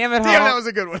 Hall. Damn, that was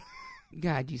a good one.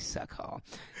 God, you suck, Hall.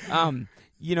 To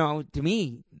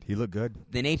me, he looked good.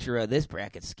 The nature of this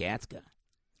bracket, Skatska.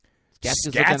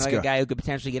 Skatska's looking like a guy who could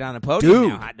potentially get on the podium Dude,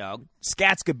 now, hot dog.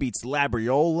 Skatska beats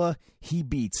Labriola. He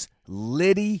beats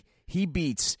Liddy. He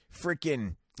beats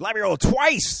freaking Labriola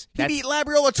twice. He beat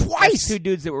Labriola twice. That's 2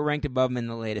 dudes that were ranked above him in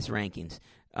the latest rankings.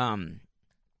 Skatska,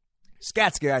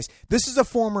 guys. This is a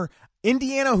former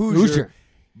Indiana Hoosier.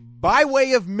 By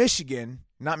way of Michigan,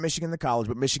 not Michigan the college,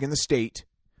 but Michigan the state,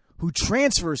 who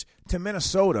transfers to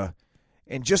Minnesota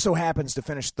and just so happens to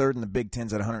finish 3rd in the Big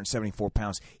Tens at 174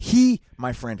 pounds. He,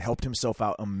 my friend, helped himself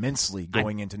out immensely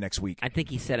going into next week. I think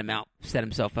he set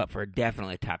himself up for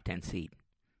definitely a top 10 seed.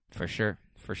 For sure.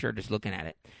 for sure. Just looking at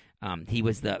it, he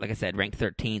was like I said, ranked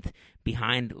 13th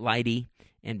behind Leidy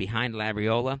and behind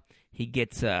Labriola. He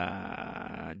gets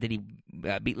did he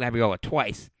beat Labriola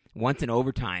twice? Once in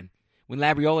overtime when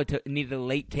Labriola needed a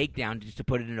late takedown just to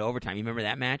put it into overtime. You remember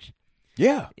that match?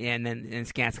 Yeah. And then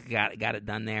Skatska got it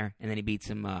done there, and then he beats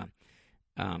him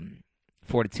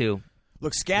 4-2.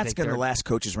 Look, Skatska in the last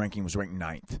coach's ranking was ranked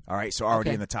 9th. All right, so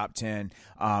already in the top 10.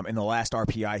 In the last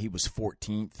RPI, he was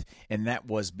 14th, and that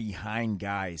was behind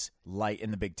guys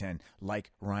in the Big Ten,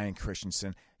 like Ryan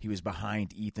Christensen. He was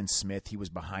behind Ethan Smith. He was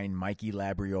behind Mikey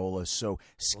Labriola. So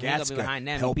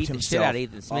Skatska helped himself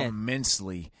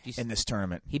immensely in this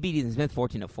tournament. He beat Ethan Smith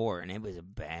 14-4, and it was a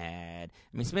bad.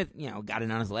 I mean, Smith, got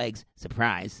it on his legs.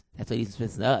 Surprise! That's what Ethan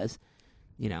Smith does.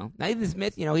 Now Ethan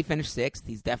Smith, he finished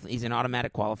 6th. He's an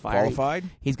automatic qualifier. Qualified.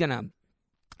 He's gonna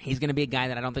be a guy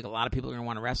that I don't think a lot of people are gonna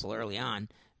want to wrestle early on,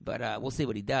 but we'll see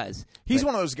what he does. He's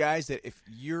one of those guys that if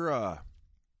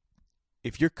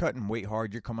you're cutting weight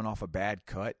hard, you're coming off a bad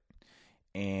cut,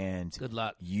 and good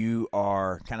luck. You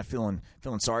are kind of feeling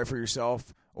sorry for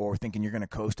yourself or thinking you're going to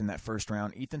coast in that first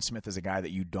round. Ethan Smith is a guy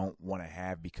that you don't want to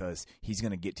have because he's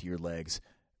going to get to your legs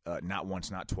not once,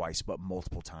 not twice, but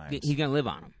multiple times. He's going to live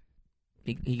on them.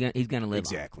 He's going to live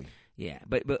exactly. On them. Yeah,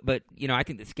 but I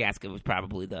think that Skatska was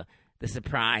probably the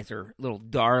surprise or little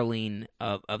darling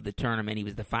of the tournament. He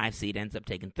was the 5 seed, ends up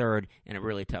taking 3rd in a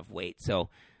really tough weight. So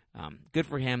good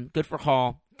for him. Good for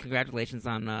Hall. Congratulations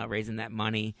on raising that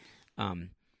money.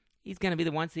 He's going to be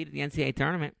the 1 seed at the NCAA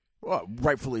tournament. Well,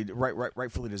 rightfully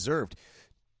deserved.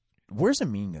 Where's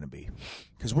Amin going to be?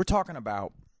 Because we're talking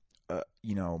about,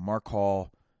 Mark Hall.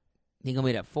 He's going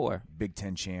to be at 4. Big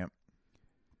Ten champ.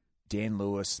 Dan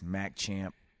Lewis, MAC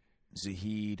champ.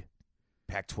 Zahid,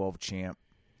 Pac-12 champ.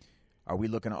 Are we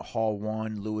looking at Hall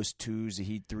 1, Lewis 2,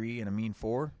 Zahid 3, and Amin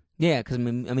 4? Yeah, because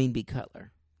Amin beat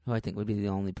Cutler, who I think would be the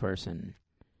only person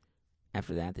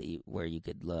after that where you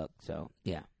could look. So,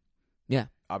 yeah.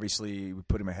 Obviously, we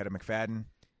put him ahead of McFadden.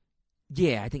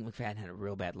 Yeah, I think McFadden had a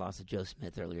real bad loss to Joe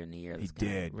Smith earlier in the year. He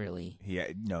did. Really.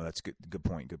 No, that's good. Good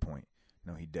point.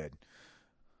 No, he did.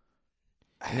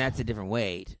 And that's a different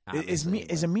weight. Is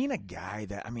Amin a guy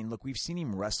that, look, we've seen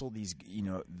him wrestle these,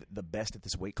 the best at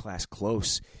this weight class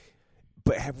close,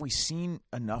 but have we seen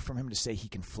enough from him to say he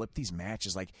can flip these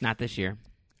matches? Like, not this year.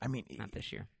 Not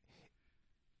this year.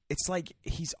 It's like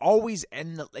he's always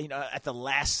at the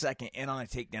last second in on a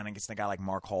takedown against a guy like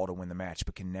Mark Hall to win the match,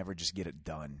 but can never just get it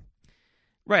done.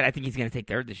 Right. I think he's going to take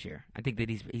 3rd this year. I think that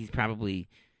he's probably,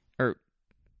 I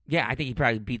think he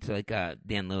probably beats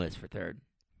Dan Lewis for 3rd.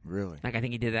 Really? I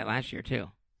think he did that last year, too.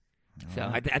 So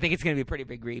I think it's going to be a pretty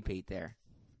big repeat there.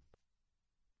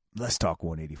 Let's talk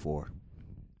 184.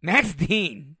 Max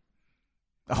Dean.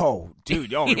 Oh,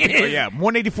 dude. Oh, yeah.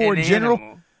 184 in general.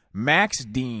 Animal. Max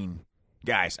Dean.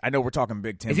 Guys, I know we're talking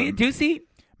Big Ten. Is he a 2 seed?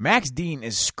 Max Dean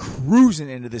is cruising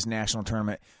into this national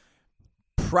tournament.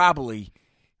 Probably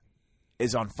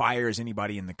as on fire as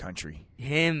anybody in the country.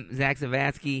 Him, Zach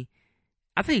Zavatsky.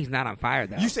 I think he's not on fire,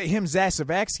 though. You say him, Zach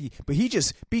Zavatsky, but he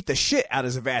just beat the shit out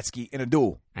of Zavatsky in a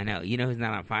duel. I know. You know who's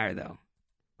not on fire, though?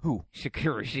 Who?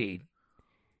 Shakur Rashid.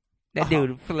 That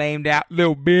dude flamed out a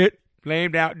little bit.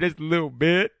 Flamed out just a little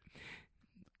bit.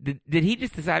 Did he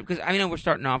just decide? Because I know we're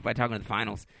starting off by talking to the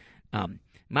finals.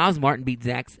 Miles Martin beat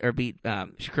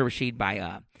Shakur Rashid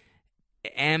by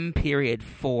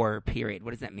M.4.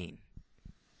 What does that mean?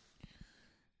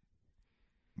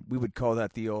 We would call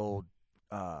that the old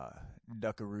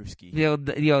Duckarooski.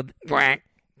 The old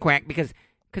quack because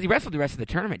he wrestled the rest of the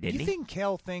tournament, didn't he? You think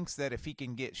Kel thinks that if he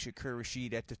can get Shakur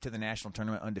Rashid to the national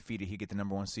tournament undefeated, he'd get the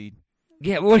number 1 seed?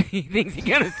 Yeah, what do you think? He's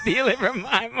going to steal it from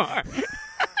Mymar?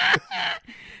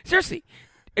 Seriously.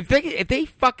 If they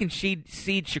fucking seed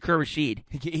Shakur Rashid,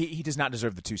 he does not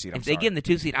deserve the 2 seed. If they give him the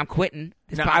 2 seed, I'm quitting.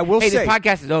 This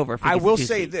podcast is over. I will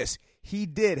say this: he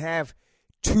did have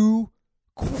 2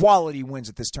 quality wins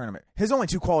at this tournament. His only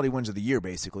 2 quality wins of the year,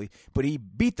 basically. But he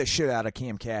beat the shit out of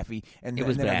Cam Caffey, and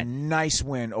then a nice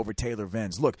win over Taylor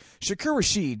Venz. Look, Shakur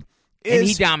Rashid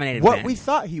is he dominated what Venz. We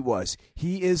thought he was.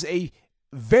 He is a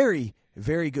very,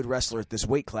 very good wrestler at this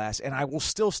weight class, and I will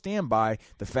still stand by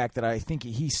the fact that I think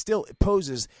he still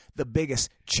poses the biggest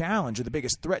challenge or the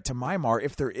biggest threat to Mymar,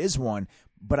 if there is one,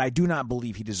 but I do not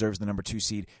believe he deserves the number 2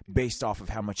 seed based off of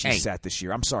how much he sat this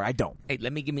year. I'm sorry, I don't. Hey,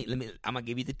 I'm gonna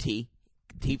give you the T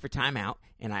for timeout,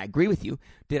 and I agree with you.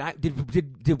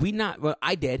 Did we not? Well,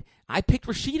 I did. I picked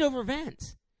Rashid over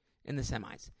Venz in the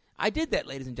semis. I did that,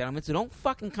 ladies and gentlemen, so don't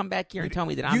fucking come back here and tell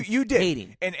me that I'm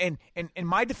hating. And in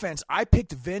my defense, I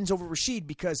picked Venz over Rashid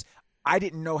because I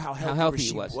didn't know how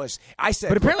healthy Rashid was. I said,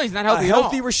 but apparently he's not healthy a at all.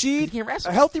 Healthy Rashid, he can't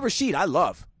wrestle. A healthy Rashid, I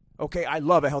love. Okay, I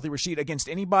love a healthy Rashid against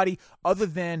anybody other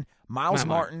than Miles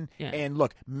Martin. Yeah. And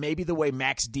look, maybe the way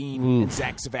Max Dean and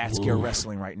Zach Zavatsky are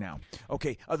wrestling right now.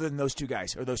 Okay, other than those 2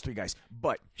 guys or those 3 guys.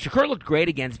 But Shakur looked great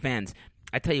against Venz.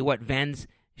 I tell you what, Venz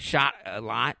shot a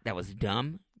lot. That was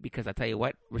dumb because I tell you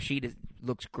what, Rashid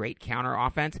looks great counter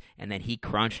offense, and then he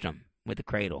crunched him with the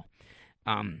cradle.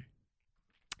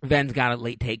 Venz got a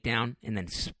late takedown and then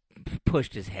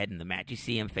pushed his head in the mat. You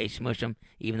see him face smush him,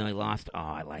 even though he lost. Oh,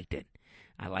 I liked it.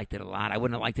 I liked it a lot. I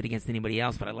wouldn't have liked it against anybody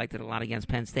else, but I liked it a lot against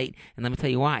Penn State. And let me tell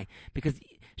you why. Because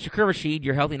Shakur Rashid,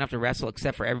 you're healthy enough to wrestle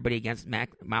except for everybody against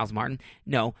Miles Martin.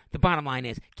 No, the bottom line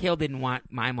is, Kale didn't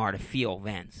want Mymar to feel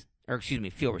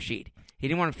feel Rashid. He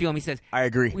didn't want to feel him. He says, I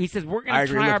agree. He says, we're going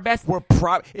to try our best.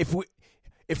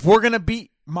 If we're going to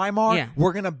beat Mymar,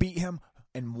 we're going to beat him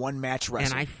in one match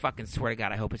wrestle. And I fucking swear to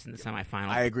God, I hope it's in the semifinals.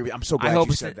 I agree. I'm so glad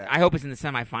you said that. I hope it's in the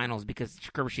semifinals because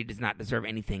Shakur Rashid does not deserve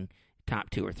anything top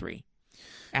 2 or 3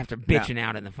 after bitching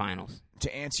out in the finals.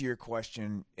 To answer your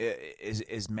question,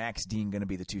 is Max Dean going to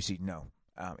be the 2 seed? No.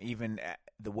 Even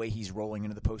the way he's rolling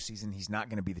into the postseason, he's not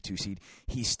going to be the 2 seed.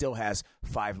 He still has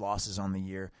 5 losses on the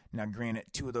year. Now, granted,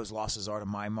 2 of those losses are to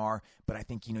Mymar, but I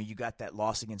think you got that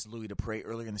loss against Louis Dupre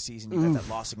earlier in the season. You got that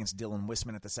loss against Dylan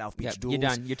Wisman at the South Beach Duels. You're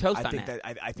done. You're toast on that.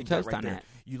 I think that right there.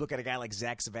 You look at a guy like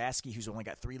Zach Zavatsky, who's only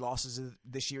got 3 losses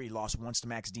this year. He lost once to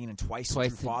Max Dean and twice to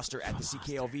Foster at the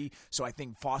CKLV. So I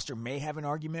think Foster may have an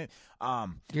argument. You're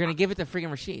going to give it to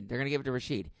freaking Rashid. They're going to give it to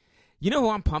Rashid. You know who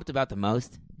I'm pumped about the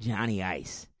most? Johnny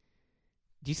Ice.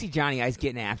 Do you see Johnny Ice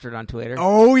getting after it on Twitter?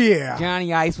 Oh, yeah.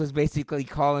 Johnny Ice was basically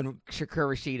calling Shakur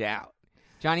Rashid out.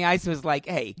 Johnny Ice was like,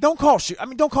 "Hey, don't call Rashid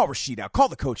out. Call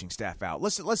the coaching staff out.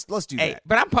 Let's do that."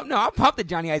 But I'm pumped. No, I'm pumped that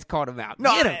Johnny Ice called him out.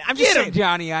 No, get him. I'm just saying, him,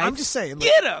 Johnny Ice. I'm just saying, look,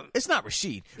 get him. It's not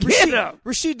Rashid. Get him.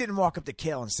 Rashid didn't walk up to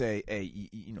Kale and say, "Hey,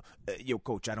 yo,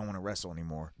 coach, I don't want to wrestle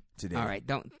anymore today." All right,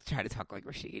 don't try to talk like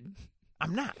Rashid.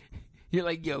 I'm not. You're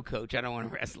like, "Yo, coach, I don't want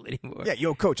to wrestle anymore." Yeah,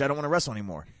 yo, coach, I don't want to wrestle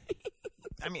anymore.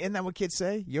 I mean, isn't that what kids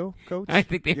say? Yo, coach? I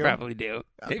think they probably do.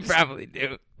 They probably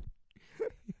do.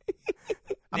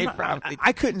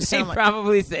 I couldn't sound like...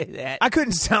 probably say that. I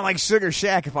couldn't sound like Sugar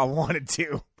Shack if I wanted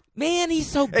to. Man, he's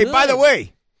so good. Hey, by the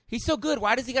way... He's so good.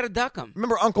 Why does he got to duck him?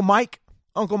 Remember Uncle Mike?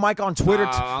 Uncle Mike on Twitter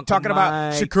talking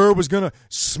about Shakur was going to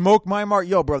smoke Mymar.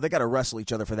 Yo, bro, they got to wrestle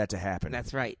each other for that to happen.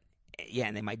 That's right. Yeah,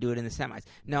 and they might do it in the semis.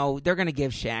 No, they're going to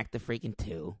give Shaq the freaking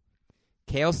 2.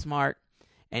 Kale's smart.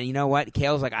 And you know what?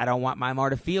 Kale's like, I don't want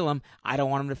Mymar to feel him. I don't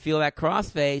want him to feel that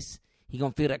crossface. He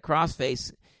going to feel that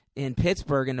crossface in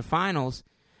Pittsburgh in the finals.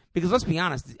 Because let's be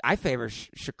honest, I favor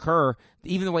Shakur,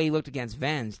 even the way he looked against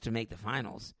Venz, to make the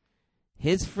finals.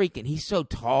 He's so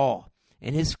tall.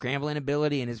 And his scrambling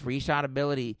ability and his reshot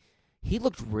ability, he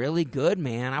looked really good,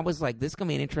 man. I was like, this is going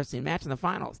to be an interesting match in the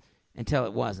finals. Until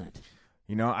it wasn't.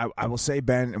 You know, I will say,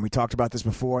 Ben, and we talked about this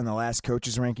before in the last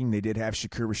coaches ranking, they did have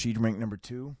Shakur Rashid ranked number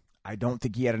 2. I don't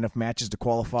think he had enough matches to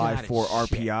qualify for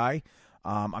RPI.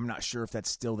 I'm not sure if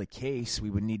that's still the case. We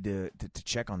would need to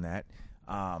check on that.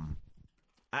 I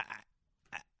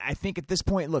think at this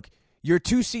point, look, your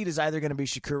 2 seed is either going to be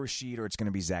Shakur Rashid or it's going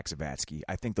to be Zach Zavatsky.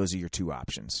 I think those are your 2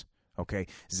 options. Okay,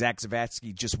 Zach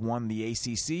Zavatsky just won the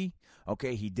ACC.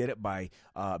 Okay, he did it by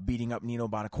beating up Nino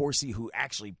Bonacorsi, who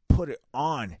actually put it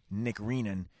on Nick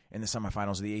Renan in the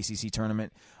semifinals of the ACC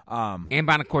tournament. And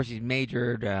Bonacorsi's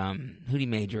majored. Who did he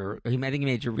major? I think he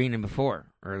majored Renan before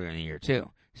earlier in the year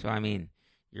too. So I mean,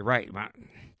 you're right.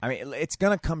 I mean, it's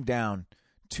gonna come down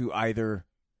to either.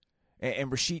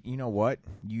 And Rashid, you know what?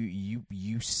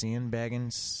 You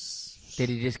sandbagging. Did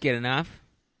he just get enough?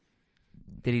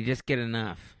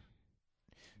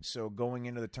 So going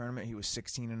into the tournament, he was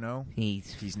 16-0.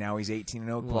 He's now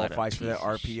 18-0. Qualifies for that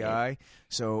RPI.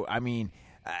 So I mean,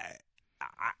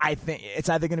 I think it's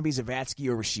either going to be Zavatsky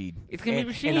or Rashid. It's going to be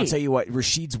Rashid. And I'll tell you what,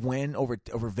 Rashid's win over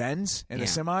Venz in the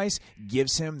semis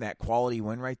gives him that quality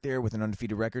win right there with an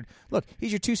undefeated record. Look,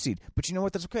 he's your 2 seed, but you know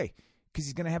what? That's okay because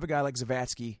he's going to have a guy like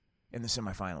Zavatsky in the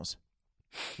semifinals.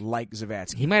 Like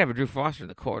Zavatsky. He might have a Drew Foster in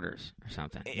the quarters or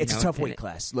something. It's a tough weight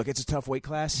class. Look, it's a tough weight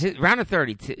class. Round of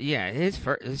 32. Yeah, his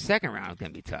second round is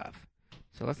going to be tough.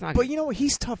 So let's not. But you know what?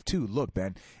 He's tough too. Look,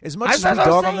 Ben. As much as we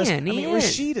dog on this, I mean,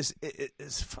 Rashid is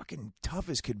fucking tough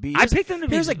as could be. I picked him to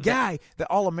be. There's a guy that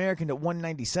All-American at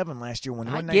 197 last year when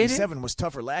 197 was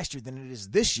tougher last year than it is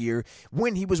this year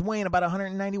when he was weighing about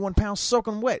 191 pounds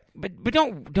soaking wet. But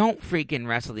don't freaking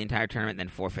wrestle the entire tournament and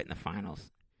then forfeit in the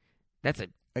finals.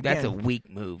 That's a weak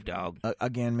move, dog.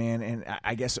 Again, man, and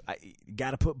I guess I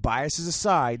got to put biases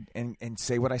aside and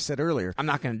say what I said earlier. I'm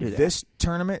not going to do that. This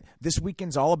tournament, this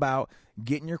weekend's all about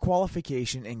getting your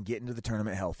qualification and getting to the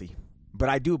tournament healthy. But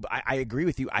I agree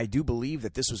with you. I do believe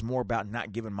that this was more about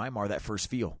not giving Mymar that first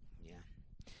feel. Yeah.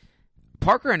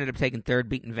 Parker ended up taking third,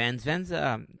 beating Venz.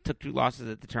 Venz took 2 losses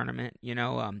at the tournament.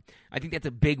 I think that's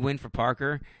a big win for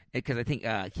Parker because I think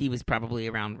he was probably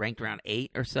ranked around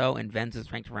 8 or so, and Venz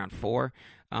is ranked around 4.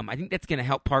 I think that's going to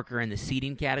help Parker in the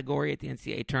seeding category at the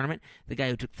NCAA tournament. The guy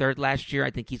who took third last year,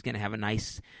 I think he's going to have a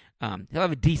nice. He'll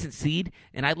have a decent seed,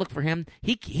 and I'd look for him.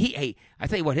 Hey, I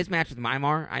tell you what, his match with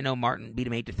Mymar, I know Martin beat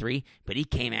him 8-3, but he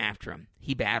came after him.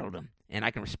 He battled him. And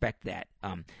I can respect that.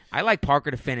 I like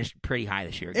Parker to finish pretty high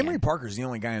this year again. Emory Parker is the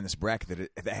only guy in this bracket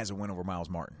that has a win over Miles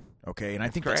Martin. Okay, and I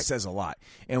think Correct. that says a lot.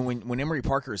 And when Emory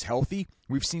Parker is healthy,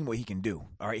 we've seen what he can do.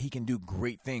 All right, he can do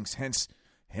great things. Hence,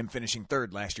 him finishing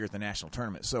third last year at the national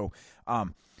tournament. So,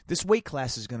 this weight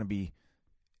class is going to be,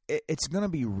 it's going to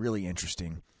be really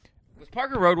interesting. Was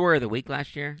Parker Road Warrior of the Week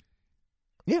last year?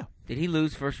 Yeah. Did he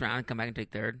lose first round and come back and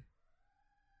take third?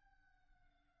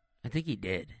 I think he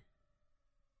did.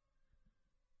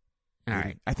 All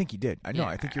right. I think he did. I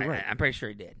think you're right. I'm pretty sure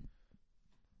he did.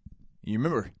 You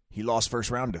remember, he lost first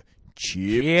round to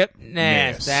Chip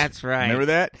Ness. That's right. Remember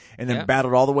that? And then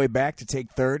battled all the way back to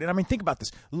take third. And I mean, think about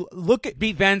this. Look at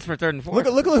beat Venz for third and fourth.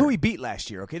 Look at who he beat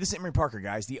last year. Okay, this is Emory Parker,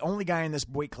 guys. The only guy in this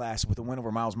weight class with a win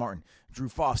over Miles Martin: Drew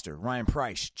Foster, Ryan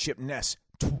Price, Chip Ness,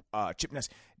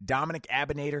 Dominic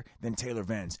Abinator, then Taylor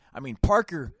Venz. I mean,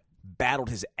 Parker battled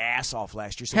his ass off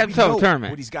last year, so had we himself know a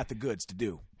tournament. What he's got the goods to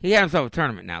do. He had himself a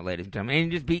tournament now, ladies and gentlemen,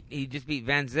 and he just beat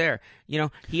Venz there.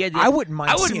 He had. I wouldn't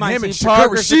mind seeing him and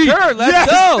Parker Shakur. Shakur.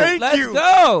 Let's go. Let's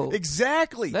go.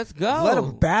 Exactly. Let's go. Let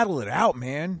him battle it out,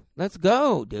 man. Let's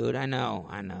go, dude. I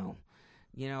know.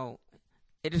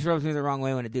 It just rubs me the wrong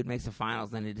way when a dude makes the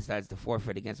finals, then he decides to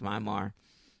forfeit against Mymar.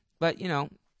 But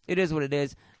it is what it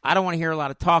is. I don't want to hear a lot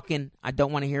of talking. I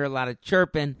don't want to hear a lot of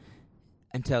chirping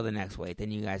until the next weight. Then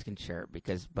you guys can chirp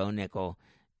because Bo Nickel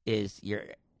is your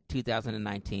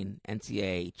 2019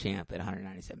 NCAA champ at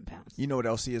 197 pounds. You know what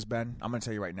else he is, Ben? I'm going to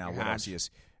tell you right now what else he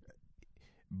is.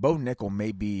 Bo Nickel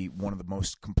may be one of the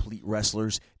most complete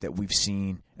wrestlers that we've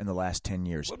seen in the last 10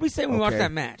 years. What did we say when we watched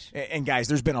that match? And guys,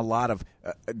 there's been a lot of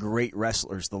great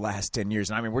wrestlers the last 10 years.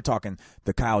 And I mean, we're talking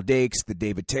the Kyle Dakes, the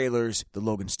David Taylors, the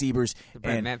Logan Stevers. The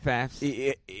Brent Metcalf.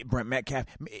 Brent Metcalf.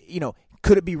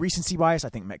 Could it be recency bias? I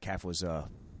think Metcalf was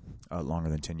longer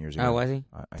than 10 years ago. Oh, was he?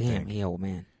 I Damn, think. he old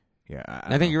man. Yeah,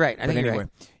 I think you're right. I think anyway,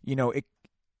 you're right.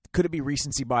 Could it be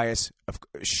recency bias?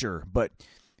 Sure. But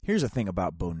here's the thing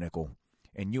about Bo Nickel.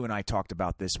 And you and I talked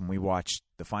about this when we watched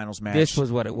the finals match. This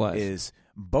was what it was. Is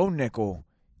Bo Nickel,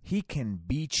 he can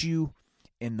beat you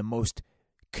in the most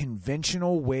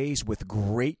conventional ways with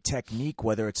great technique,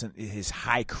 whether it's his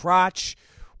high crotch,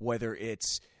 whether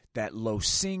it's that low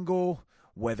single,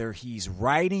 whether he's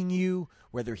riding you,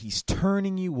 whether he's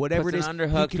turning you, whatever it is. Puts an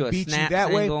underhook he to can a beat snap you that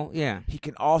single. way. Yeah. He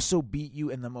can also beat you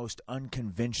in the most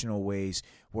unconventional ways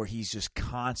where he's just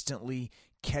constantly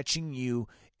catching you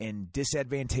in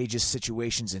disadvantageous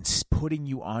situations and putting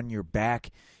you on your back.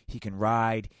 He can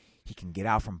ride. He can get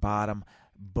out from bottom.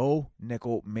 Bo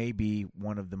Nickel may be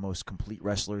one of the most complete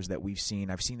wrestlers that we've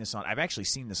seen. I've actually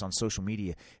seen this on social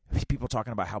media. People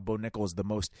talking about how Bo Nickel is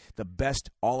the best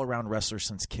all-around wrestler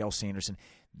since Cael Sanderson.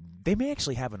 They may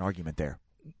actually have an argument there.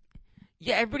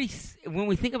 Yeah, when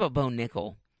we think about Bo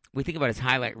Nickel, we think about his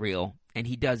highlight reel, and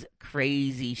he does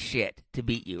crazy shit to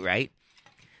beat you, right?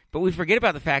 But we forget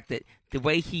about the fact that the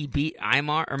way he beat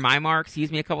Mymar,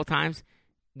 a couple times,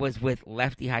 was with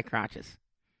lefty high crotches.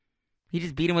 He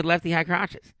just beat him with lefty high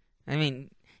crotches. I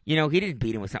mean, he didn't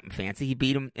beat him with something fancy. He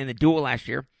beat him in the duel last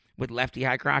year with lefty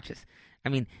high crotches. I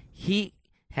mean, he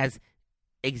has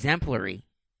exemplary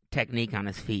technique on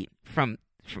his feet from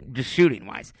just shooting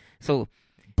wise. So,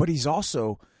 but he's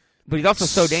also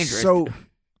so dangerous, so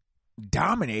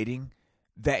dominating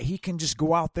that he can just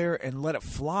go out there and let it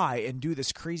fly and do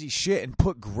this crazy shit and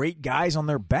put great guys on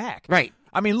their back. Right.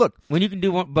 I mean, look. When you can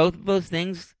do both of those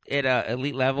things at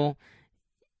elite level.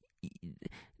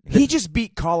 He just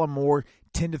beat Colin Moore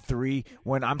 10-3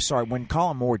 when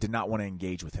Colin Moore did not want to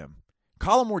engage with him.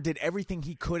 Colin Moore did everything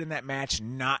he could in that match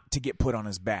not to get put on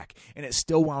his back, and it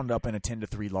still wound up in a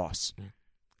 10-3 loss.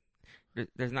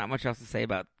 There's not much else to say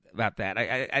about that.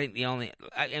 I think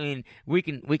we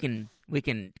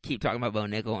can keep talking about Bo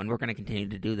Nickel, and we're going to continue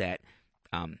to do that.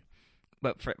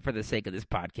 But for the sake of this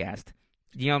podcast,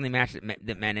 the only match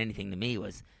that meant anything to me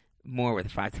was Moore with a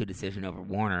 5-2 decision over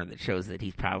Warner. That shows that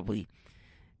he's probably,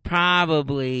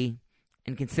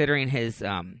 and considering his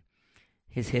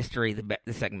history,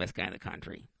 the second best guy in the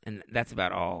country, and that's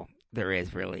about all there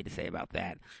is really to say about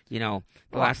that. The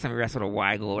last time he wrestled a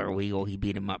Weigel, he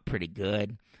beat him up pretty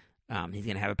good. He's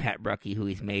going to have a Pat Bruckey, who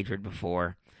he's majored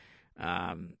before.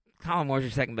 Colin Moore's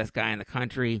your second best guy in the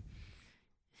country.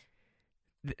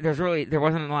 There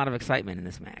wasn't a lot of excitement in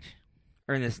this match,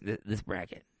 or in this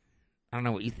bracket. I don't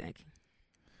know what you think.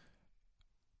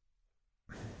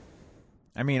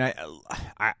 I mean,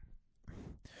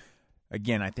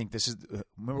 Again, I think this is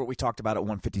 – remember what we talked about at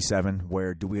 157,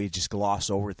 where do we just gloss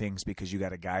over things because you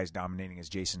got a guy as dominating as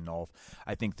Jason Nolf?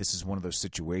 I think this is one of those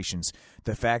situations.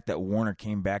 The fact that Warner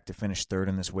came back to finish third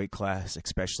in this weight class,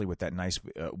 especially with that nice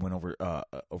win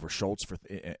over Schultz for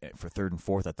third and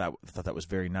fourth, I thought that was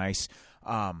very nice.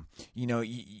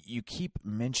 You keep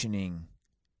mentioning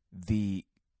the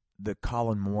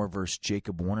Colin Moore versus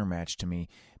Jacob Warner match to me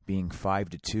being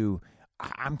 5-2.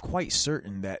 I'm quite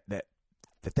certain that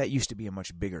used to be a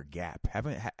much bigger gap.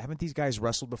 Haven't these guys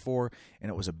wrestled before and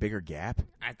it was a bigger gap?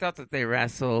 I thought that they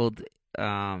wrestled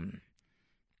in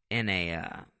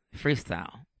a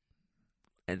freestyle,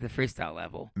 at the freestyle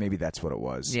level. Maybe that's what it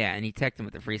was. Yeah, and he teched him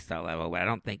at the freestyle level, but I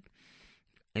don't think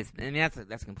it's. I mean, that's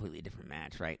a completely different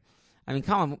match, right? I mean,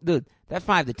 Colin, dude, that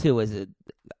 5-2 is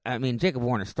Jacob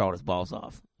Warner stalled his balls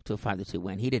off to a 5-2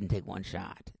 win. He didn't take one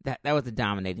shot. That was a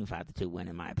dominating 5-2 win,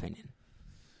 in my opinion.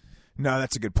 No,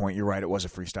 that's a good point. You're right. It was a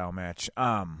freestyle match.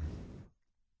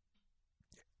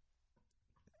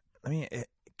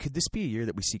 Could this be a year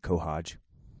that we see Kohaj?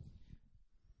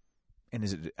 And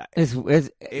is it? It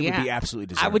would be absolutely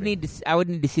deserving. I would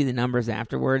need to see the numbers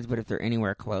afterwards, but if they're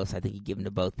anywhere close, I think you give them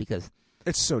to both because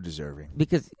it's so deserving.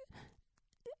 Because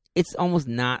it's almost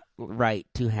not right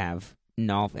to have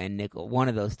Nolf and Nickel, one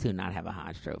of those two, not have a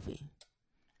Hodge Trophy.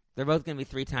 They're both going to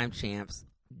be 3-time champs,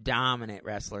 dominant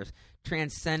wrestlers,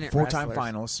 transcendent 4-time wrestlers.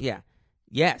 finals. Yeah.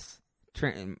 Yes.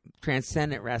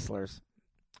 Transcendent wrestlers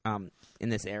in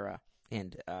this era.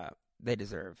 And they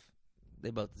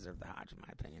both deserve the Hodge, in my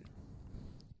opinion.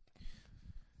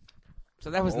 So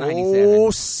that was 97.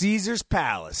 Oh, Caesar's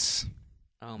Palace.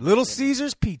 Oh, Little goodness.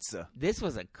 Caesar's Pizza. This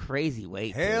was a crazy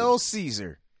weight. Hail dude.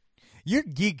 Caesar. You're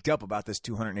geeked up about this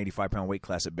 285-pound weight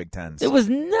class at Big Tens. It was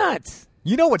nuts.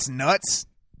 You know what's nuts?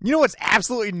 You know what's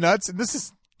absolutely nuts? And this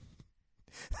is...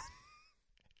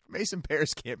 Mason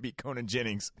Parris can't beat Conan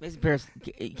Jennings. Mason Parris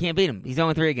can't beat him. He's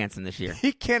only 3 against him this year.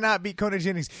 He cannot beat Conan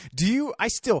Jennings.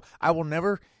 I will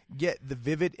never get the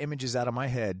vivid images out of my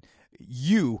head.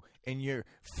 You and your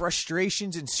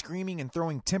frustrations and screaming and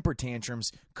throwing temper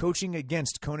tantrums coaching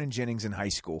against Conan Jennings in high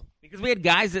school. Because we had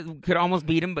guys that could almost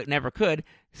beat him but never could.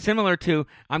 Similar to,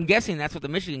 I'm guessing that's what the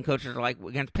Michigan coaches are like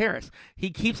against Parris. He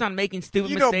keeps on making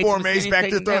stupid mistakes. You know Bormay's back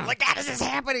there throwing like, how is this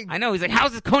happening? I know. He's like, how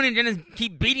does Conan Jennings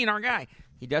keep beating our guy?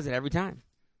 He does it every time.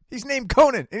 He's named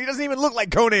Conan, and he doesn't even look like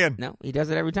Conan. No, he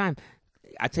does it every time.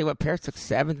 I tell you what, Parris took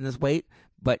 7th in this weight,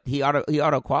 but he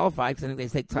auto qualified because I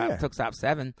think they took top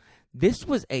 7. This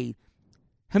was a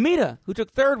Hamida who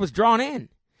took 3rd was drawn in,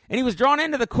 and he was drawn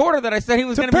into the quarter that I said he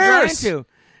was going to be drawn into.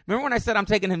 Remember when I said I'm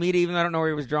taking Hamida even though I don't know where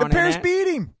he was drawn in? Parris beat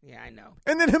him. Yeah, I know.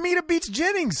 And then Hamida beats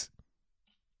Jennings.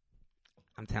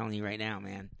 I'm telling you right now,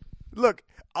 man. Look,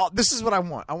 this is what I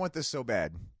want. I want this so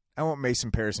bad. I want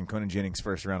Mason Parris and Conan Jennings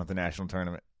first round at the national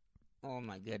tournament. Oh,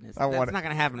 my goodness. That's not going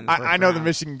to happen in the first round. I know the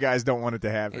Michigan guys don't want it to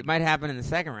happen. It might happen in the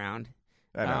second round.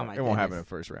 I know. It won't happen in the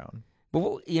first round. But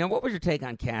what was your take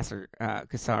on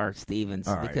Kassar Stevens?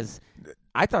 Right. Because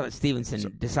I thought that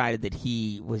Stevenson decided that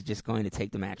he was just going to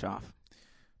take the match off.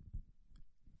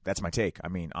 That's my take. I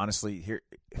mean, honestly,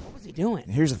 what was he doing?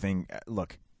 Here's the thing.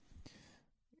 Look,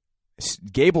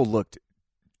 Gable looked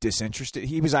disinterested.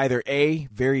 He was either A,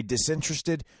 very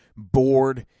disinterested,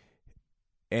 bored,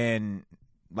 and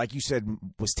like you said,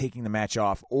 was taking the match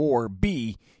off, or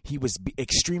B, he was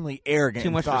extremely arrogant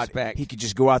and thought respect. He could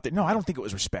just go out there. No, I don't think it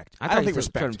was respect. I don't think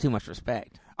respect. Showed him too much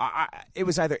respect. It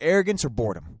was either arrogance or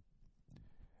boredom.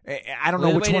 I don't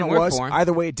know which one it was.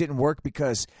 Either way, it didn't work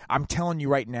because I'm telling you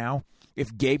right now,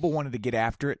 if Gable wanted to get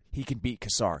after it, he can beat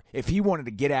Kassar. If he wanted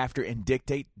to get after it and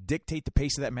dictate the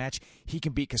pace of that match, he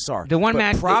can beat Kassar.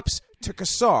 Props to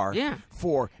Kassar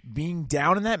for being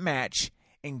down in that match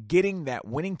and getting that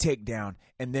winning takedown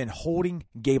and then holding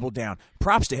Gable down.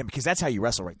 Props to him because that's how you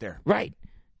wrestle right there. Right.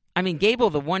 I mean, Gable,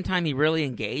 the one time he really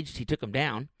engaged, he took him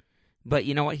down. But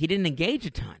you know what? He didn't engage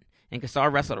a ton. And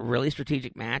Kassar wrestled a really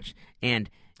strategic match, and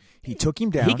he took him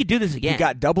down. He could do this again. He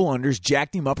got double unders,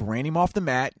 jacked him up, ran him off the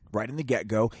mat right in the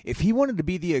get-go. If he wanted to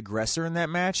be the aggressor in that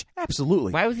match,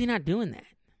 absolutely. Why was he not doing that?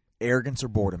 Arrogance or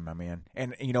boredom, my man.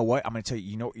 And you know what? I'm going to tell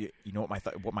you. You know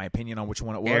what my opinion on which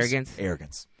one it was?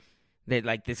 Arrogance. They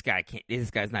like this guy can't. This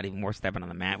guy's not even worth stepping on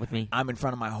the mat with me. I'm in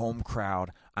front of my home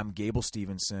crowd. I'm Gable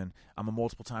Stevenson. I'm a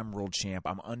multiple-time world champ.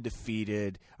 I'm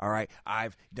undefeated. All right,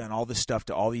 I've done all this stuff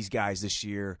to all these guys this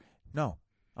year. No,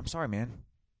 I'm sorry, man.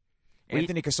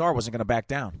 Anthony Kassar wasn't going to back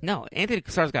down. No, Anthony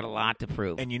Kassar's got a lot to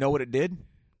prove. And you know what it did?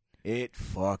 It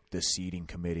fucked the seating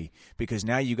committee because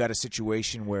now you got a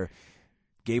situation where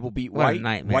Gable beat What a White.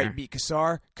 nightmare. White beat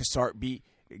Kassar. Kassar beat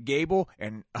Gable,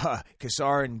 and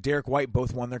Kassar and Derek White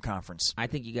both won their conference. I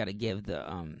think you got to give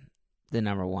the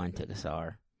number 1 to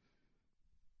Kassar.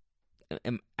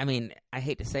 I mean, I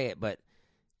hate to say it, but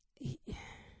he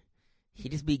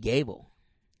just beat Gable.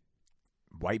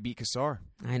 White beat Kassar.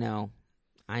 I know.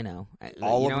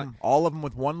 All of them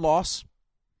with one loss.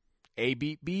 A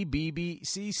beat B, B beat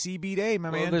C, C beat A,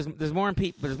 man. There's more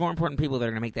important people that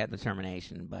are going to make that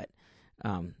determination. But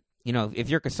if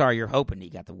you're Kassar, you're hoping you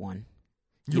got the 1.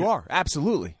 You are,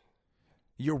 absolutely.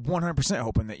 You're 100%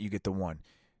 hoping that you get the 1.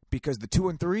 Because the 2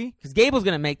 and 3... Because Gable's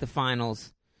going to make the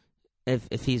finals if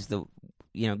he's the...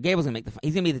 Gable's going to make the...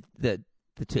 He's going to be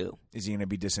the 2. Is he going to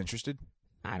be disinterested?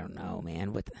 I don't know,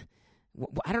 man.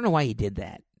 I don't know why he did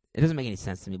that. It doesn't make any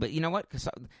sense to me. But you know what?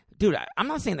 Dude, I'm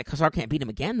not saying that Kassar can't beat him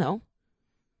again, though.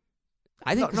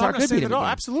 I think Kassar could beat him again.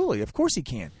 Absolutely. Of course he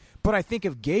can. But I think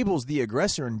if Gable's the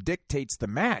aggressor and dictates the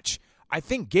match, I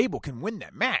think Gable can win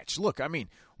that match. Look, I mean,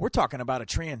 we're talking about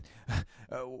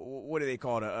what do they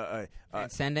call it?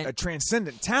 A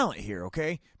transcendent talent here,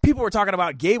 okay? People were talking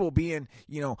about Gable being,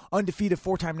 undefeated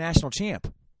 4-time national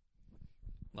champ.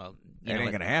 Well, that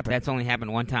ain't gonna happen. That's only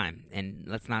happened one time, and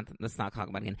let's not talk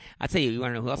about it again. I'll tell you,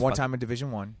 want to know who else? One time in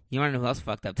Division 1. You want to know who else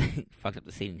fucked up the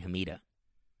seating? Hamida.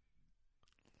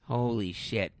 Holy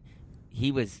shit,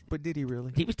 he was. But did he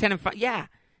really? He was 10-5. Yeah,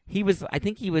 he was. I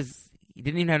think he was. He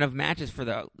didn't even have enough matches for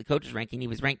the coaches ranking. He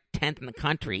was ranked 10th in the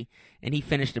country, and he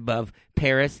finished above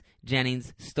Paris,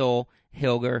 Jennings, Stoll,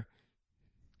 Hilger.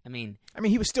 I mean,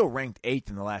 he was still ranked 8th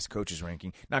in the last coaches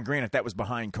ranking. Now, granted, that was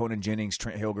behind Conan Jennings,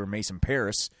 Trent Hilger, Mason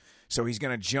Paris. So he's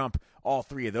going to jump all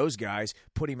 3 of those guys,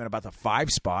 put him in about the 5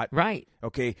 spot. Right.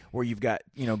 Okay, where you've got,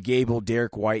 Gable,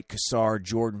 Derek White, Kassar,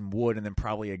 Jordan Wood, and then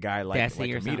probably a guy like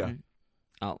Hamida.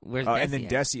 Oh, where's Desi? And then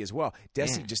Desi as well.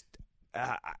 Desi just...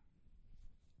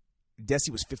 Desi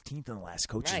was 15th in the last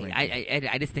coaches ranking.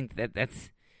 I just think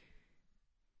that's...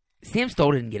 Sam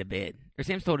Stoll didn't get a bid. Or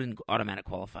Sam Stoll didn't automatic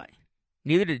qualify.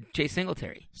 Neither did Chase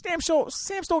Singletary. Sam Stoll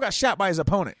got shot by his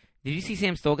opponent. Did you see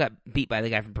Sam Stoll got beat by the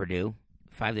guy from Purdue?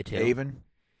 5-2. Avon.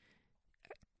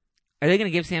 Are they going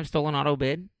to give Sam Stoll an auto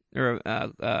bid? Or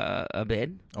a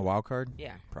bid? A wild card?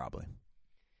 Yeah. Probably.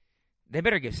 They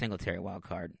better give Singletary a wild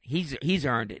card. He's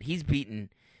earned it. He's beaten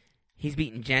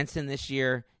Jensen this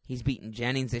year. He's beaten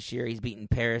Jennings this year. He's beaten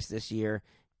Paris this year.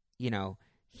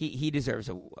 He deserves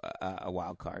a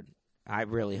wild card. I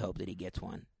really hope that he gets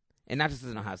one. And not just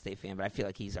as an Ohio State fan, but I feel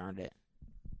like he's earned it.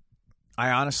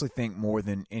 I honestly think more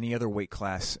than any other weight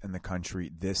class in the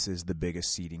country, this is the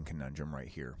biggest seeding conundrum right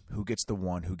here. Who gets the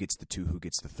 1? Who gets the 2? Who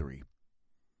gets the 3?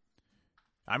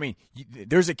 I mean,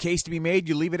 there's a case to be made.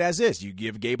 You leave it as is. You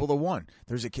give Gable the 1.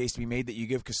 There's a case to be made that you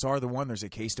give Kassar the 1. There's a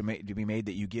case to be made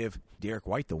that you give Derek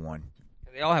White the 1.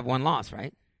 They all have one loss,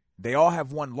 right? They all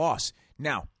have one loss.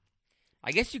 Now,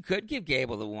 I guess you could give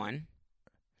Gable the 1.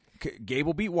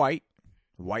 Gable beat White.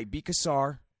 White beat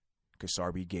Kassar.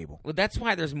 Kassar beat Gable. Well, that's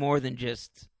why there's more than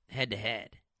just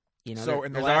head-to-head. So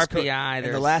in the there's last RPI,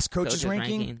 in the last coaches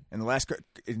ranking, in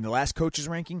the last coaches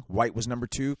ranking, White was number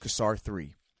 2, Kassar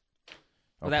 3.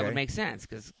 Well, that would make sense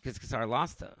because Kassar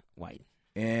lost to White.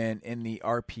 And in the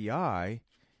RPI,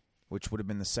 which would have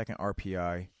been the second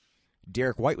RPI,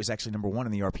 Derek White was actually number 1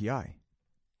 in the RPI.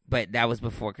 But that was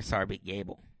before Kassar beat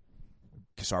Gable.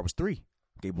 Kassar was 3.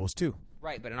 Gable was 2.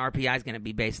 Right, but an RPI is going to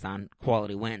be based on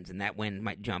quality wins, and that win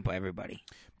might jump everybody.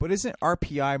 But isn't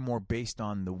RPI more based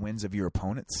on the wins of your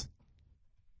opponents?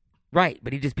 Right,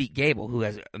 but he just beat Gable, who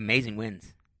has amazing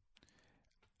wins.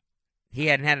 He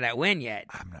hadn't had that win yet.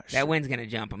 I'm not sure. That win's going to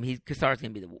jump him. Kassar's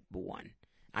going to be the 1.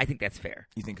 I think that's fair.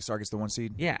 You think Kassar gets the 1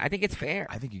 seed? Yeah, I think it's fair.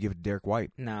 I think you give it to Derek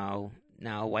White. No,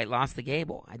 White lost to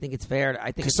Gable. I think it's fair.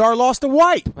 Kassar lost to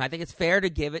White. I think it's fair to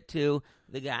give it to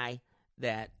the guy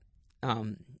that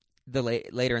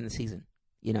later in the season.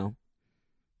 I don't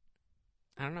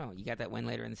know. You got that win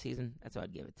later in the season. That's what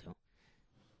I'd give it to.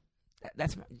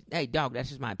 Hey, dog. That's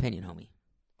just my opinion, homie.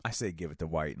 I say give it to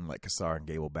White and let Kassar and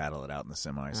Gable battle it out in the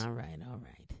semis. All right.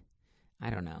 I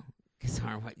don't know.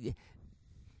 Kassar and White.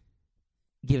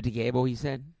 Give it to Gable, you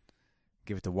said?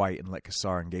 Give it to White and let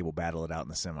Kassar and Gable battle it out in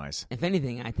the semis. If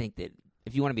anything, I think that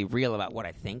if you want to be real about what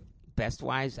I think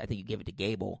best-wise, I think you give it to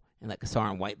Gable and let Kassar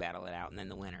and White battle it out, and then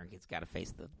the winner gets got to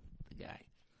face the guy.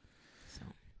 So,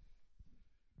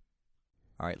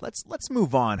 all right, let's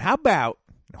move on. How about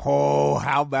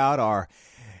our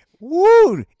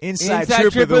inside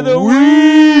trip of the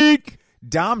week?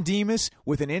 Dom Demas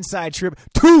with an inside trip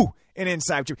to an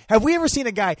inside trip. Have we ever seen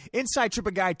a guy inside trip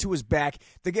a guy to his back,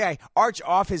 the guy arch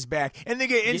off his back, and they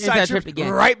get inside trip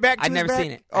again. Right back to I've his never back?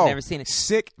 seen it. I've never seen it.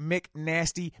 Sick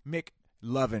McNasty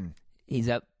McLovin. He's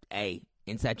up. Hey,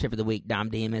 Inside trip of the week, Dom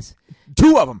Demas.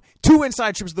 2 of them. 2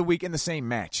 inside trips of the week in the same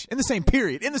match, in the same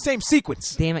period, in the same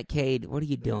sequence. Damn it, Cade. What are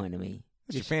you doing to me?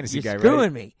 That's your fantasy guy, You're right?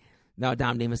 screwing me. No,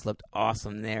 Dom Demas looked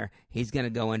awesome there. He's going to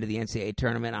go into the NCAA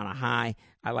tournament on a high.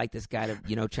 I like this guy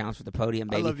to, challenge for the podium,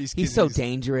 baby. I love these kids. He's so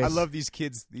dangerous. I love these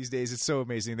kids these days. It's so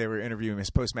amazing. They were interviewing his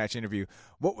post-match interview.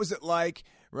 What was it like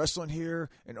wrestling here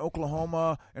in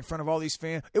Oklahoma in front of all these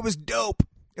fans? It was dope.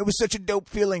 It was such a dope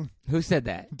feeling. Who said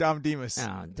that? Dom Demas.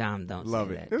 Oh, Dom, don't love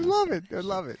say it. that. I love it. I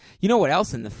love it. You know what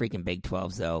else in the freaking Big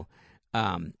 12s, though?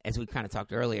 As we kind of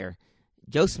talked earlier,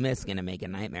 Joe Smith's going to make a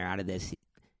nightmare out of this.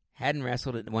 Hadn't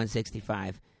wrestled at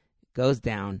 165, goes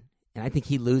down, and I think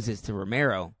he loses to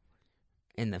Romero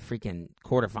in the freaking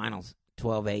quarterfinals,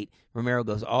 12-8. Romero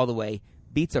goes all the way,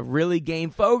 beats a really game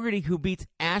Fogarty, who beats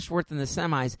Ashworth in the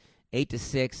semis,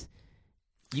 8-6.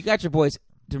 You got your boys,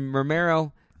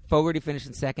 Romero, Fogarty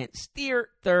finishing second, Steer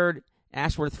third,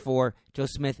 Ashworth 4, Joe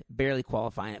Smith barely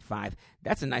qualifying at 5.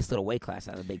 That's a nice little weight class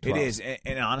out of the Big 12. It is,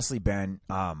 and honestly, Ben,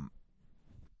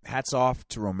 hats off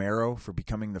to Romero for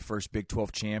becoming the first Big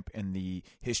 12 champ in the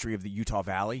history of the Utah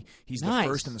Valley. He's Nice. the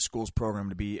first in the school's program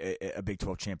to be a Big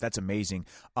 12 champ. That's amazing.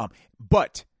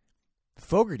 But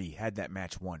Fogarty had that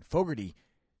match won. Fogarty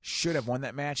should have won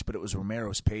that match, but it was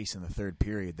Romero's pace in the third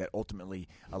period that ultimately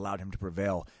allowed him to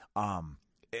prevail.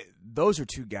 Those are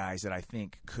 2 guys that I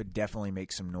think could definitely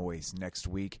make some noise next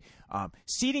week.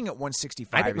 Seating at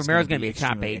 165 I think is Romero's going to be a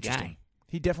top extremely 8 interesting. guy.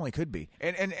 He definitely could be.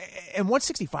 And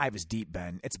 165 is deep,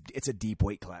 Ben. It's a deep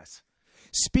weight class.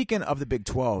 Speaking of the Big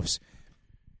 12s,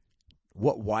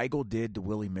 what Weigel did to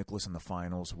Willie Miklas in the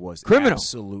finals was Criminal.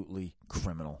 Absolutely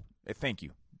criminal. It Thank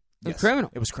you. was Yes,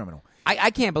 criminal. It was criminal.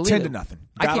 I can't believe 10 it. to nothing.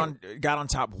 I Got on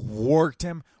top, worked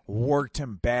him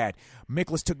bad.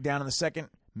 Miklas took down in the second,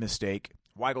 mistake.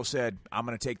 Weigel said, I'm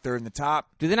going to take third in the top.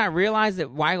 Do they not realize that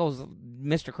Weigel's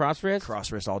Mr. Crosswrist?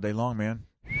 Cross wrist all day long, man.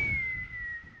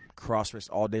 Cross wrist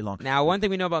all day long. Now, one thing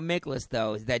we know about Miklas,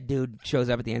 though, is that dude shows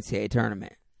up at the NCAA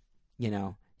tournament.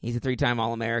 He's a 3-time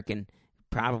All-American.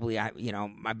 Probably,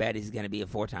 my bet is going to be a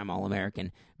 4-time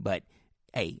All-American. But,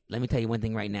 hey, let me tell you one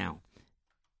thing right now.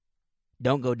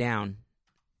 Don't go down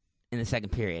in the second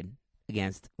period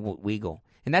against Weigel.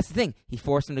 And that's the thing. He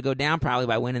forced him to go down probably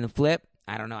by winning the flip.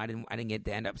 I don't know. I didn't get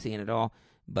to end up seeing it all.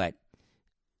 But,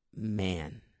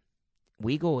 man,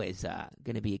 Weigel is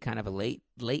going to be kind of a late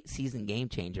season game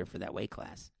changer for that weight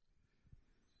class.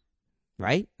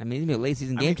 Right? I mean, he's going to be a late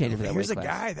season game changer for that weight class. Here's a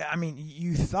guy that,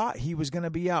 you thought he was going to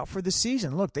be out for the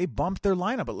season. Look, they bumped their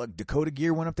lineup. But look, Dakota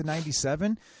Gear went up to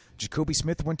 97. Jacoby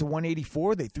Smith went to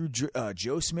 184. They threw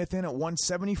Joe Smith in at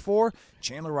 174.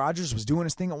 Chandler Rogers was doing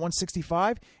his thing at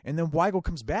 165. And then Weigel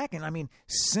comes back. And,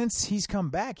 since he's come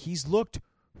back, he's looked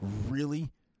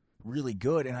really, really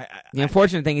good. And the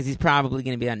unfortunate thing is he's probably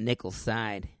going to be on Nickel's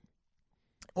side.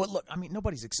 Well, look,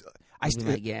 nobody's.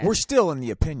 Yeah. We're still in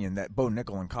the opinion that Bo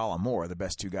Nickel and Colin Moore are the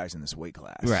best 2 guys in this weight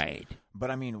class. Right.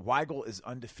 But, Weigel is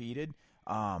undefeated.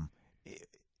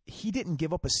 He didn't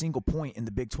give up a single point in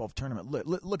the Big 12 tournament.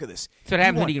 Look at this. So what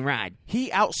happens when he can ride? He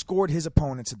outscored his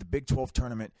opponents at the Big 12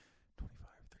 tournament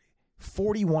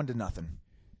 41 to nothing.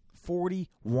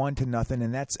 41 to nothing,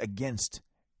 and that's against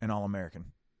an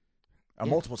All-American. A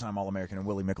multiple-time All-American in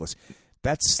Willie Miklas.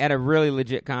 That's at a really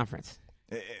legit conference.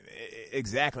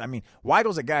 Exactly.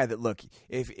 Weigel's a guy that, look,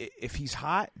 if he's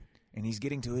hot and he's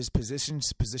getting to his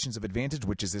positions of advantage,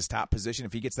 which is his top position,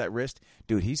 if he gets that wrist,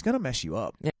 dude, he's going to mess you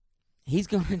up. Yeah. He's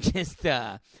going to just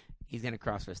he's going to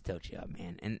cross-wrist tilt you up,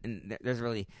 man. And there's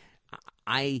really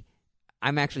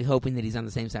I'm actually hoping that he's on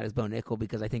the same side as Bo Nickel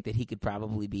because I think that he could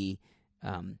probably be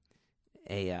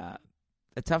a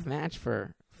tough match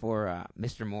for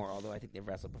Mr. Moore, although I think they've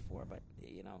wrestled before, but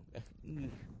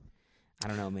I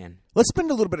don't know, man. Let's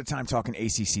spend a little bit of time talking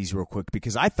ACCs real quick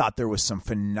because I thought there was some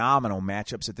phenomenal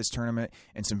matchups at this tournament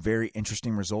and some very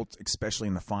interesting results, especially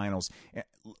in the finals.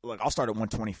 Look, I'll start at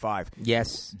 125.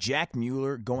 Yes. Jack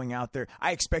Mueller going out there.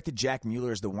 I expected Jack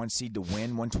Mueller as the 1 seed to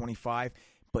win 125,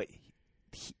 but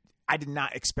I did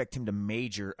not expect him to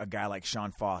major a guy like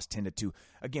Sean Foss 10-2.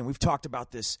 Again, we've talked about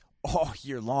this all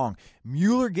year long.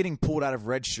 Mueller getting pulled out of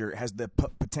redshirt has the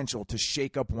potential to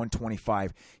shake up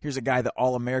 125. Here's a guy that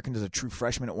All-American is a true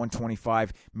freshman at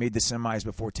 125, made the semis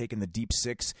before taking the deep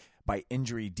 6 by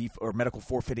injury or medical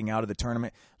forfeiting out of the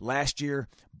tournament. Last year,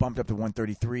 bumped up to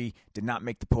 133, did not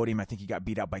make the podium. I think he got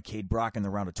beat out by Cade Brock in the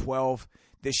round of 12.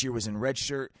 This year was in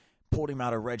redshirt, pulled him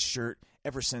out of redshirt.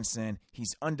 Ever since then,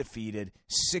 he's undefeated,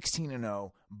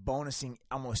 16-0, bonusing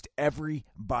almost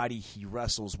everybody he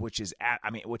wrestles, which is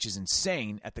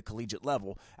insane at the collegiate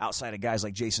level. Outside of guys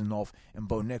like Jason Nolf and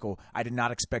Bo Nickel, I did not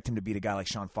expect him to beat a guy like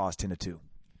Sean Foss 10-2.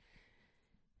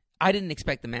 I didn't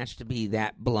expect the match to be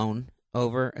that blown.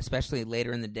 over, especially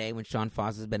later in the day when Sean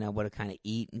Foss has been able to kind of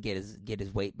eat and get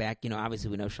his weight back. You know, obviously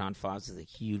we know Sean Foss is a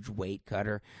huge weight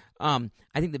cutter. I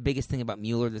think the biggest thing about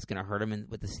Mueller that's going to hurt him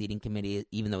with the seating committee,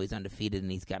 even though he's undefeated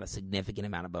and he's got a significant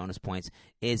amount of bonus points,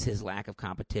 is his lack of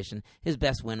competition. His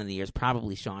best win of the year is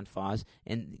probably Sean Foss,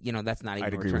 and you know that's not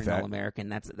even a returning All-American.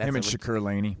 That's him and Shakur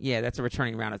Laney. Yeah, that's a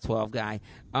returning round of 12 guy.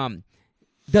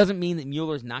 Doesn't mean that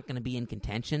Mueller's not going to be in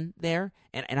contention there,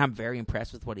 and I'm very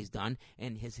impressed with what he's done,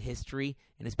 and his history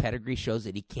and his pedigree shows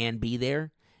that he can be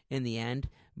there in the end.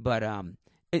 But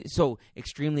so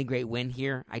extremely great win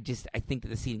here. I think that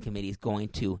the seating committee is going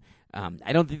to.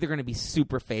 I don't think they're going to be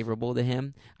super favorable to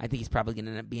him. I think he's probably going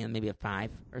to end up being maybe a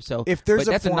 5 or so. If there's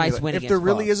that's formula, a nice win, if there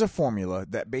really is a formula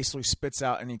that basically spits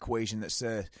out an equation that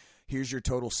says, "Here's your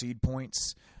total seed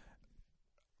points,"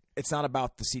 it's not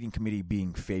about the seating committee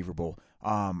being favorable.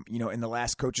 You know, in the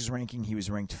last coaches ranking, he was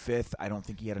ranked 5th. I don't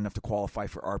think he had enough to qualify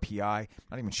for RPI.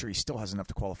 Not even sure he still has enough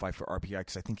to qualify for RPI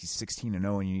because I think he's 16-0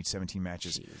 and you need 17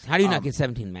 matches. Jeez. How do you not get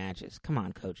 17 matches? Come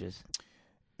on, coaches.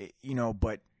 You know,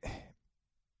 but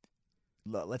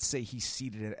let's say he's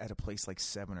seated at a place like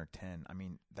 7 or 10. I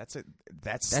mean, that's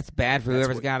bad for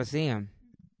whoever's got to see him.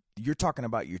 You're talking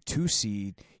about your 2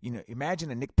 seed. You know, imagine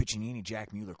a Nick Piccinini,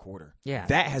 Jack Mueller quarter. Yeah,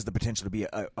 that has the potential to be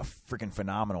a freaking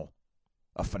phenomenal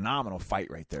fight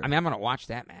right there. I mean, I'm going to watch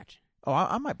that match. Oh,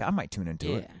 I might tune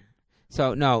into it.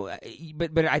 So no,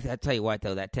 but I tell you what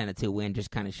though, that 10-2 win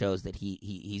just kind of shows that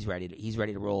he's ready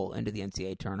to roll into the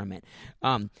NCAA tournament.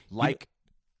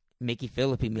 Mickey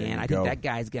Philippi, man, I think that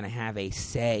guy's going to have a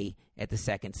say at the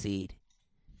 2nd seed.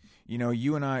 You know,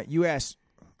 you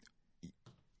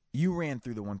ran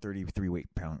through the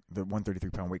 133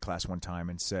 pound weight class one time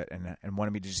and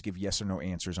wanted me to just give yes or no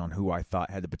answers on who I thought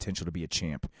had the potential to be a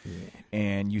champ. Yeah.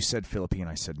 And you said Philippi, and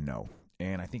I said no.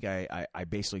 And I think I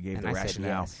basically gave the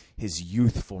rationale, yes. His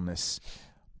youthfulness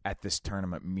at this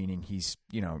tournament, meaning he's,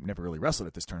 you know, never really wrestled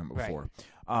at this tournament before.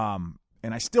 Right.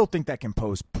 And I still think that can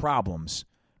pose problems,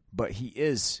 but he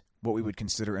is what we would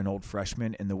consider an old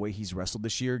freshman, and the way he's wrestled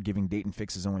this year, giving Dayton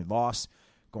Fix his only loss,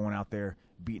 going out there,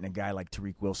 beating a guy like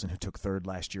Tariq Wilson who took 3rd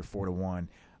last year 4-1.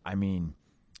 I mean,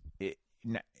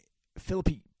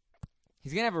 Philippi,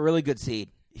 he's going to have a really good seed.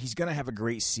 He's going to have a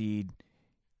great seed,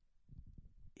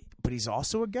 but he's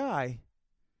also a guy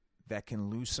that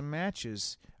can lose some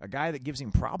matches. A guy that gives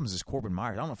him problems is Corbin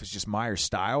Myers. I don't know if it's just Myers'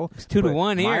 style. It's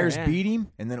 2-1 here. Myers beat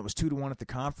him, and then it was 2-1 at the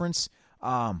conference.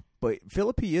 But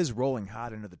Philippi is rolling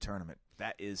hot into the tournament.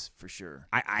 That is for sure.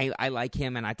 I like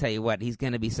him, and I tell you what, he's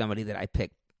going to be somebody that I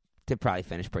pick to probably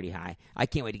finish pretty high. I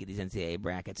can't wait to get these NCAA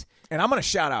brackets. And I'm going to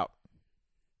shout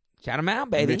him out,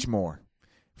 baby. Mitch Moore.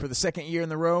 For the 2nd year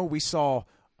in a row, we saw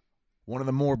one of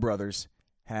the Moore brothers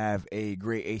have a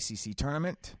great ACC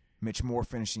tournament. Mitch Moore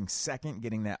finishing 2nd,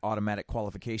 getting that automatic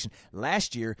qualification.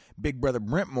 Last year, big brother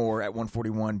Brent Moore at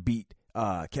 141 beat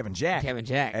Kevin Jack at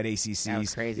ACCs. That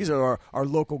was crazy. These are our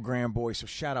local Grand boys, so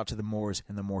shout out to the Moores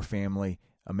and the Moore family.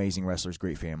 Amazing wrestlers,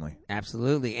 great family.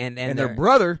 Absolutely. And their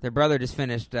brother just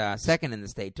finished 2nd in the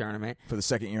state tournament. For the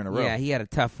 2nd year in a row. Yeah, he had a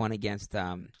tough one against,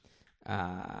 oh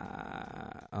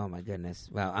my goodness.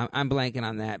 Well, I'm blanking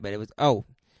on that, but it was, the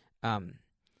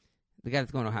guy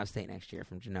that's going to Ohio State next year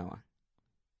from Genoa.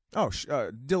 Oh,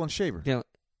 Dylan Shaver. D'Amelio.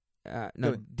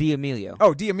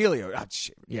 Oh, D'Amelio. Oh,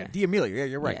 yeah, D'Amelio. Yeah,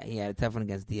 you're right. Yeah, he had a tough one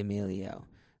against D'Amelio.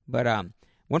 But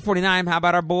 149, how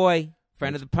about our boy,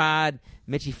 friend of the pod,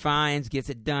 Mitchie Fines, gets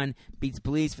it done, beats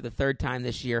Blease for the 3rd time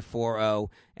this year, 4-0,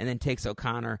 and then takes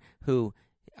O'Connor, who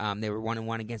they were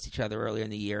 1-1 against each other earlier in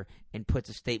the year, and puts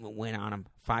a statement win on him,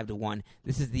 5-1.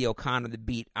 This is the O'Connor that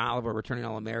beat Oliver, returning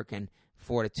All-American,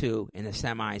 4-2 in the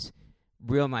semis.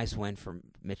 Real nice win for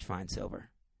Mitch Fine-Silver.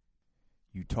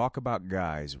 You talk about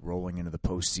guys rolling into the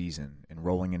postseason and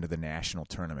rolling into the national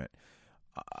tournament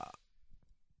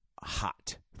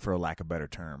hot, for a lack of better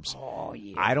terms. Oh,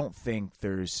 yeah. I don't think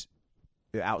there's,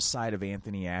 outside of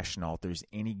Anthony Ashnault, there's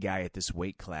any guy at this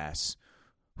weight class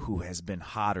who has been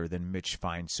hotter than Mitch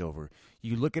Fine-Silver.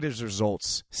 You look at his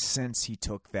results since he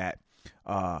took that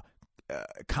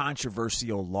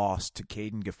controversial loss to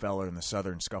Caden Gefeller in the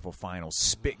Southern Scuffle Finals,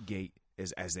 Spitgate,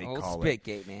 as they call it.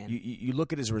 Spitgate, man. You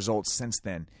look at his results since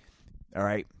then, all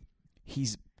right?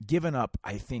 He's given up,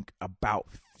 I think, about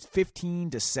 15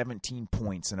 to 17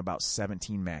 points in about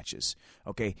 17 matches.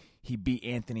 Okay, he beat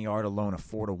Anthony Artolona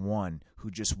 4-1, who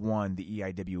just won the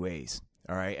EIWAs,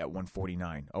 all right, at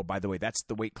 149. Oh, by the way, that's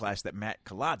the weight class that Matt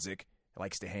Kolodzik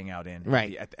likes to hang out in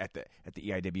right. at the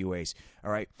EIWAs,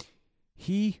 all right?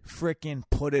 He frickin'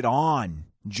 put it on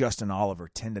Justin Oliver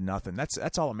 10-0.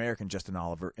 That's All-American Justin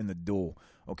Oliver in the duel.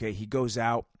 Okay, he goes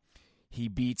out. he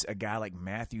beats a guy like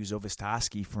Matthew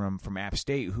Zovistoski from App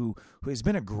State, who has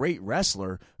been a great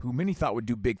wrestler, who many thought would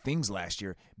do big things last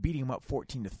year, beat him up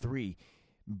 14-3,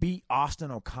 beat Austin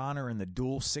O'Connor in the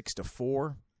duel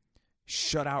 6-4,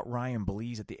 shut out Ryan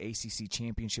Blease at the ACC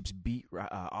Championships, beat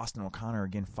Austin O'Connor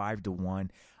again 5-1.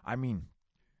 I mean,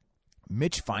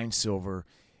 Mitch Feinsilver,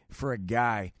 for a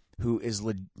guy who is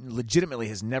legitimately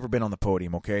has never been on the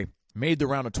podium, okay? Made the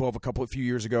round of 12 a few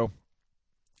years ago,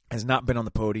 has not been on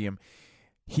the podium.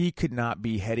 He could not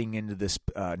be heading into this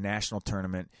national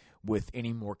tournament with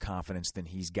any more confidence than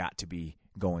he's got to be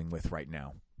going with right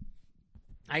now.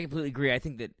 I completely agree. I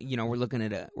think that we're looking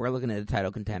at a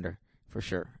title contender for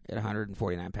sure at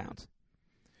 149 pounds.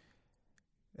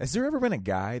 Has there ever been a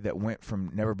guy that went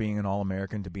from never being an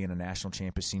All-American to being a national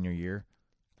champ his senior year?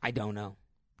 I don't know.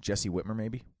 Jesse Whitmer,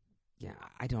 maybe? Yeah,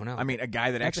 I don't know. I mean, a guy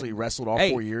that actually wrestled all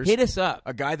 4 years. Hit us up.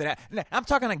 A guy that I'm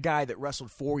talking a guy that wrestled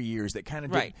 4 years, that kind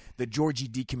of did the Georgie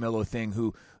DiCamillo thing,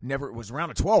 who never was around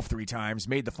a 12 3 times,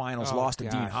 made the finals, lost to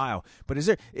Dean Heil. But is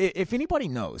there? If anybody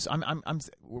knows,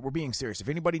 we're being serious. If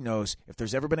anybody knows, if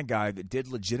there's ever been a guy that did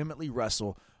legitimately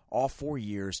wrestle all 4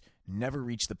 years, never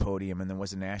reached the podium, and then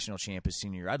was a national champ his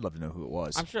senior year, I'd love to know who it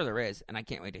was. I'm sure there is, and I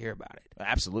can't wait to hear about it.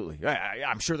 Absolutely.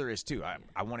 I'm sure there is, too.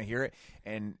 I want to hear it,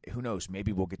 and who knows,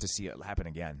 maybe we'll get to see it happen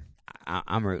again.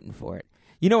 I'm rooting for it.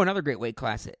 Another great weight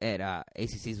class at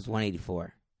ACC's was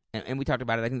 184. And we talked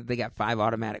about it. I think they got 5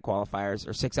 automatic qualifiers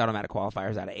or 6 automatic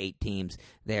qualifiers out of 8 teams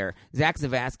there. Zach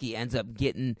Zavatsky ends up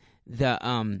getting the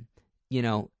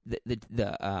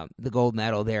gold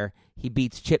medal there. He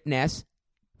beats Chip Ness,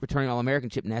 returning All-American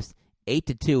Chip Ness,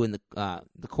 8-2 in the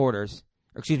quarters,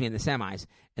 in the semis,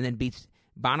 and then beats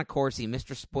Bonacorsi,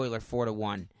 Mr. Spoiler,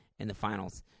 4-1 in the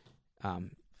finals.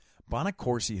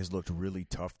 Bonacorsi has looked really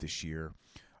tough this year.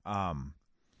 But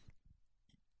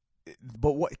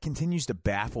what continues to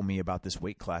baffle me about this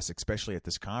weight class, especially at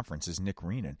this conference, is Nick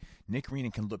Reenan. Nick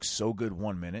Reenan can look so good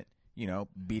 1 minute,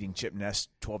 beating Chip Ness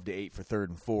 12-8 for third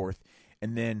and fourth,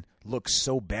 and then look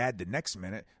so bad the next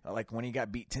minute, like when he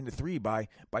got beat 10-3 by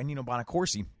Nino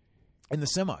Bonacorsi in the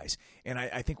semis. And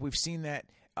I think we've seen that,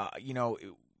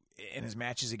 in his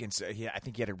matches against. I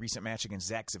think he had a recent match against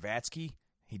Zach Zavatsky.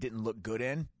 He didn't look good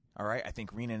in. All right, I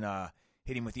think Reenan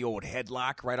hit him with the old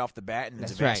headlock right off the bat, and then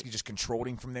Zavatsky just controlled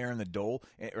him from there in the duel.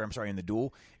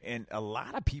 And a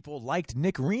lot of people liked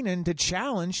Nick Reenan to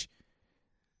challenge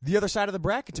the other side of the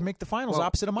bracket to make the finals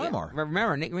opposite of Mymar. Yeah.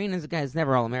 Remember, Nick Reenan's a guy who's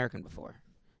never All-American before.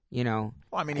 Well,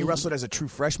 I mean, he wrestled as a true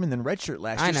freshman, then redshirt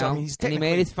last year. I know, so, I mean, he's and he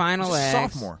made his final a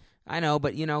sophomore. I know,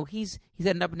 but he's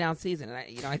had an up and down season,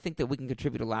 and I think that we can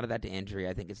contribute a lot of that to injury.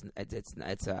 I think it's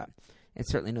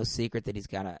certainly no secret that he's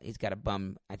got a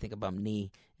bum. I think a bum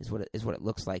knee is what it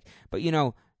looks like. But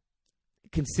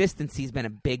consistency's been a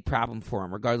big problem for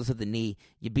him, regardless of the knee.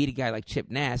 You beat a guy like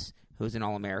Chip Ness, who's an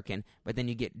All-American, but then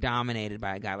you get dominated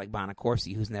by a guy like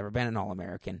Bonacorsi, who's never been an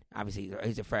All-American. Obviously,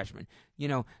 he's a freshman.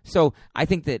 So I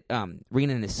think that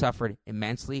Reenan has suffered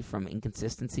immensely from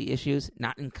inconsistency issues,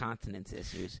 not incontinence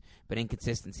issues, but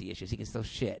inconsistency issues. He can still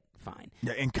shit fine.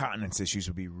 Yeah, incontinence issues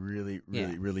would be really,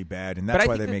 really, really bad, and that's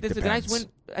why they make the a nice win.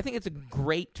 I think it's a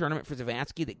great tournament for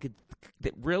Zavatsky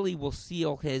that really will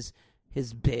seal his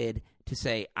bid to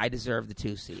say, I deserve the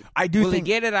 2 seed. Will he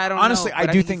get it? I don't know. Honestly,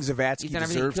 I do think Zavatsky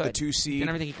deserves the 2 seed. He's done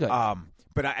everything he could.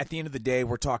 But at the end of the day,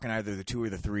 we're talking either the 2 or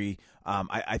the 3.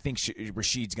 I think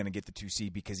Rashid's going to get the 2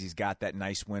 seed because he's got that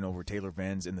nice win over Taylor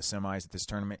Venz in the semis at this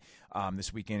tournament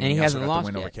this weekend. And he hasn't lost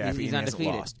yet. Over Caffey, he's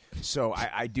undefeated. Lost. So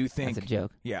I do think that's a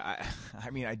joke. Yeah,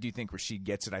 I do think Rashid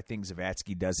gets it. I think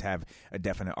Zavatsky does have a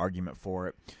definite argument for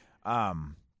it.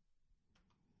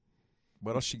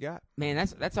 What else you got? Man,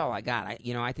 that's all I got.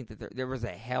 I think that there was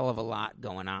a hell of a lot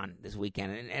going on this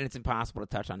weekend, and it's impossible to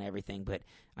touch on everything. But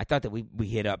I thought that we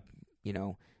hit up,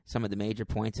 some of the major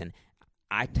points. And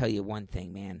I tell you one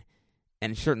thing, man,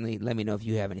 and certainly let me know if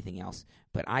you have anything else.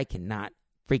 But I cannot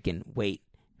freaking wait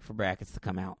for brackets to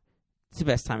come out. It's the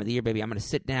best time of the year, baby. I'm going to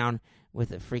sit down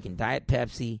with a freaking Diet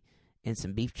Pepsi and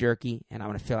some beef jerky, and I'm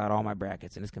going to fill out all my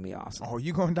brackets, and it's going to be awesome. Oh,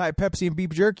 you going Diet Pepsi and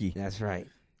beef jerky? That's right.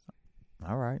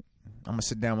 All right. I'm going to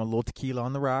sit down with a little tequila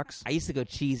on the rocks. I used to go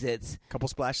Cheez-Its. Couple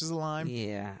splashes of lime.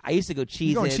 Yeah. I used to go Cheez-Its.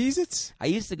 You going Cheez-Its? I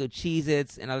used to go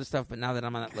Cheez-Its and other stuff, but now that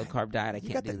I'm on that low-carb diet, I can't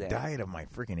do that. You got the diet of my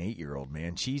freaking 8-year-old,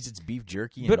 man. Cheez-Its, beef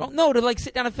jerky. But no, to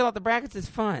sit down and fill out the brackets is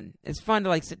fun. It's fun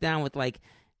to sit down with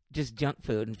just junk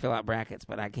food and fill out brackets,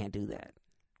 but I can't do that.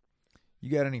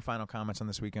 You got any final comments on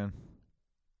this weekend?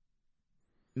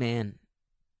 Man,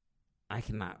 I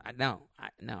cannot. No,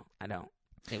 I don't.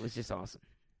 It was just awesome.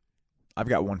 I've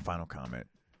got one final comment,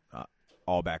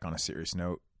 all back on a serious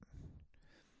note.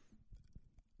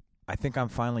 I think I'm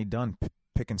finally done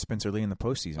picking Spencer Lee in the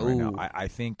postseason right now. Ooh. I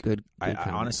think Good I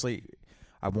honestly,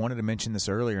 I wanted to mention this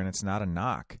earlier, and it's not a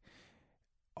knock.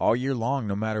 All year long,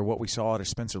 no matter what we saw out of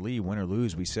Spencer Lee, win or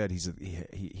lose, we said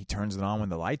he turns it on when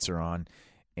the lights are on,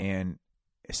 and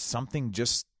something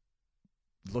just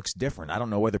looks different. I don't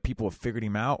know whether people have figured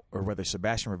him out or whether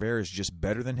Sebastian Rivera is just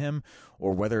better than him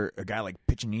or whether a guy like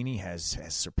Piccinini has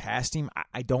surpassed him.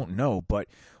 I don't know, but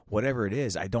whatever it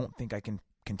is, I don't think I can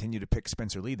continue to pick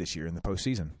Spencer Lee this year in the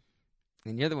postseason.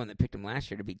 And you're the one that picked him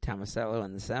last year to beat Tomasello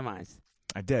in the semis.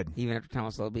 I did. Even after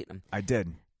Tomasello beat him. I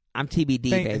did. I'm TBD,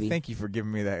 baby. Thank you for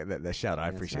giving me that shout out. I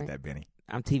That's appreciate right. that, Benny.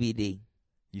 I'm TBD.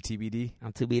 You TBD?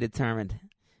 I'm to be determined.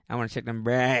 I want to check them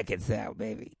brackets out,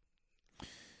 baby.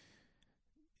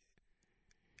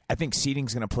 I think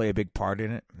seeding's going to play a big part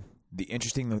in it.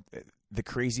 The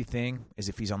crazy thing is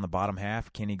if he's on the bottom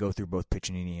half, can he go through both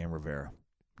Piccinini and Rivera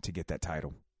to get that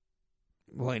title?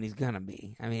 Boy, and he's going to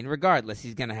be. I mean, regardless,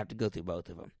 he's going to have to go through both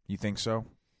of them. You think so?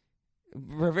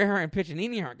 Rivera and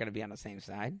Piccinini aren't going to be on the same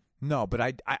side. No, but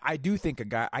I do think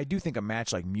a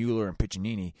match like Mueller and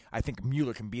Piccinini, I think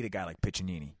Mueller can beat a guy like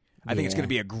Piccinini. I think it's going to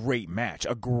be a great match,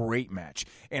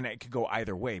 and it could go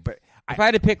either way. But if I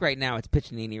had to pick right now, it's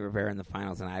Piccinini, Rivera in the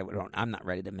finals, and I'm not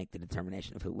ready to make the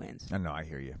determination of who wins. I know, I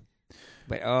hear you.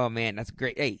 But oh man, that's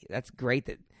great. Hey, that's great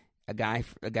that a guy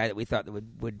that we thought that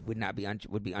would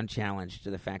be unchallenged to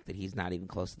the fact that he's not even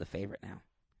close to the favorite now.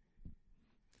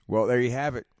 Well, there you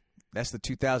have it. That's the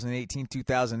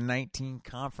 2018-2019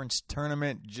 conference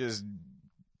tournament. Just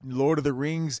Lord of the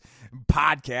Rings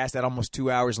podcast at almost 2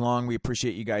 hours long. We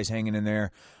appreciate you guys hanging in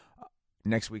there.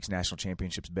 Next week's national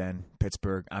championships, Ben,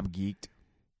 Pittsburgh. I'm geeked.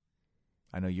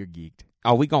 I know you're geeked.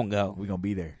 Oh, we gonna go. We're gonna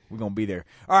be there.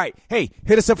 All right. Hey,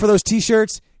 hit us up for those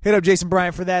T-shirts. Hit up Jason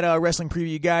Bryant for that wrestling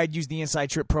preview guide. Use the Inside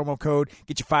Trip promo code.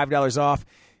 Get you $5 off.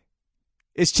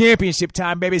 It's championship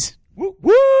time, babies. Woo,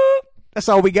 woo. That's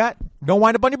all we got. Don't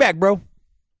wind up on your back, bro.